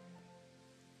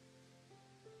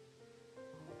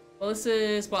 Well, this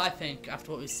is what I think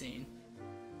after what we've seen.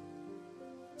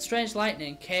 Strange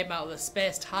lightning came out of a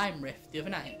space-time rift the other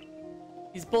night.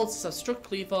 These bolts have struck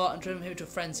Cleavor and driven him to a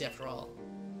frenzy after all.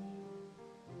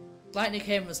 Lightning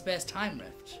came from a space-time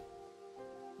rift.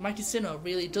 Mighty Sinnoh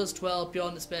really does dwell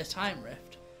beyond the space-time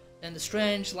rift. Then the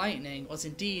strange lightning was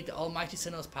indeed the almighty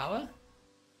Sinnoh's power?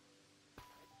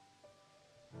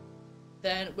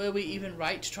 Then were we even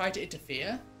right to try to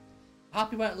interfere?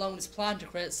 Perhaps we went along with this plan to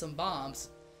create some bombs,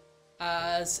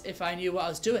 as if I knew what I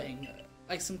was doing,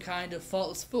 like some kind of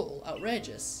thoughtless fool,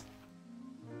 outrageous.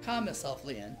 Calm yourself,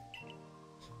 Leon.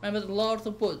 Remember the Lord of the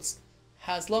Woods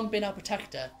has long been our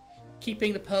protector,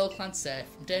 keeping the Pearl Clan safe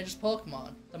from dangerous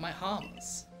Pokemon that might harm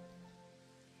us.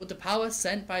 Would the power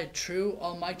sent by a true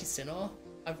almighty Sinnoh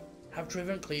have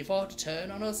driven Cleavor to turn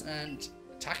on us and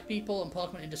attack people and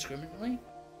Pokemon indiscriminately?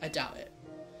 I doubt it.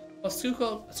 What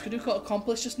Sudoku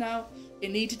accomplished just now, it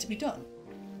needed to be done.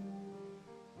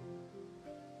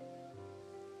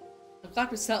 I'm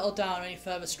glad we settled down any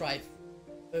further strife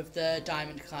with the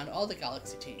Diamond Clan or the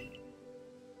Galaxy team.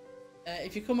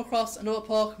 If you come across another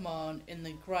Pokemon in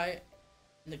the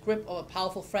grip of a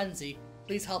powerful frenzy,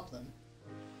 please help them.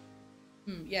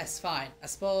 Yes, fine. I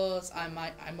suppose I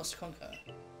must concur.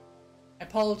 I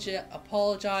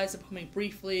apologize for becoming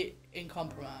briefly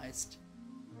incompromised.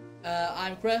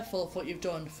 I'm grateful for what you've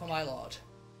done for my lord.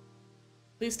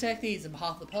 Please take these on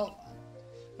behalf of the Pearl Clan.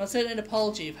 Consider an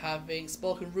apology of having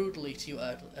spoken rudely to you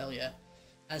earlier,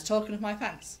 as a token of my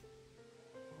thanks.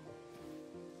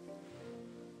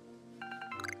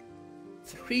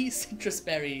 3 citrus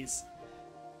berries.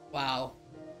 Wow.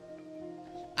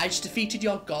 I just defeated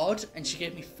your god and she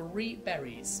gave me 3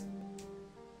 berries.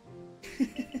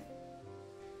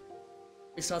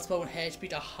 Restores Pokemon HP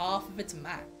to half of its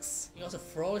max. You can also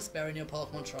throw this berry in your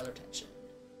Pokemon to draw their attention.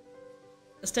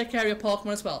 Let's take care of your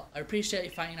Pokemon as well. I appreciate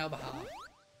you fighting on our behalf.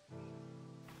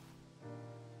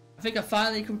 I think I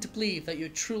finally come to believe that you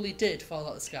truly did fall out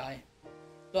of the sky.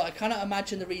 Though I cannot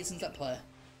imagine the reasons at play.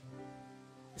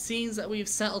 It seems that we've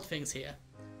settled things here.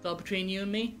 Though between you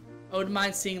and me, I wouldn't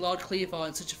mind seeing Lord Cleavor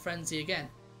in such a frenzy again.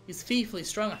 He's fearfully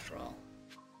strong after all.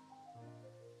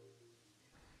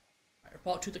 I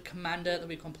report to the commander that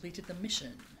we completed the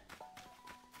mission.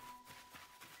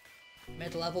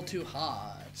 Made level 2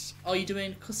 hard. Oh, you're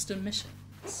doing custom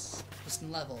missions?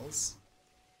 Custom levels?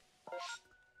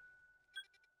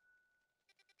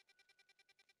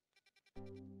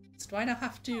 So do I now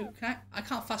have to... I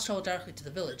can't fast travel directly to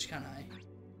the village, can I?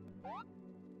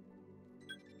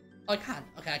 Oh, I can.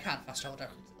 Okay, I can fast travel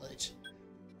directly to the village.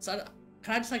 So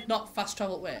can I just like not fast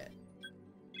travel? Wait.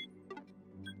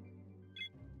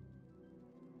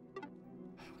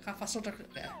 I can't fast travel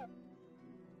directly. Okay.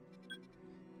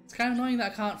 It's kind of annoying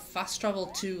that I can't fast travel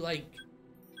to like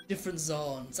different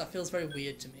zones. That feels very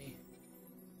weird to me.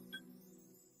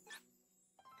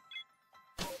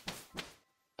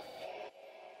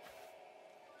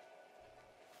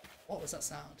 What was that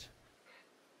sound?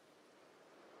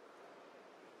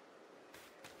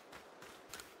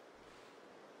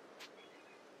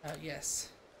 Yes.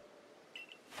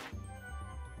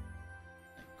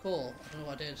 Cool. I don't know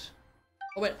what I did.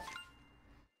 Oh wait.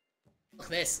 Look at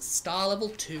this. Star level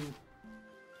 2.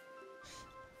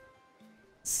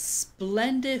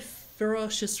 Splendid,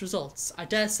 ferocious results. I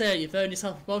dare say you've earned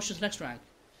yourself a promotion to next rank.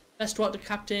 Best work to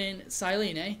Captain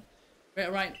Silene, eh?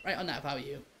 Right on that about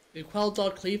you. You quelled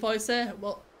Lord Cleavoy's there?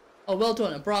 Well, oh, well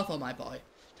done and bravo, my boy.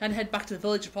 Time to head back to the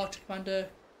village and report to Commander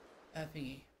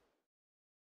thingy.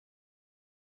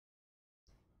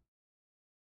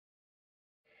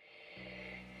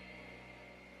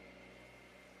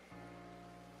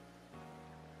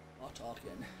 More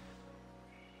talking.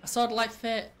 I saw the light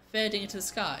fading into the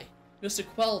sky. You must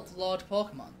have quelled the Lord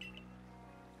Pokemon.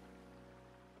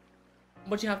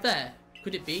 What do you have there?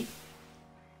 Could it be?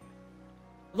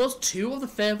 Are those two of the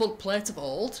fabled plates of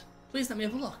old? Please let me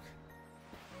have a look.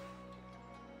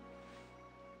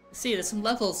 See, there's some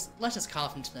letters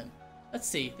carved into them. Let's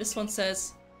see, this one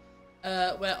says,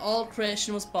 where all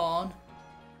creation was born,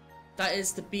 that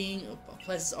is the being of a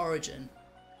place's origin.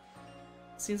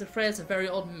 Seems a phrase of a very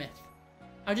old myth.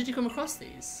 How did you come across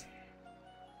these?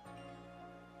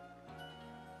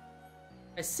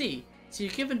 I see. So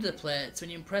you're given to the plates when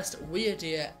you impressed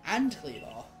Weirdeer and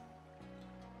Cleavor.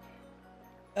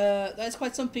 That is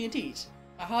quite something indeed.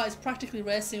 My heart is practically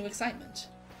racing with excitement.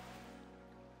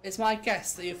 It's my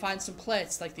guess that you'll find some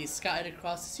plates like these scattered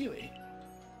across the Sui.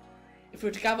 If we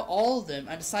were to gather all of them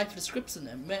and decipher the scripts in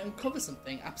them, we might uncover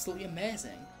something absolutely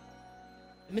amazing.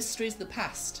 The mysteries of the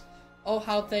past. Oh,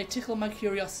 how they tickle my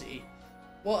curiosity.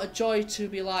 What a joy to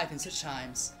be alive in such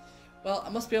times. Well, I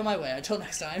must be on my way. Until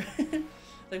next time.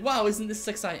 Like, wow, isn't this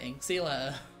exciting? See you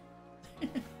later.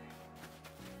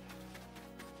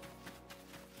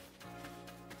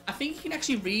 I think you can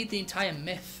actually read the entire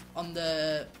myth on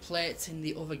the plates in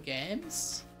the other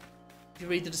games. If you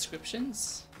read the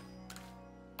descriptions.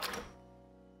 Because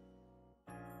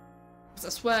I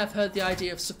swear I've heard the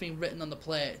idea of something written on the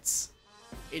plates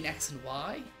in X and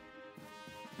Y.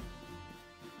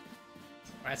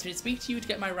 Alright, so I need to speak to you to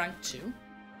get my rank 2.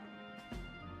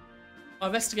 Our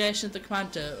investigation of the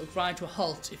commander will grind to a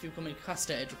halt if you become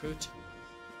incapacitated, recruit.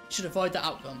 You should avoid that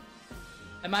outcome.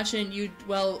 I imagine you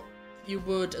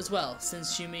would as well,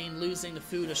 since you mean losing the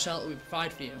food or shelter we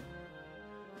provide for you.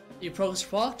 Your progress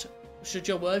report? Should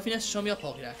your worthiness show me your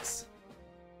Pokédex?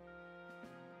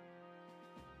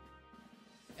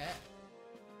 Yeah.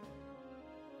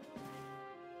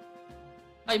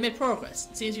 Oh, you made progress.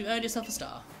 It seems you've earned yourself a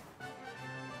star.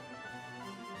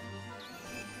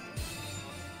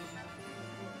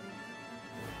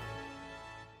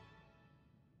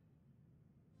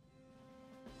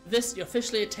 With this, you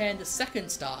officially attained the 2nd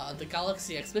star of the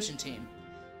Galaxy Expedition Team.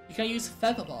 You can use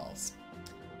Feather Balls.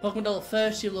 Pokemon level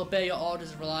 30 will obey your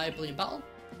orders reliably in battle.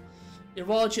 The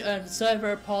rewards you earn from server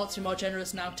reports are more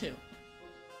generous now too.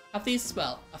 Have these as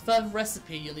well, a further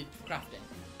recipe you'll need for crafting.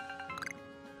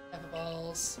 Feather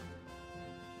Balls,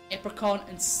 Apricot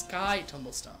and Sky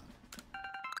Tumblestone.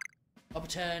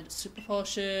 Overturned Super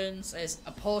Potions is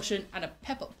a potion and a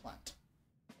pepper plant.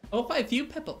 Oh, quite a few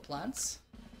pepper plants.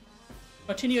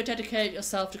 Continue to dedicate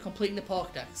yourself to completing the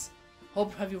Pokédex.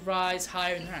 Hope to have you rise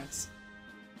higher in ranks.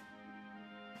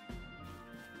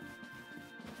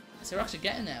 So we're actually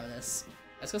getting there with this.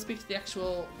 Let's go speak to the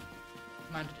actual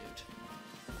commander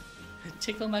dude.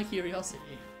 Tickle my curiosity.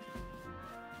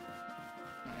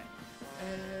 Alright.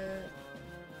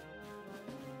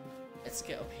 Let's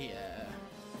get up here.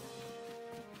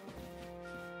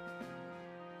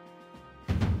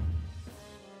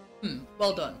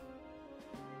 Well done.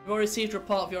 We've already received a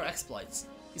report of your exploits.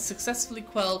 You successfully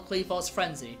quelled Cleavor's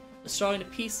frenzy, restoring the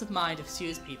peace of mind of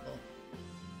Sue's people.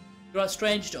 You are a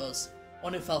stranger to us,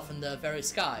 one who fell from the very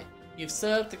sky. You've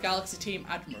served the Galaxy team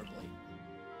admirably.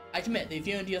 I admit that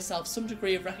you've earned yourself some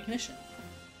degree of recognition.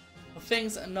 But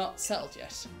things are not settled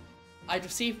yet. I'd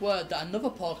received word that another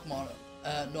Pokemon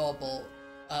noble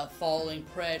falling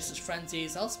prey to such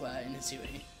frenzies elsewhere in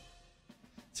Hisui.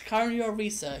 To carry your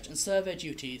research and survey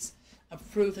duties,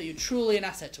 and prove that you're truly an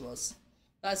asset to us.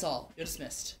 That is all. You're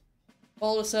dismissed.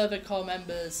 All the survey corps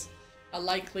members are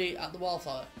likely at the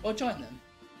Wallflower. Go join them.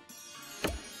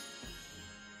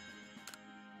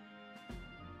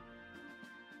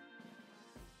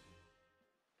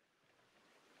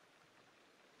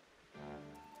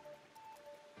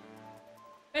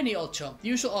 Any old chump. The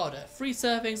usual order. 3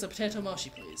 servings of potato mochi,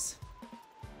 please.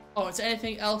 Oh, is there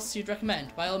anything else you'd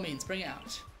recommend? By all means, bring it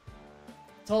out.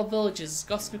 The whole village is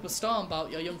gossiping with storm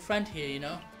about your young friend here, you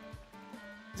know.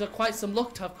 He's got quite some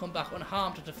luck to have come back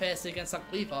unharmed after facing against that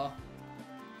Cleavor.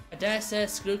 I dare say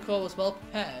Skruko was well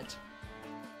prepared.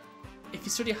 If you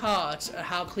study hard at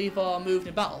how Cleavor moved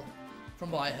in battle,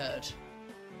 from what I heard.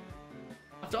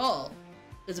 After all,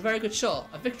 it's a very good show,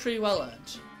 a victory well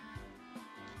earned.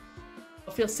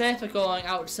 I feel safer going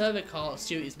out to survey calls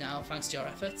duties now, thanks to your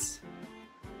efforts.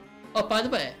 Oh, by the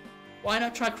way, why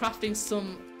not try crafting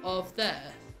some of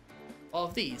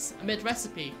these? I made a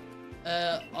recipe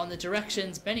on the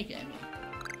directions Benny gave me.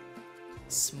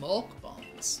 Smoke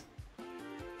bombs.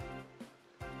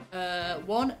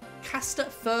 One castor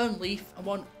fern leaf and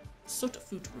one sut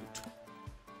fruit root.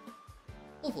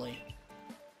 Lovely.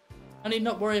 I need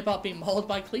not worry about being mauled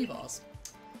by Cleavors.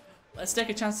 Let's take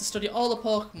a chance to study all the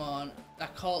Pokemon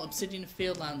that call Obsidian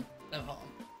Fieldland their home.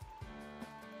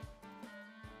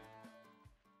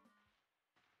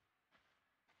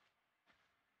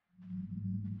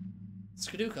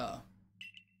 Skruko.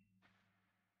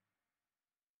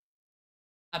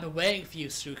 I've been waiting for you,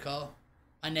 Skruko.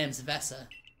 My name's Vesa.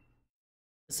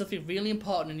 There's something really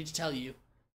important I need to tell you.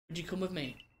 Would you come with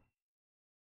me?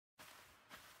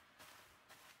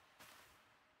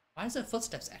 Why does her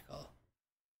footsteps echo?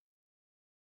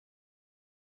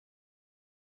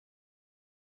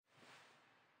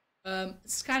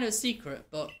 It's kind of a secret,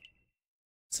 but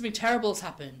something terrible has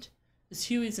happened. This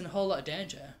Huey's in a whole lot of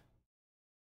danger.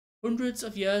 Hundreds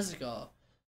of years ago,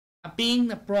 a being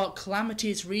that brought calamity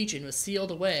to this region was sealed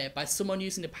away by someone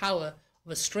using the power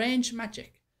of a strange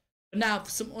magic. But now, for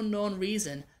some unknown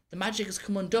reason, the magic has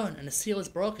come undone and the seal is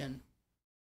broken.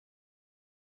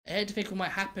 I hate to think what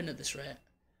might happen at this rate.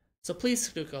 So please,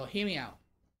 Skruko, hear me out.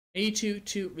 I need you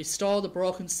to restore the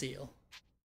broken seal.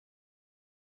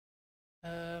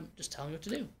 Just tell me what to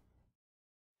do.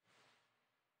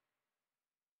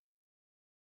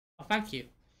 Oh, thank you.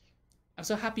 I'm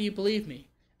so happy you believe me.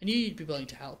 I knew you'd be willing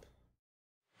to help.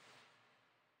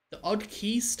 The odd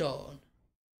keystone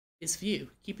is for you.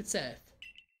 Keep it safe.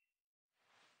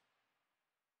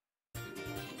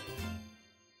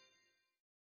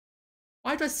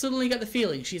 Why do I suddenly get the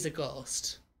feeling she's a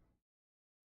ghost?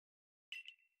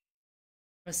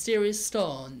 A mysterious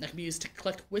stone that can be used to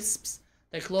collect wisps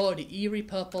that glow in the eerie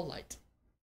purple light.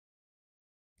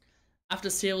 After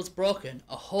the seal was broken,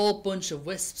 a whole bunch of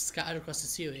wisps scattered across the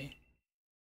Sui.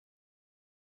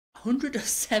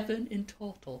 107 in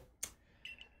total.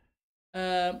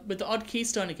 With the odd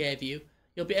keystone I gave you,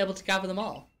 you'll be able to gather them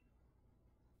all.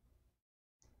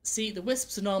 See, the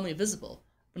wisps are normally visible,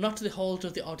 but not to the holder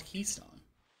of the odd keystone.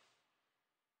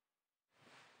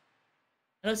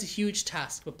 I know it's a huge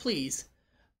task, but please,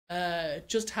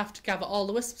 just have to gather all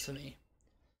the wisps for me.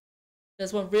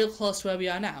 There's one real close to where we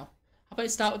are now. How about you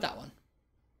start with that one?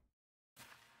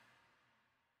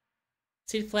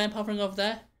 See the flame hovering over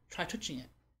there? Try touching it.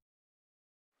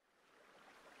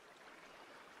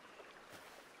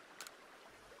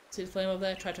 See the flame over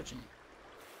there? Try touching it.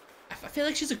 I feel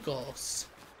like she's a ghost.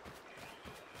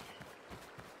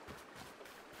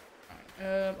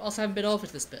 Right. Also, I haven't been over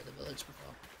to this bit of the village before.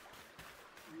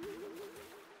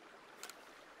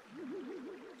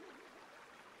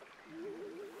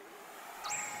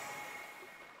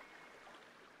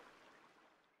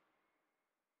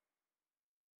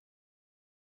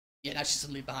 Yeah, now she's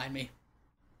suddenly behind me.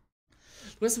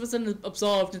 The wisp was then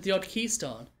absorbed into the odd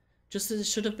keystone, just as it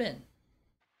should have been.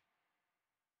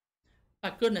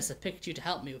 Thank goodness I picked you to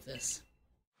help me with this.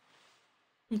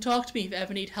 Come talk to me if you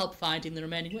ever need help finding the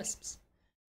remaining wisps.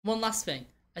 One last thing,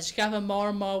 as you gather more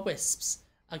and more wisps,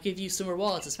 I'll give you some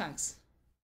rewards as thanks.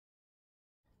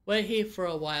 Wait here for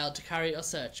a while to carry your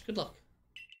search. Good luck.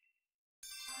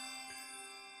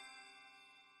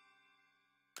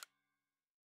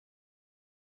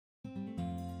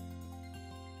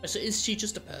 So is she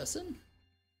just a person?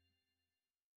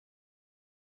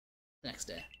 The next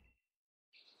day.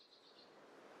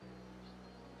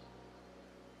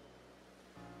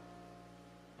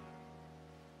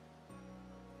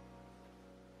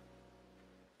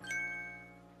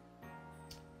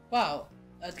 Wow,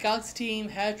 a Galaxy Team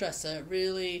hairdresser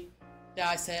really, dare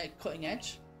I say, cutting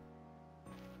edge?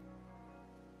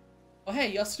 Oh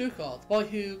hey, you're Skruko, the boy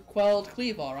who quelled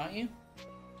Cleavor, aren't you?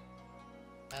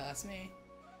 That's me.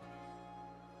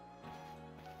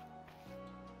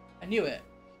 I knew it.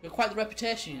 You're quite the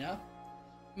reputation, you know?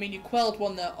 I mean, you quelled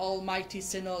one of the almighty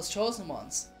Sinnoh's chosen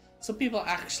ones. Some people are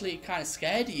actually kind of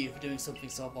scared of you for doing something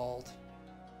so bold.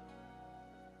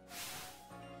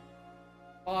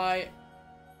 Why...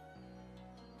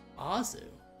 Arzu?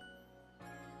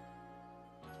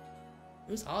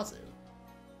 Who's Arzu?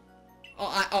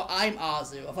 I'm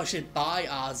Arzu. I thought she'd buy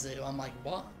Arzu. I'm like,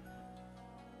 what?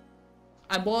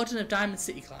 I'm Warden of Diamond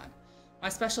City Clan. My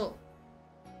special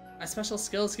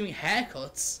skills give me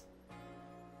haircuts.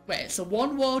 Wait, so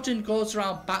one warden goes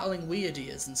around battling weird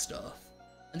ears and stuff,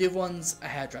 and the other one's a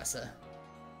hairdresser.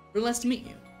 Really nice to meet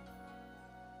you.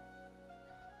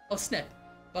 Oh, snip.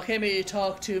 I came here to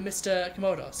talk to Mr.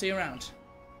 Komodo. See you around.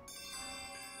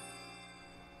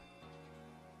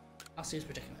 I'll see his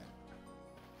predicament.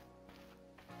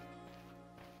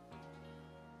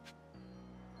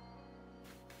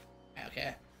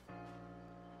 Okay.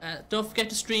 Don't forget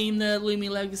to stream the Lumi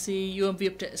Legacy UMV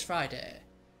update this Friday.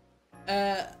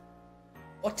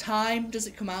 What time does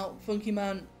it come out, Funky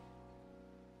Man?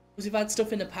 Because we've had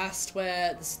stuff in the past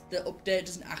where the update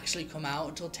doesn't actually come out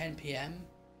until 10 PM.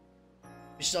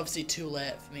 Which is obviously too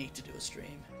late for me to do a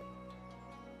stream.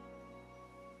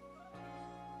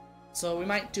 So we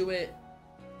might do it,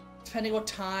 depending what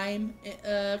time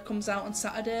it comes out on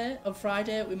Saturday or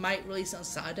Friday, we might release it on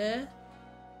Saturday.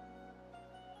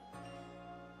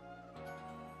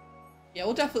 Yeah,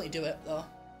 we'll definitely do it though.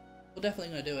 We're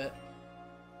definitely gonna do it.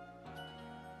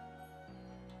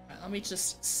 Right, let me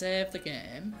just save the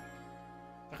game.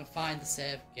 If I can find the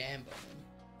save game button.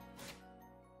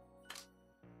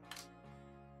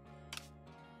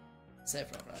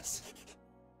 Save progress.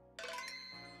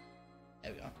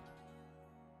 There we go.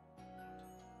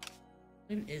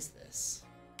 What even is this?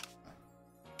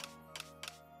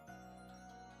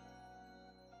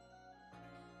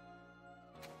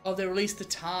 Oh, they released the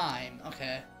time.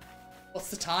 Okay. What's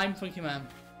the time, Funky Man?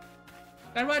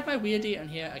 Can I ride my weirdy on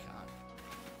here? I can't.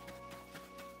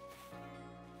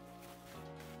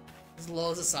 There's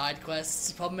loads of side quests.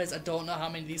 The problem is I don't know how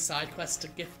many of these side quests are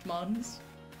gift mons.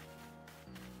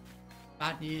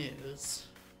 Bad news.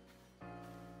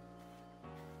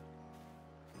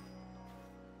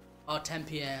 Oh, 10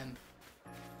 PM.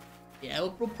 Yeah,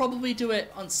 we'll probably do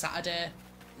it on Saturday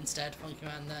instead, Funky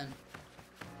Man, then.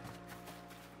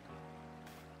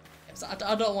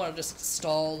 I don't want to just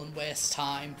stall and waste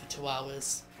time for 2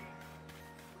 hours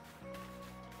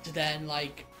to then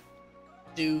like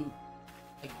do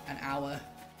like an hour.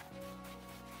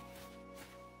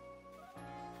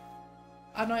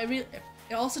 I don't know.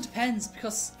 It also depends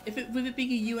because with it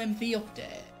being a UMV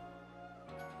update,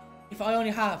 if I only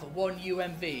have one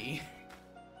UMV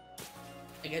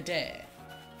like a day,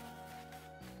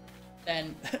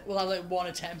 then we'll have like one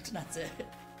attempt and that's it.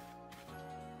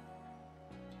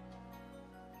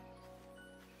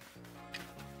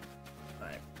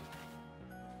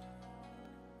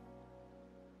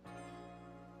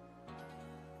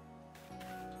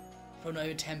 Probably not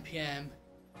even 10 PM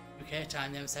UK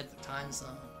time, they haven't said the time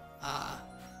zone. Ah.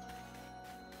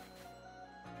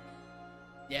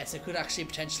 Yes, it could actually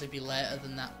potentially be later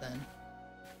than that then.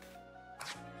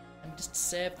 Let me just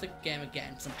save the game again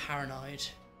because I'm paranoid.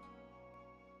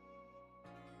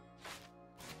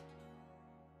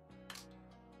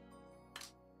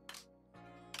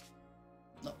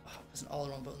 No, pressing all the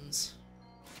wrong buttons.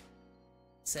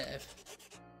 Save.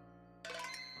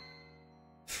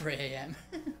 3 AM.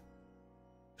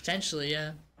 Potentially,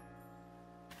 yeah.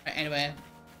 Right, anyway,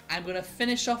 I'm gonna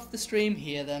finish off the stream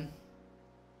here then.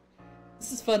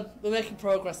 This is fun. We're making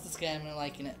progress this game and I'm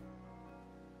liking it.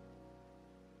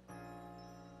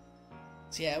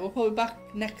 So yeah, we'll probably be back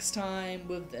next time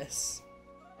with this.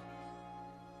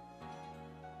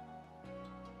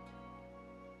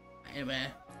 Anyway,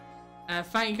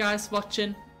 thank you guys for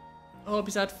watching. I hope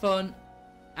you had fun.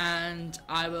 And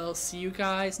I will see you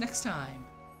guys next time.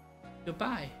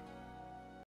 Goodbye.